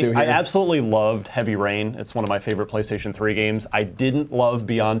androids do here? I absolutely loved Heavy Rain. It's one of my favorite PlayStation 3 games. I didn't love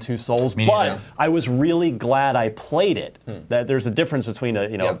Beyond Two Souls, but I was really glad I played it. That there's a difference between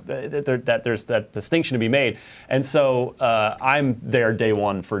that there's that distinction to be made. And so I'm there day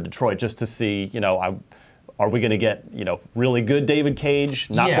one for Detroit just to see, Are we going to get, really good David Cage?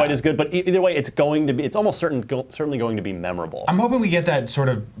 Not quite as good, but either way, it's almost certainly going to be memorable. I'm hoping we get that sort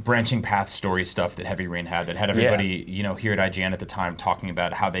of branching path story stuff that Heavy Rain had, that had everybody, here at IGN at the time talking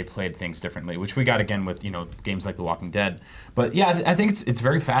about how they played things differently, which we got again with, games like The Walking Dead. But yeah, I think it's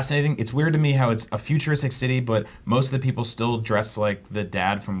very fascinating. It's weird to me how it's a futuristic city, but most of the people still dress like the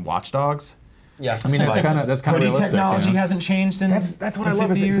dad from Watch Dogs. Yeah, I mean that's kind of realistic. Technology hasn't changed in that's what I love.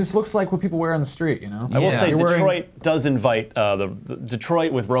 This looks like what people wear on the street. I will say Detroit does invite the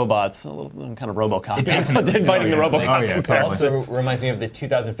Detroit with robots, a little kind of RoboCop. Inviting the RoboCop. It also reminds me of the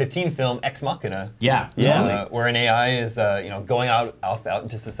 2015 film Ex Machina. Yeah, totally. Where an AI is going out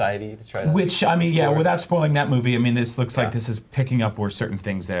into society to try to. Which I mean, without spoiling that movie, I mean this looks like this is picking up where certain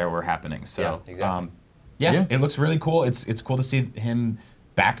things there were happening. So it looks really cool. It's cool to see him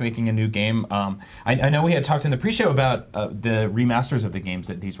back making a new game. I know we had talked in the pre-show about the remasters of the games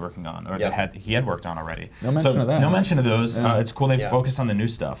that he's working on, or that he had worked on already. No mention of that. No mention of those. It's cool they focused on the new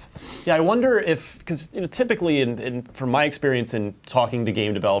stuff. Yeah, I wonder if, because typically, from my experience in talking to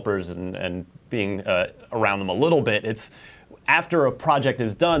game developers and being around them a little bit, it's after a project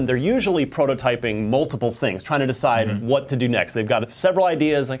is done, they're usually prototyping multiple things, trying to decide what to do next. They've got several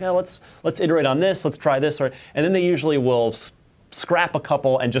ideas, like, let's iterate on this, let's try this, and then they usually will scrap a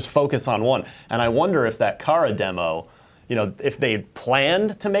couple and just focus on one. And I wonder if that Kara demo, if they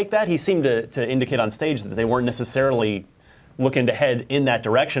planned to make that. He seemed to indicate on stage that they weren't necessarily looking to head in that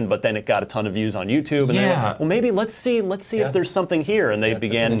direction, but then it got a ton of views on YouTube, and they were like, well, maybe let's see if there's something here, and they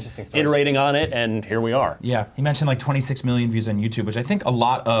began iterating on it, and here we are. Yeah, he mentioned like 26 million views on YouTube, which I think a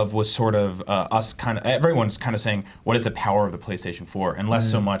lot of was sort of everyone's kind of saying, what is the power of the PlayStation 4, and less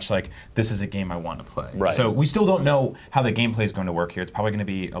so much like, this is a game I want to play. Right. So we still don't know how the gameplay is going to work here. It's probably going to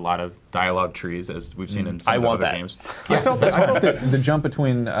be a lot of dialogue trees, as we've seen in some of the other games. Yeah, I felt the jump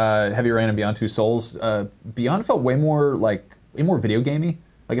between Heavy Rain and Beyond Two Souls, Beyond felt way more video gamey.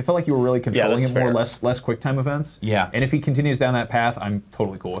 Like it felt like you were really controlling it more, less QuickTime events. Yeah. And if he continues down that path, I'm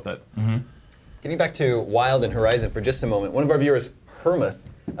totally cool with it. Getting back to Wild and Horizon for just a moment, one of our viewers, Hermuth,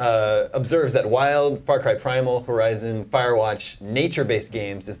 observes that Wild, Far Cry Primal, Horizon, Firewatch, nature-based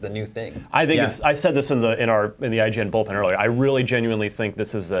games is the new thing. I think I said this in the IGN bullpen earlier. I really genuinely think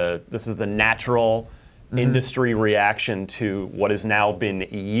this is the natural industry reaction to what has now been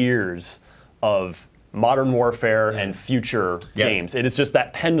years of modern warfare and future games. It is just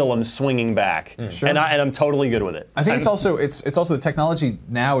that pendulum swinging back, and I'm totally good with it. I think it's also the technology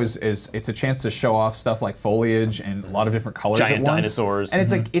now is it's a chance to show off stuff like foliage and a lot of different colors giant at once. Dinosaurs, and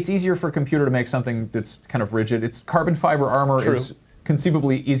it's like it's easier for a computer to make something that's kind of rigid. It's carbon fiber armor is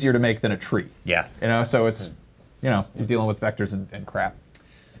conceivably easier to make than a tree. Yeah, so it's you're dealing with vectors and crap.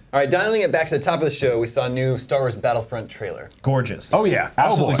 All right, dialing it back to the top of the show, we saw a new Star Wars Battlefront trailer. Gorgeous. Oh yeah,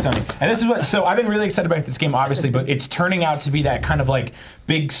 absolutely stunning. And this is so I've been really excited about this game, obviously, but it's turning out to be that kind of like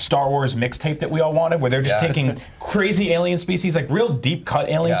big Star Wars mixtape that we all wanted, where they're just taking crazy alien species, like real deep cut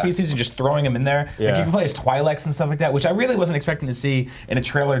alien species, and just throwing them in there. Like you can play as Twi'leks and stuff like that, which I really wasn't expecting to see in a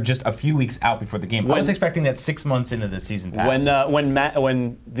trailer just a few weeks out before the game. I was expecting that 6 months into the season pass. When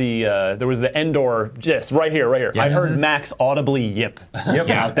there was the Endor, right here. I heard Max audibly yip.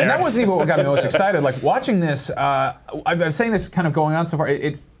 Out there. And that wasn't even what got me most excited. Like watching this, I've been saying this kind of going on so far.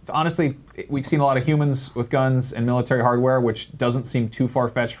 Honestly, we've seen a lot of humans with guns and military hardware, which doesn't seem too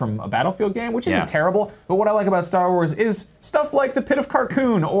far-fetched from a Battlefield game, which isn't terrible. But what I like about Star Wars is stuff like the Pit of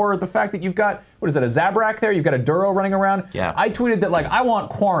Carkoon, or the fact that you've got, what is it, a Zabrak there? You've got a Duro running around. Yeah. I tweeted that I want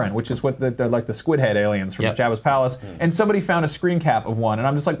Quarren, which is what they're like the squid head aliens from Jabba's palace, and somebody found a screen cap of one, and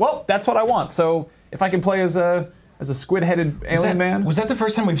I'm just like, well, that's what I want. So if I can play as a squid-headed alien man. Was that the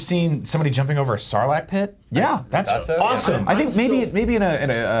first time we've seen somebody jumping over a Sarlacc pit? Yeah, that's awesome. I think maybe in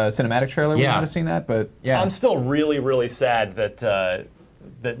a cinematic trailer we might have seen that, but yeah. I'm still really, really sad that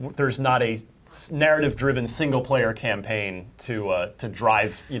that there's not a narrative-driven single-player campaign to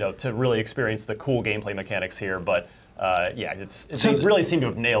drive, to really experience the cool gameplay mechanics here, but. They really seem to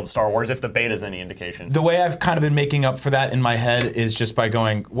have nailed Star Wars, if the beta's any indication. The way I've kind of been making up for that in my head is just by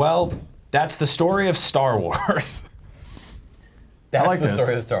going, well, that's the story of Star Wars. That's the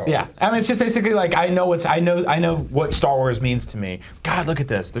story of Star Wars. Yeah, I mean, it's just basically like I know what Star Wars means to me. God, look at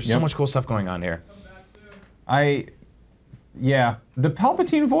this. There's so much cool stuff going on here. The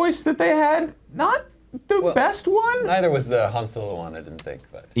Palpatine voice that they had, not the best one. Neither was the Han Solo one, I didn't think.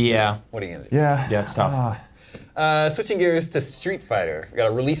 But what are you gonna do? Yeah, it's tough. Switching gears to Street Fighter. We got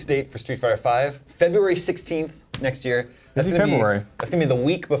a release date for Street Fighter V, February 16th next year. That's gonna be the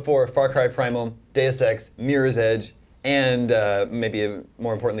week before Far Cry Primal, Deus Ex, Mirror's Edge, and maybe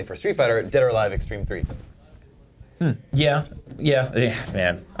more importantly for Street Fighter, Dead or Alive Extreme 3. Yeah,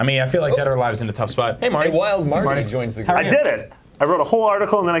 man. I mean, I feel like Dead or Alive is in a tough spot. Hey, Marty. Wild Marty joins the group. I did it. I wrote a whole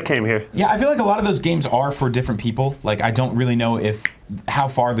article and then I came here. Yeah, I feel like a lot of those games are for different people. Like, I don't really know how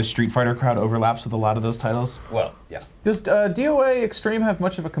far the Street Fighter crowd overlaps with a lot of those titles. Well, yeah. Does DOA Extreme have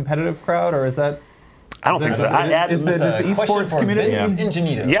much of a competitive crowd, or is that? I don't think so. Does the esports community?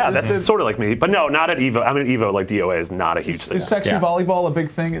 Yeah, that's sort of like me. But no, not at EVO. I mean, EVO, like DOA, is not a huge thing. Is sexy volleyball a big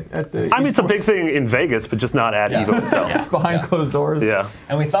thing at the? I mean, it's a big thing in Vegas, but just not at EVO itself. Behind closed doors. Yeah.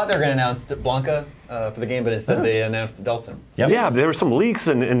 And we thought they were going to announce Blanca for the game, but instead they announced Dulcin. Yeah, there were some leaks,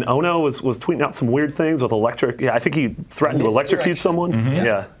 and Ono was tweeting out some weird things with electric. Yeah, I think he threatened to electrocute someone.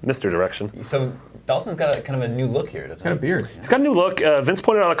 Yeah, misdirection. So Dulcin's got a kind of a new look here. He's got a beard. He's got a new look. Vince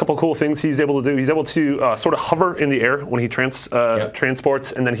pointed out a couple of cool things he's able to do. He's able to sort of hover in the air when he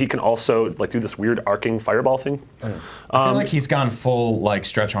transports, and then he can also like do this weird arcing fireball thing. I feel like he's gone full like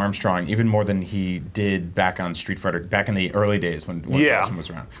Stretch Armstrong, even more than he did back on Street Fighter, back in the early days when Dawson was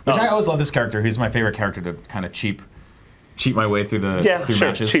around. Which I always love this character. He's my favorite character to kind of cheat my way through the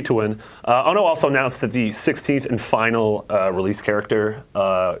matches. Cheat to win. Ono also announced that the 16th and final release character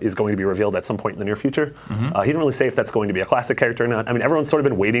is going to be revealed at some point in the near future. He didn't really say if that's going to be a classic character or not. I mean, everyone's sort of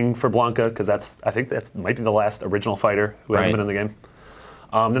been waiting for Blanca because I think that might be the last original fighter who hasn't been in the game.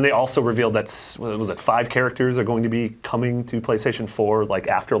 Then they also revealed that 5 characters are going to be coming to PlayStation 4 like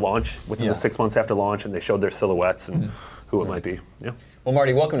after launch, within the 6 months after launch, and they showed their silhouettes and who it might be. Yeah. Well,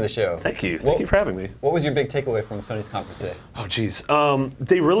 Marty, welcome to the show. Thank you. Thank you for having me. What was your big takeaway from Sony's conference today? Oh, geez.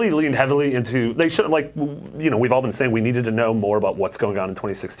 They really leaned heavily into. They should we've all been saying we needed to know more about what's going on in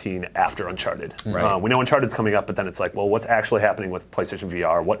 2016 after Uncharted. Right. We know Uncharted's coming up, but then it's like, well, what's actually happening with PlayStation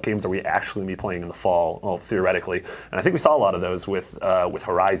VR? What games are we actually going to be playing in the fall? Well, theoretically, and I think we saw a lot of those with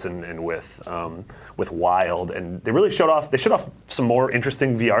Horizon and with Wild, and they really showed off. They showed off some more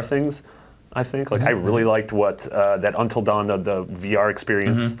interesting VR things. I think. I really liked what that Until Dawn, the VR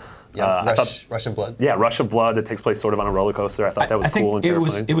experience. Rush of Blood. Yeah, Rush of Blood that takes place sort of on a roller coaster. I thought that was cool and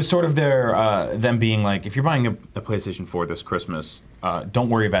terrifying. It was sort of them being like, if you're buying a PlayStation 4 this Christmas, don't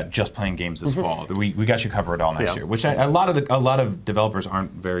worry about just playing games this fall. We got you covered all next year, which a lot of developers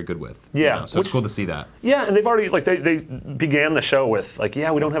aren't very good with. Yeah, so it's cool to see that. Yeah, and they've already they began the show with we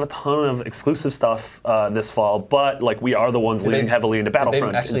don't have a ton of exclusive stuff this fall, but we are the ones leaning heavily into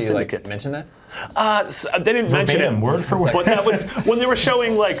Battlefront. Did they actually mention that? So they didn't mention it word for word. But that was when they were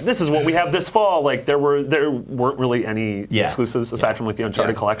showing this is what we have this fall. There weren't really any exclusives aside from the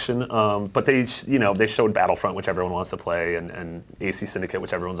Uncharted collection. But they showed Battlefront, which everyone wants to play, and AC Syndicate,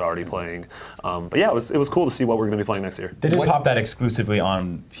 which everyone's already playing. But yeah, it was cool to see what we're going to be playing next year. They did pop that exclusively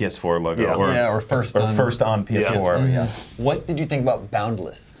on PS4 logo, or first on PS4. Yeah. What did you think about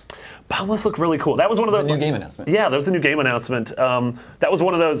Boundless? Boundless looked really cool. That was one of those new game announcement. Yeah, that was a new game announcement. That was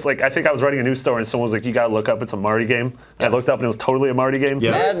one of those I think I was writing a news story and someone was like, "You got to look up. It's a Marty game." And I looked up and it was totally a Marty game.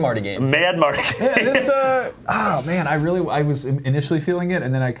 Yeah. Mad Marty game. Mad Marty game. Yeah, this. Oh man, I was initially feeling it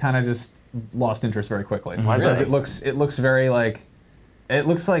and then I kind of just lost interest very quickly. Why is that? It looks very it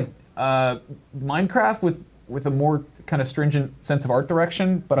looks like Minecraft with a more kind of stringent sense of art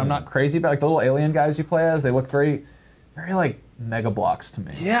direction, but I'm not crazy about the little alien guys you play as. They look very Mega Blocks to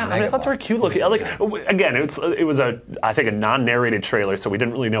me. Yeah, I thought they were cute looking. Again, it was I think a non-narrated trailer, so we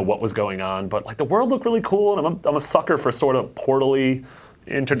didn't really know what was going on. But the world looked really cool, and I'm a sucker for sort of portally,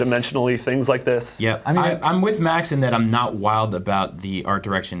 interdimensionally things like this. Yeah, I'm with Max in that I'm not wild about the art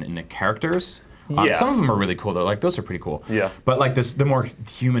direction in the characters. Some of them are really cool though. Those are pretty cool. Yeah. But the more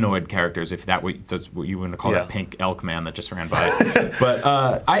humanoid characters, if that's what you want to call that pink elk man that just ran by. But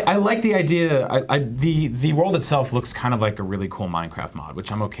I like the idea. The world itself looks kind of like a really cool Minecraft mod,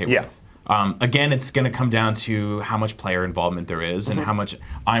 which I'm okay with. Again, it's going to come down to how much player involvement there is and how much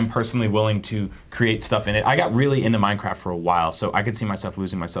I'm personally willing to create stuff in it. I got really into Minecraft for a while, so I could see myself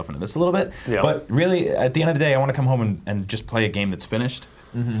losing myself into this a little bit. Yeah. But really, at the end of the day, I want to come home and just play a game that's finished.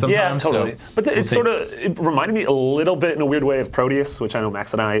 Sometimes, yeah, totally. So but it reminded me a little bit in a weird way of Proteus, which I know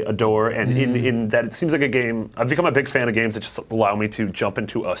Max and I adore, and in that it seems like a game. I've become a big fan of games that just allow me to jump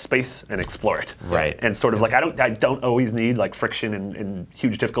into a space and explore it. Right. And sort of I don't always need friction and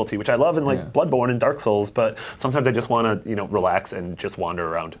huge difficulty, which I love in Bloodborne and Dark Souls, but sometimes I just want to relax and just wander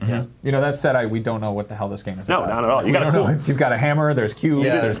around. Yeah. That said, we don't know what the hell this game is about. No, not at all. You don't know. You've got a hammer. There's cubes.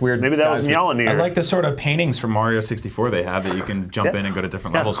 There's weird. Maybe that was Mjolnir. I like the sort of paintings from Mario 64 they have that you can jump in and go to different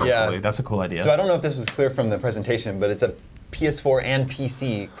levels. Hopefully, that's a cool idea. So I don't know if this was clear from the presentation, but it's a PS4 and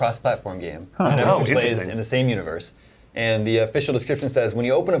PC cross-platform game. And everyone plays in the same universe. And the official description says, when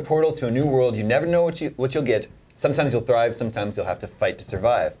you open a portal to a new world, you never know what you'll get. Sometimes you'll thrive, sometimes you'll have to fight to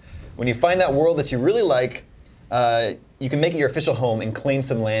survive. When you find that world that you really like, you can make it your official home and claim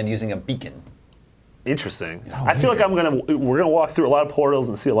some land using a beacon. Interesting. I feel like we're gonna walk through a lot of portals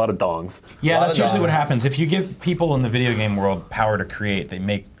and see a lot of dongs. Yeah, that's usually what happens. If you give people in the video game world power to create, they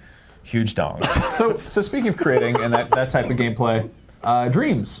make huge dongs. So speaking of creating and that type of gameplay,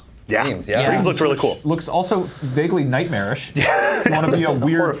 Dreams. Yeah. Dreams, yeah. Dreams looks really cool. Looks also vaguely nightmarish. Yeah. You want to be a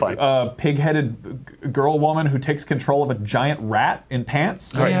weird, pig-headed girl woman who takes control of a giant rat in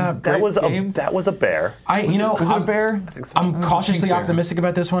pants. Yeah, that was a bear. Was it a bear? I think so. I'm cautiously optimistic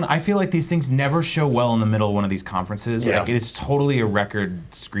about this one. I feel like these things never show well in the middle of one of these conferences. Yeah. Like, it's totally a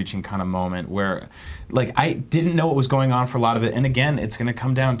record-screeching kind of moment where, like, I didn't know what was going on for a lot of it. And again, it's going to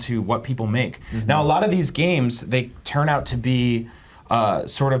come down to what people make. Now, a lot of these games, they turn out to be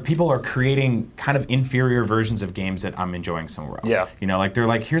sort of, people are creating kind of inferior versions of games that I'm enjoying somewhere else. Yeah. You know, like they're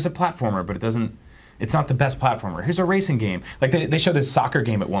like, here's a platformer, but it's not the best platformer. Here's a racing game. Like they showed this soccer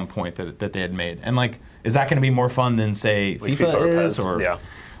game at one point that they had made. And like, is that going to be more fun than say like FIFA is? Or, yeah.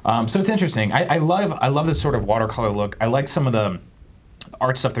 So it's interesting. I love this sort of watercolor look. I like some of the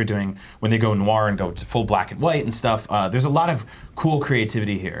art stuff they're doing when they go noir and go to full black and white and stuff. There's a lot of cool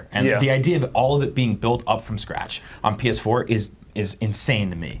creativity here. And the idea of all of it being built up from scratch on PS4 is insane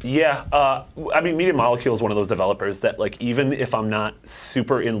to me. Yeah, I mean, Media Molecule is one of those developers that, like, even if I'm not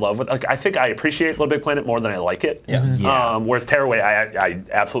super in love with, like, I think I appreciate Little Big Planet more than I like it. Yeah. Whereas Tearaway, I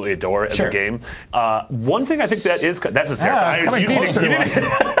absolutely adore as a game. One thing I think that's just terrifying. It's coming closer to us.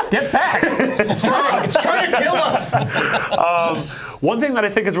 Get back! It's trying to kill us! One thing that I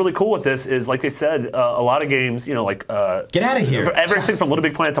think is really cool with this is, like they said, a lot of games, you know, like get out of here. Everything from Little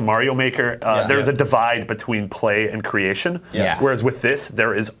Big Planet to Mario Maker, there's a divide between play and creation. Whereas with this,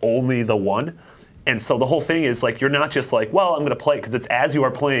 there is only the one. And so the whole thing is like, you're not just like, well, I'm going to play, because it's as you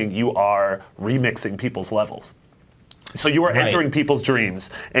are playing, you are remixing people's levels. So you are entering people's dreams,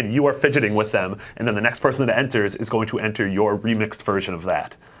 and you are fidgeting with them, and then the next person that enters is going to enter your remixed version of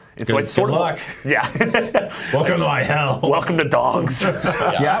that. And so it's sort of luck. Welcome to my hell. Welcome to dongs.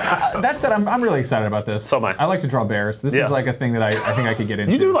 That said, I'm really excited about this. So am I. I like to draw bears. This is like a thing that I think I could get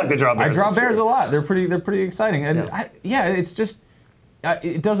into. You do like to draw bears. I draw bears a lot. They're pretty exciting. And it's just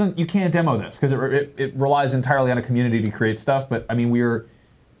it doesn't. You can't demo this because it relies entirely on a community to create stuff. But I mean,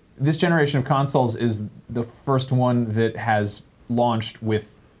 this generation of consoles is the first one that has launched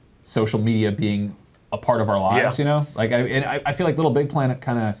with social media being a part of our lives, you know? Like, I feel like Little Big Planet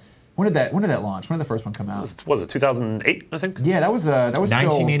kind of. When did that launch? When did the first one come out? Was it 2008? I think. Yeah, that was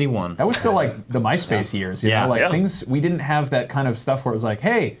 1981. That was still like the MySpace years. You know? Like things, we didn't have that kind of stuff where it was like,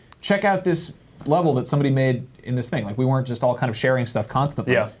 hey, check out this level that somebody made in this thing. Like we weren't just all kind of sharing stuff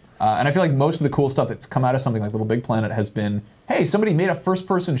constantly. Yeah. And I feel like most of the cool stuff that's come out of something like Little Big Planet has been, hey, somebody made a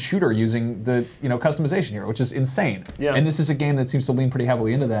first-person shooter using the customization here, which is insane. Yeah. And this is a game that seems to lean pretty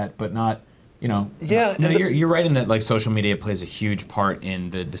heavily into that, but not. Yeah, no, you're right in that like social media plays a huge part in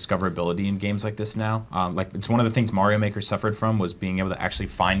the discoverability in games like this now. Like it's one of the things Mario Maker suffered from was being able to actually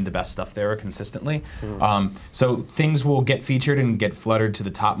find the best stuff there consistently. So things will get featured and get fluttered to the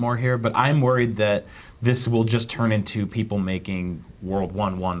top more here, but I'm worried that this will just turn into people making World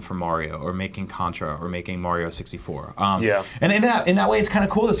 1-1 for Mario, or making Contra, or making Mario 64. And in that way, it's kind of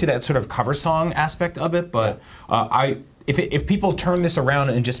cool to see that sort of cover song aspect of it. But if people turn this around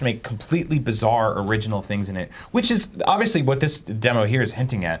and just make completely bizarre original things in it, which is obviously what this demo here is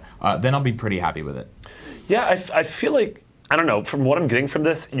hinting at, then I'll be pretty happy with it. Yeah, I feel like, I don't know, from what I'm getting from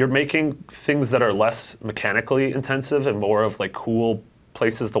this, you're making things that are less mechanically intensive and more of like cool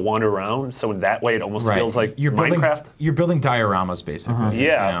places to wander around. So in that way, it almost feels like Minecraft. You're building dioramas, basically.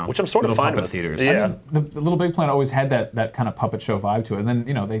 Yeah, which I'm sort of fine with. Theaters. Yeah. I mean, the Little Big Planet always had that kind of puppet show vibe to it. And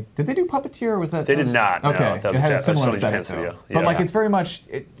then, did they do Puppeteer, or was that? They did not. Okay, No, that was it had a similar Sony aesthetic, Japan though. Studio. But like, it's very much,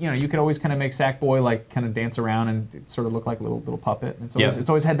 you could always kind of make Sackboy like kind of dance around and it sort of look like a little puppet. And it's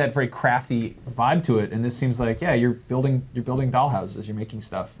always had that very crafty vibe to it. And this seems like, you're building dollhouses, you're making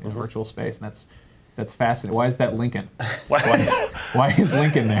stuff in a virtual space, and that's fascinating. Why is that Lincoln? Why is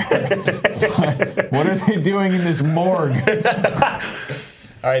Lincoln there? What are they doing in this morgue?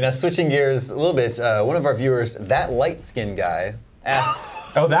 All right, now switching gears a little bit, one of our viewers, that light-skinned guy, asks...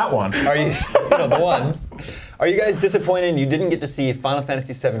 Oh, that one. Are you, the one. Are you guys disappointed you didn't get to see Final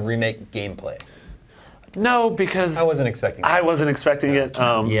Fantasy VII Remake gameplay? No, because... I wasn't expecting that. I wasn't expecting it.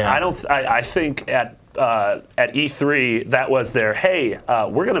 I think at E3, that was their, hey,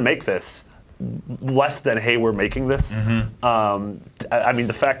 we're going to make this. Less than, hey, we're making this. I mean,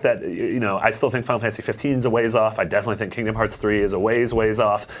 the fact that, I still think Final Fantasy 15 is a ways off. I definitely think Kingdom Hearts 3 is a ways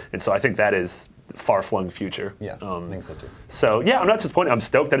off. And so I think that is far-flung future. Yeah, I think so too. So yeah, I'm not disappointed. I'm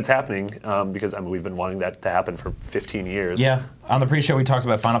stoked that it's happening because I mean we've been wanting that to happen for 15 years. Yeah, on the pre-show we talked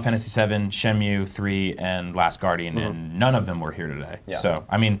about Final Fantasy VII, Shenmue 3, and Last Guardian, and none of them were here today. Yeah. So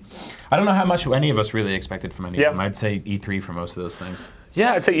I mean, I don't know how much any of us really expected from any of them. I'd say E3 for most of those things.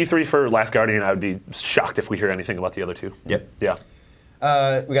 Yeah, I'd say E3 for Last Guardian. I would be shocked if we hear anything about the other two. Yep. Yeah.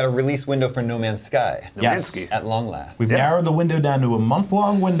 We got a release window for No Man's Sky. Yes. At long last. We've narrowed the window down to a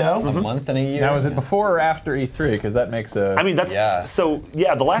month-long window. A month and a year. Now, is it before or after E3? Because that makes a. I mean, that's so.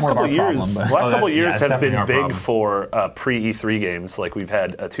 Yeah, the last couple of years, have been big for pre-E3 games. Like we've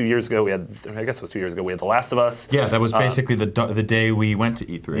had 2 years ago, we had I guess it was 2 years ago, we had The Last of Us. Yeah, that was basically the day we went to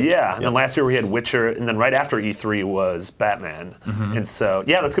E3. Yeah, and then last year we had Witcher, and then right after E3 was Batman. And so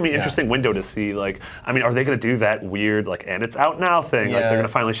yeah, that's gonna be an interesting window to see. Like, I mean, are they gonna do that weird like and it's out now thing? Like they're gonna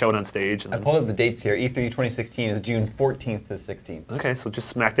finally show it on stage. And I pulled up the dates here. E3 2016 is June 14th to 16th. Okay, so just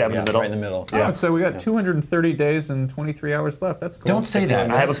smack dab in the middle. Right in the middle. Oh, so we got 230 days and 23 hours left. That's cool. Don't say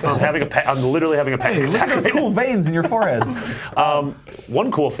that. I'm literally having a panic attack. Look at those cool veins in your foreheads. One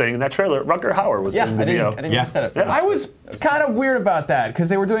cool thing in that trailer, Rutger Hauer was in the VO. I didn't said it. I was kind of weird about that because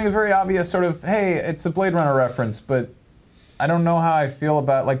they were doing a very obvious sort of, hey, it's a Blade Runner reference, but I don't know how I feel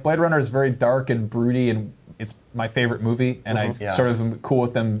about like Blade Runner is very dark and broody, and it's my favorite movie, and I sort of am cool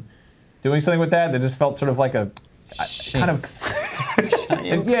with them doing something with that. That just felt sort of like a kind of So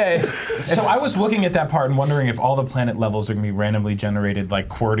I was looking at that part and wondering if all the planet levels are going to be randomly generated like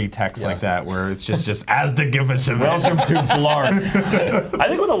QWERTY text like that, where it's just as the gibbous of welcome to Blart. I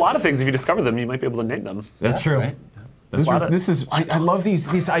think with a lot of things, if you discover them, you might be able to name them. That's true. Right. This is I love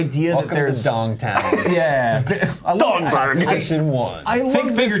this idea Welcome that there's to Dongtown. Yeah, Dongburg. Population 1. I love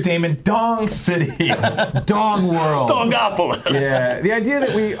Think bigger, Damon. Dong City. Dong World. Dongopolis. Yeah, the idea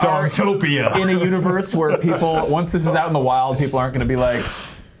that we Dongtopia. are in a universe where people, once this is out in the wild, people aren't going to be like,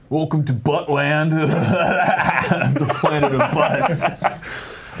 welcome to Buttland, the planet of butts.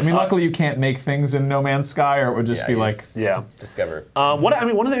 I mean, luckily you can't make things in No Man's Sky, or it would just be like discover. One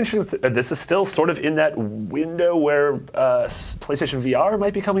of the interesting this is still sort of in that window where PlayStation VR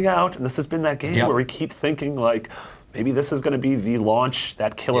might be coming out, and this has been that game where we keep thinking like maybe this is going to be the launch,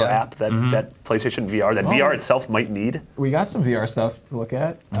 that killer app that that PlayStation VR, that VR itself might need. We got some VR stuff to look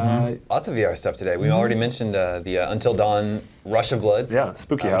at. Lots of VR stuff today. We already mentioned the Until Dawn Rush of Blood. Yeah,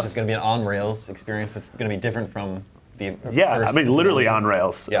 spooky house. Which is going to be an on-rails experience that's going to be different from the I mean, literally on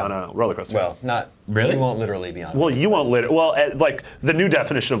rails on a roller coaster. Well, not really. You won't literally be on. Well, you won't like the new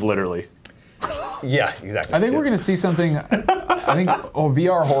definition of literally. Yeah, exactly. I think we're going to see something. I think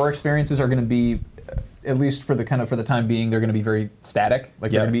VR horror experiences are going to be, at least for the time being, they're going to be very static.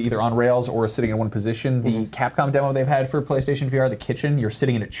 Like they're going to be either on rails or sitting in one position. The Capcom demo they've had for PlayStation VR, the kitchen, you're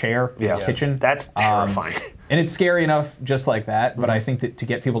sitting in a chair in the kitchen. That's terrifying. And it's scary enough just like that. But I think that to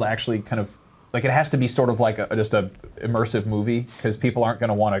get people to actually kind of like, it has to be sort of like just a immersive movie, because people aren't going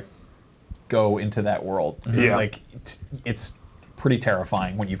to want to go into that world. Like it's pretty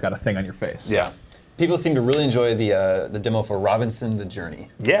terrifying when you've got a thing on your face. Yeah. People seem to really enjoy the demo for Robinson: The Journey.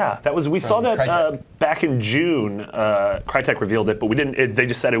 Yeah, we saw that back in June. Crytek revealed it, but we didn't. They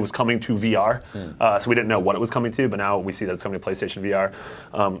just said it was coming to VR, so we didn't know what it was coming to. But now we see that it's coming to PlayStation VR.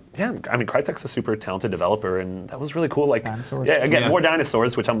 Yeah, I mean, Crytek's a super talented developer, and that was really cool. Like, dinosaurs. Yeah, again, more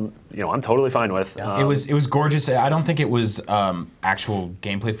dinosaurs, which I'm totally fine with. It was gorgeous. I don't think it was actual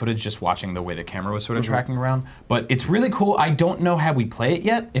gameplay footage, just watching the way the camera was sort of tracking around. But it's really cool. I don't know how we play it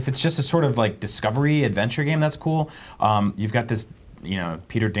yet. If it's just a sort of like discovery adventure game, that's cool. You've got this,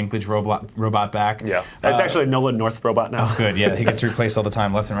 Peter Dinklage robot back. Yeah, it's actually Nolan North robot now. Oh, good. Yeah, he gets replaced all the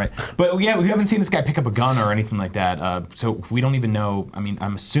time, left and right. But yeah, we haven't seen this guy pick up a gun or anything like that. So we don't even know. I mean,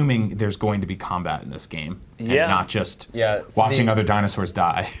 I'm assuming there's going to be combat in this game. And not just watching other dinosaurs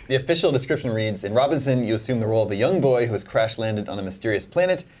die. The official description reads, in Robinson, you assume the role of a young boy who has crash-landed on a mysterious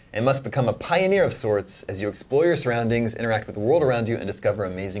planet and must become a pioneer of sorts as you explore your surroundings, interact with the world around you, and discover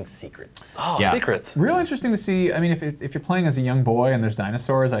amazing secrets. Oh, secrets. Real interesting to see. I mean, if you're playing as a young boy and there's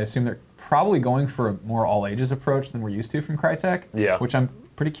dinosaurs, I assume they're probably going for a more all-ages approach than we're used to from Crytek. Yeah. Which I'm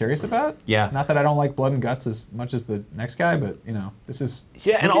pretty curious about. Yeah. Not that I don't like Blood and Guts as much as the next guy, but this is.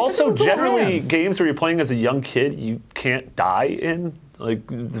 Yeah, and also generally games where you're playing as a young kid, you can't die in. Like,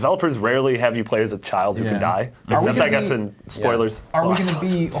 developers rarely have you play as a child who can die. Except, I guess, in spoilers. Are we going to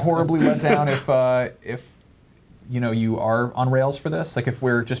be horribly let down if you are on rails for this? Like, if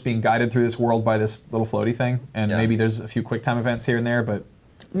we're just being guided through this world by this little floaty thing, and maybe there's a few QuickTime events here and there, but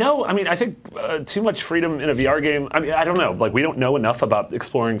No, I mean, I think too much freedom in a VR game. I mean, I don't know. Like, we don't know enough about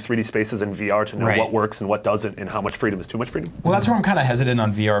exploring 3D spaces in VR to know what works and what doesn't, and how much freedom is too much freedom. Well, that's where I'm kind of hesitant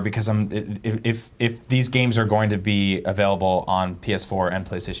on VR because if these games are going to be available on PS4 and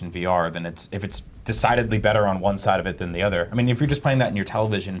PlayStation VR, then if it's decidedly better on one side of it than the other. I mean, if you're just playing that in your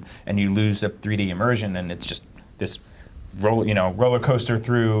television and you lose a 3D immersion and it's just this roller coaster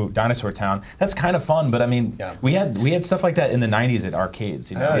through Dinosaur Town. That's kind of fun, but I mean, we had stuff like that in the '90s at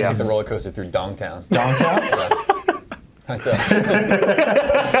arcades. You know, I took the roller coaster through Dongtown. Dongtown.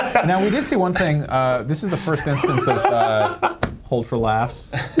 Now we did see one thing. This is the first instance of hold for laughs.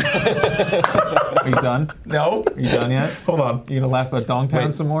 Are you done? No. Are you done yet? Hold on. You gonna laugh about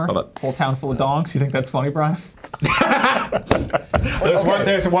Dongtown some more? Hold on. Whole town full of donks. You think that's funny, Brian?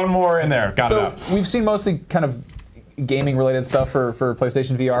 There's one more in there. Got so we've seen mostly kind of gaming-related stuff for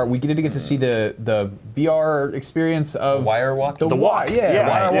PlayStation VR. We did get to see the VR experience of Wire Walk. The Walk,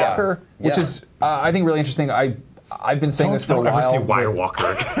 Wire Walker, which is I think really interesting. I've been saying this for a while. Ever say Wire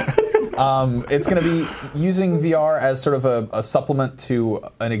Walker? It's going to be using VR as sort of a supplement to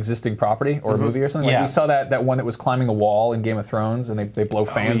an existing property or a movie or something. Like we saw that one that was climbing the wall in Game of Thrones, and they blow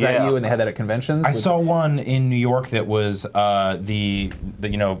fans at you, and they had that at conventions. I saw one in New York that was the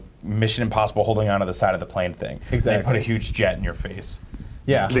Mission Impossible holding onto the side of the plane thing. Exactly. They put a huge jet in your face.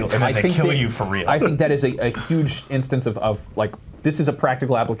 Yeah, And they kill you for real. I think that is a huge instance of like, this is a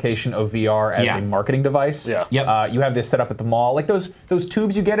practical application of VR as a marketing device. Yeah. Yep. You have this set up at the mall, like those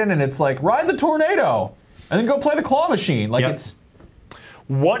tubes you get in, and it's like ride the tornado, and then go play the claw machine. Like it's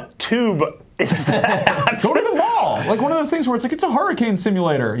what tube is that? Go to the mall, like one of those things where it's like it's a hurricane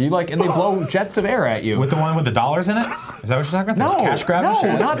simulator. You like, and they blow jets of air at you. With the one with the dollars in it? Is that what you're talking about? No, Cash grab no,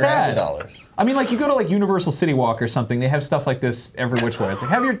 machine? not that. The dollars. I mean, like you go to like Universal City Walk or something. They have stuff like this every which way. It's like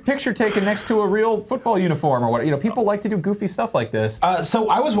have your picture taken next to a real football uniform or what. You know, people like to do goofy stuff like this. So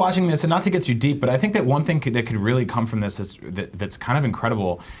I was watching this, and not to get too deep, but I think that one thing that could really come from this that's kind of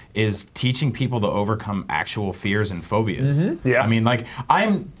incredible is teaching people to overcome actual fears and phobias. Yeah. I mean, like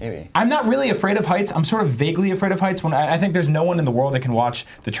I'm not really afraid of heights. I'm sort of vaguely afraid of heights. When I think there's no one in the world that can watch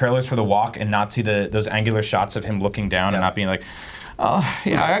the trailers for The Walk and not see those angular shots of him looking down and not being like, oh,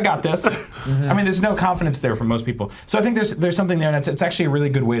 yeah, I got this. I mean, there's no confidence there for most people. So I think there's something there, and it's actually a really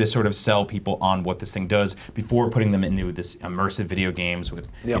good way to sort of sell people on what this thing does before putting them into this immersive video games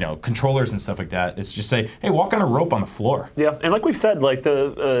with controllers and stuff like that. It's just say, hey, walk on a rope on the floor. Yeah, and like we've said, like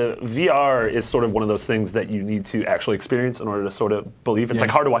the VR is sort of one of those things that you need to actually experience in order to sort of believe. It's like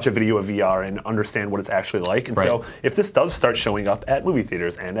hard to watch a video of VR and understand what it's actually like. And so if this does start showing up at movie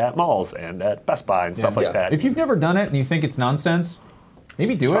theaters and at malls and at Best Buy and stuff like that. If you've never done it and you think it's nonsense,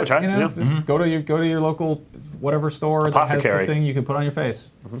 maybe do it. Try, you know, just go to your local whatever store that has the thing you can put on your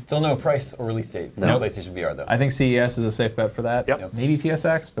face. Still no price or release date for PlayStation VR though. I think CES is a safe bet for that. Maybe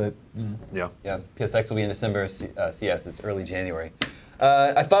PSX, but yeah, PSX will be in December. CS is early January.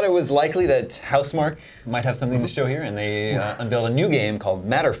 I thought it was likely that Housemarque might have something to show here, and they unveiled a new game called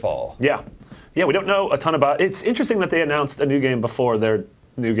Matterfall. Yeah, we don't know a ton about. It's interesting that they announced a new game before their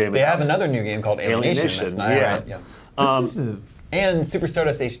new game. They have another new game called Alienation. That's not right. Yeah. And Super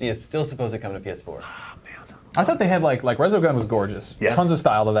Stardust HD is still supposed to come to PS4. I thought they had like Resogun was gorgeous. Yes. Tons of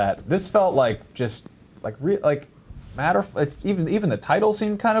style to that. This felt like just like matter. It's even the title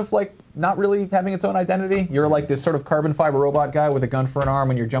seemed kind of like not really having its own identity. You're like this sort of carbon fiber robot guy with a gun for an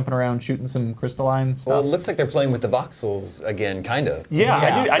arm, and you're jumping around shooting some crystalline stuff. Well, it looks like they're playing with the voxels again, kind of. Yeah,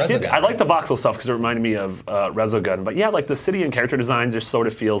 I like the voxel stuff because it reminded me of Resogun. But yeah, like the city and character design just sort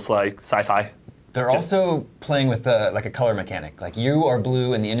of feels like sci-fi. They're also playing with like a color mechanic. Like you are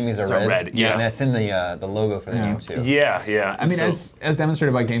blue and the enemies are red. And that's in the logo for the game too. Yeah. I mean, as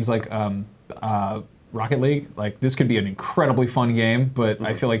demonstrated by games like Rocket League, like this could be an incredibly fun game, but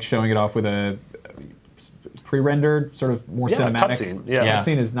I feel like showing it off with a pre-rendered, sort of more cinematic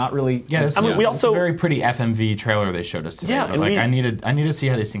cutscene is not really. Yeah, I mean, it's a very pretty FMV trailer they showed us today. Yeah, but like I need to see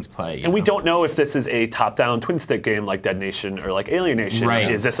how these things play. And we don't know if this is a top-down twin-stick game like Dead Nation or like Alienation.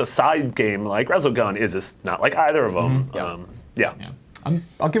 Right. Is this a side game like Resogun? Is this not like either of them?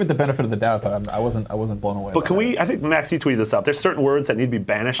 I'll give it the benefit of the doubt, but I wasn't blown away. But can we? I think Max, you tweeted this out. There's certain words that need to be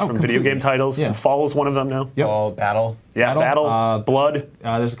banished from video game titles. Yeah. And Fall is one of them now. Yep. Fall, Battle. Yeah, Battle. Blood.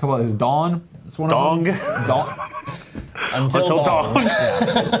 There's a couple. There's Dawn. It's one Dong. of them. Dong. Until dawn.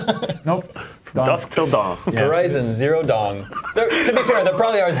 Nope. From dusk till dawn. Horizon, zero dong. To be fair, there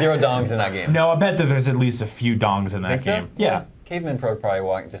probably are zero dongs in that game. No, I bet that there's at least a few dongs in that game. So? Yeah. Cavemen probably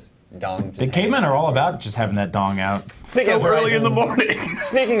walk just dong. The cavemen are all about just having that dong out. Speaking of early in the morning.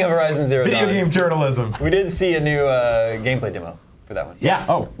 Speaking of Horizon Zero Dawn. Video game journalism. We did see a new gameplay demo for that one. Yeah.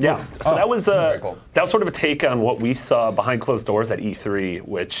 Oh, yeah. So that was cool. that was sort of a take on what we saw behind closed doors at E3,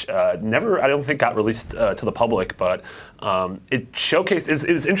 which never, I don't think, got released to the public. But it showcased.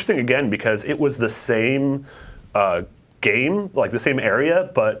 It was interesting again because it was the same game, like the same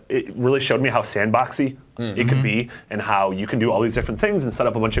area, but it really showed me how sandboxy it could be and how you can do all these different things and set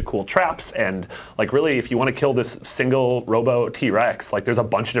up a bunch of cool traps. And like really, if you want to kill this single Robo T-Rex, like there's a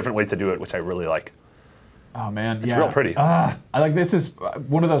bunch of different ways to do it, which I really like. Oh man, it's real pretty. I like this is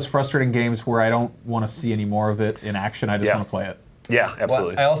one of those frustrating games where I don't want to see any more of it in action. I just want to play it. Yeah,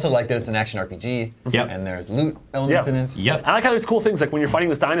 absolutely. Well, I also like that it's an action RPG, and there's loot elements in it. Yep. I like how there's cool things like when you're fighting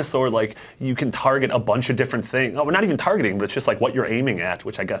this dinosaur, like you can target a bunch of different things. Oh, not even targeting, but it's just like what you're aiming at,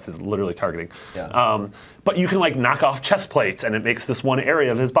 which I guess is literally targeting. Yeah. But you can like knock off chest plates, and it makes this one area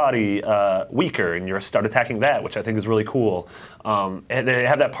of his body weaker, and you start attacking that, which I think is really cool. And they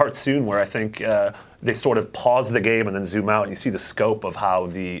have that part soon where I think they sort of pause the game and then zoom out, and you see the scope of how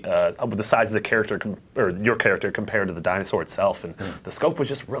the size of the character or your character compared to the dinosaur itself, and the scope was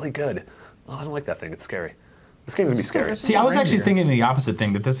just really good. Oh, I don't like that thing. It's scary. This game's gonna be scary. See, I was actually thinking the opposite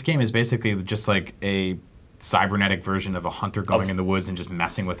thing, that this game is basically just like a cybernetic version of a hunter going in the woods and just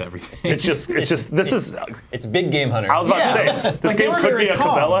messing with everything. It's big game hunter. I was about to say, this game could be a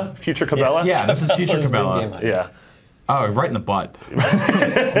Cabela, future Cabela. Yeah, this is future Cabela. Yeah. Oh, right in the butt.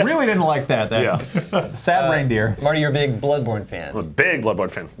 Really didn't like that. Sad reindeer. Marty, you're a big Bloodborne fan. I'm a big Bloodborne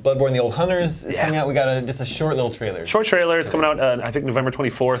fan. Bloodborne: The Old Hunters is coming out. We got just a short little trailer. Short trailer. It's coming out, I think, November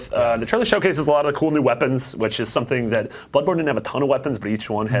 24th. The trailer showcases a lot of the cool new weapons, which is something that Bloodborne didn't have a ton of weapons, but each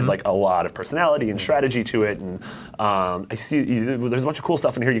one had like a lot of personality and strategy to it. And I see there's a bunch of cool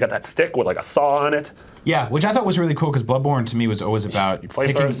stuff in here. You got that stick with like a saw on it. Yeah, which I thought was really cool because Bloodborne to me was always about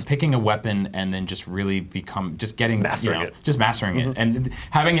picking a weapon and then just really mastering it and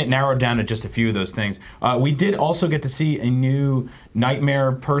having it narrowed down to just a few of those things. We did also get to see a new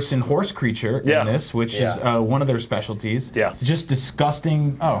nightmare person horse creature in this, which is one of their specialties. Yeah, just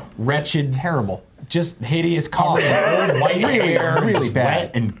disgusting, wretched, terrible. Just hideous, covered in old white hair, really bad,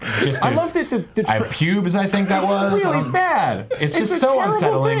 wet, and just I love that the pubes. I think that was really bad. It's just so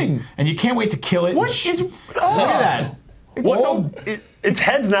unsettling, and you can't wait to kill it. What is? Look at that. Its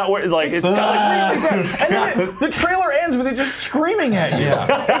head's not where, like, it's got like really bad. And then the trailer ends with it just screaming at you.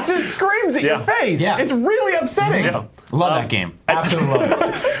 It just screams at your face. It's really upsetting. Love that game. Absolutely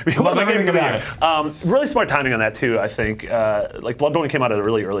love it. Love everything about it. Really smart timing on that too, I think. Like Bloodborne came out at a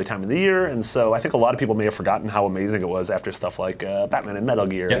really early time in the year, and so I think a lot of people may have forgotten how amazing it was after stuff like Batman and Metal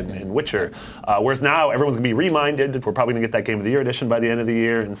Gear and Witcher. Whereas now everyone's gonna be reminded. We're probably gonna get that Game of the Year edition by the end of the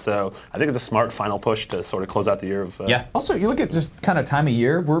year, and so I think it's a smart final push to sort of close out the year of. Also, you look at just kind of time of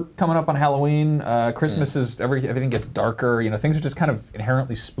year. We're coming up on Halloween. Christmas is everything gets darker. You know, things are just kind of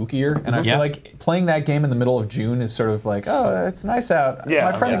inherently spookier, and I feel like playing that game in the middle of June is sort of like, oh, it's nice out.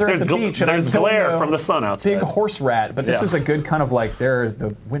 My friends are at the beach, and there's glare from the sun outside. Big horse rat, but this is a good kind of like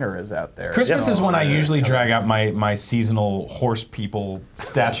the winter is out there. Christmas is when I usually drag out my seasonal horse people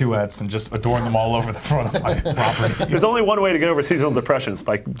statuettes and just adorn them all over the front of my property. There's only one way to get over seasonal depression: it's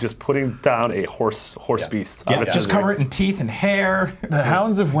by just putting down a horse beast. Yeah, just cover it in teeth and hair. The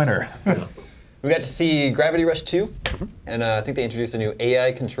Hounds of Winter. We got to see Gravity Rush 2, and I think they introduced a new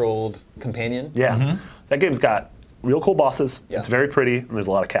AI-controlled companion. Yeah, that game's got real cool bosses. It's very pretty, and there's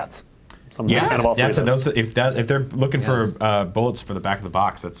a lot of cats. So I'm a big fan of all three of those. If they're looking for bullets for the back of the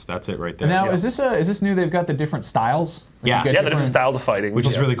box, that's it right there. Now, is this new? They've got the different styles. Like the different styles of fighting, which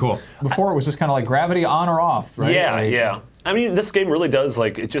is really cool. Before it was just kind of like gravity on or off, right? Yeah. I mean, this game really does,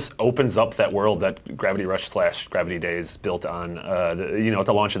 like, it just opens up that world that Gravity Rush / Gravity Days built on, at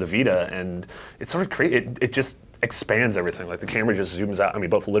the launch of the Vita, and it sort of it just expands everything. Like, the camera just zooms out. I mean,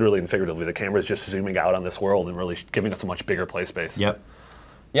 both literally and figuratively, the camera is just zooming out on this world and really giving us a much bigger play space. Yep.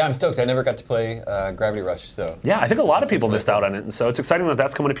 Yeah, I'm stoked. I never got to play Gravity Rush, so. Yeah, I think a lot of people missed out on it, and so it's exciting that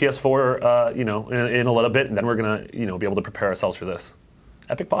that's coming to PS4, in a little bit, and then we're gonna, be able to prepare ourselves for this.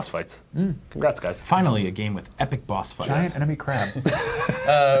 Epic boss fights. Congrats, guys. Finally, a game with epic boss fights. Giant enemy crab. We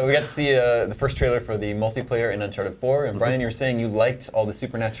got to see the first trailer for the multiplayer in Uncharted 4, and Brian, you were saying you liked all the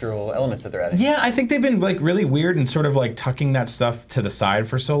supernatural elements that they're adding. Yeah, I think they've been like really weird and sort of like tucking that stuff to the side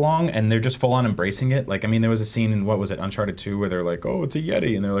for so long, and they're just full on embracing it. Like, I mean, there was a scene in, what was it, Uncharted 2, where they're like, oh, it's a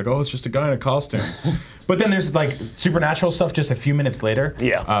Yeti, and they're like, oh, it's just a guy in a costume. But then there's like supernatural stuff just a few minutes later.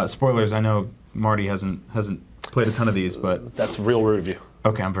 Yeah. Spoilers, I know Marty hasn't played a ton of these, but... That's real review.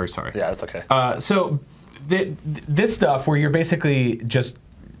 Okay, I'm very sorry. Yeah, it's okay. So this stuff where you're basically just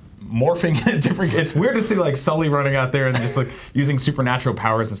morphing into different... It's weird to see like Sully running out there and just like using supernatural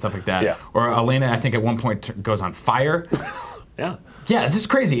powers and stuff like that. Yeah. Or Elena, I think at one point goes on fire. Yeah. Yeah, this is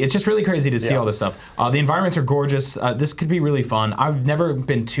crazy. It's just really crazy to see all this stuff. The environments are gorgeous. This could be really fun. I've never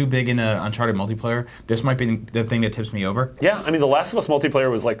been too big into Uncharted multiplayer. This might be the thing that tips me over. Yeah, I mean, The Last of Us multiplayer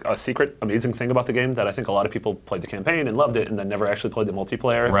was like a secret, amazing thing about the game that I think a lot of people played the campaign and loved it and then never actually played the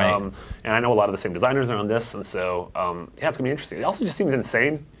multiplayer. Right. And I know a lot of the same designers are on this, and so, yeah, it's going to be interesting. It also just seems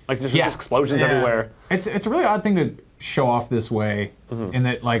insane. Like, there's just explosions everywhere. It's a really odd thing to show off this way, in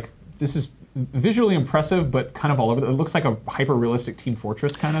that, like, this is visually impressive, but kind of all over. It looks like a hyper-realistic Team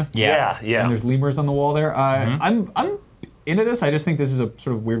Fortress kind of. Yeah. And there's lemurs on the wall there. I'm into this. I just think this is a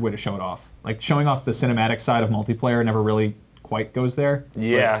sort of weird way to show it off. Like, showing off the cinematic side of multiplayer never really quite goes there.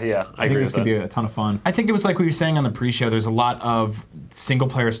 Yeah, I think this could be a ton of fun. I think it was like we were saying on the pre-show, there's a lot of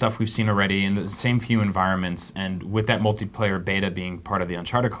single-player stuff we've seen already in the same few environments, and with that multiplayer beta being part of the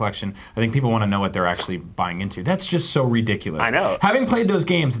Uncharted collection, I think people want to know what they're actually buying into. That's just so ridiculous. I know. Having played those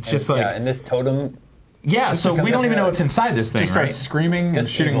games, it's just like... Yeah, and this totem... Yeah, so we don't even know what's inside this thing, Just starts screaming and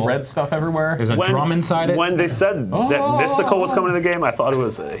shooting red stuff everywhere. There's a drum inside it. When they said that Mystical was coming to the game, I thought it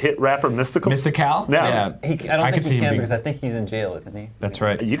was a hit rapper Mystical. Mystical? Yeah. I don't think he can because I think he's in jail, isn't he? That's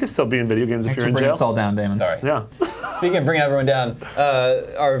right. You can still be in video games if you're in bringing jail. us all down, Damon. Sorry. Yeah. Speaking of bringing everyone down,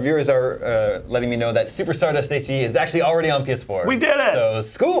 our viewers are letting me know that Super Stardust HE is actually already on PS4. We did it! So,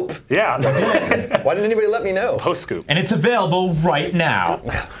 scoop! Yeah. Why didn't anybody let me know? Post-scoop. And it's available right now.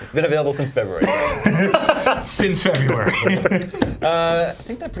 It's been available since February. Since February. I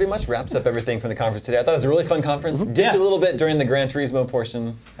think that pretty much wraps up everything from the conference today. I thought it was a really fun conference. Dipped a little bit during the Gran Turismo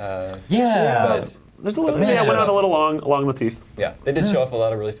portion. But there's a little. Went out a little along the teeth. Yeah, they did show off a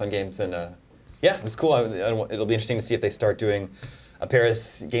lot of really fun games, and yeah, it was cool. It'll be interesting to see if they start doing a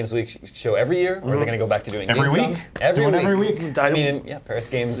Paris Games Week show every year, or are they going to go back to doing every Gamescom? week? Every week. I mean, yeah, Paris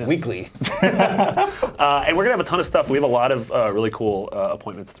Games weekly. And we're going to have a ton of stuff. We have a lot of really cool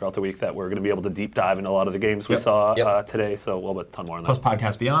appointments throughout the week that we're going to be able to deep dive into a lot of the games we saw today. So we'll have a ton more on that. Plus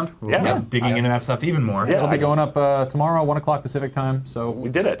Podcast Beyond. We'll be digging into that stuff even more. Yeah, it'll be going up tomorrow, 1 o'clock Pacific time. So we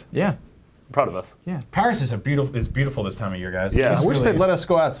did it. Yeah. I'm proud of us. Yeah. Paris is beautiful this time of year, guys. Yeah. I wish they'd let us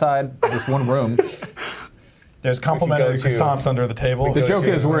go outside this one room. There's complimentary croissants under the table. The joke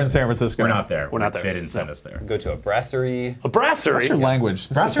is we're in San Francisco. We're not there. We're not there. They didn't send us there. Go to a brasserie. A brasserie? What's your language?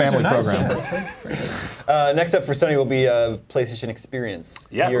 This is a family program. Next up for Sony will be a PlayStation Experience.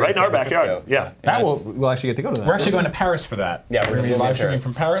 Yeah, here right in our San backyard. Francisco. Yeah. That we'll actually get to go to that. We're actually going to Paris for that. Yeah, we're going to be live streaming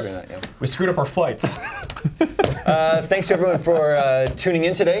from Paris. We screwed up our flights. Thanks to everyone for tuning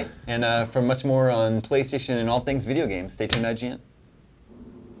in today, and for much more on PlayStation and all things video games, stay tuned, IGN.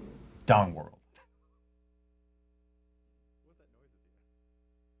 Down World.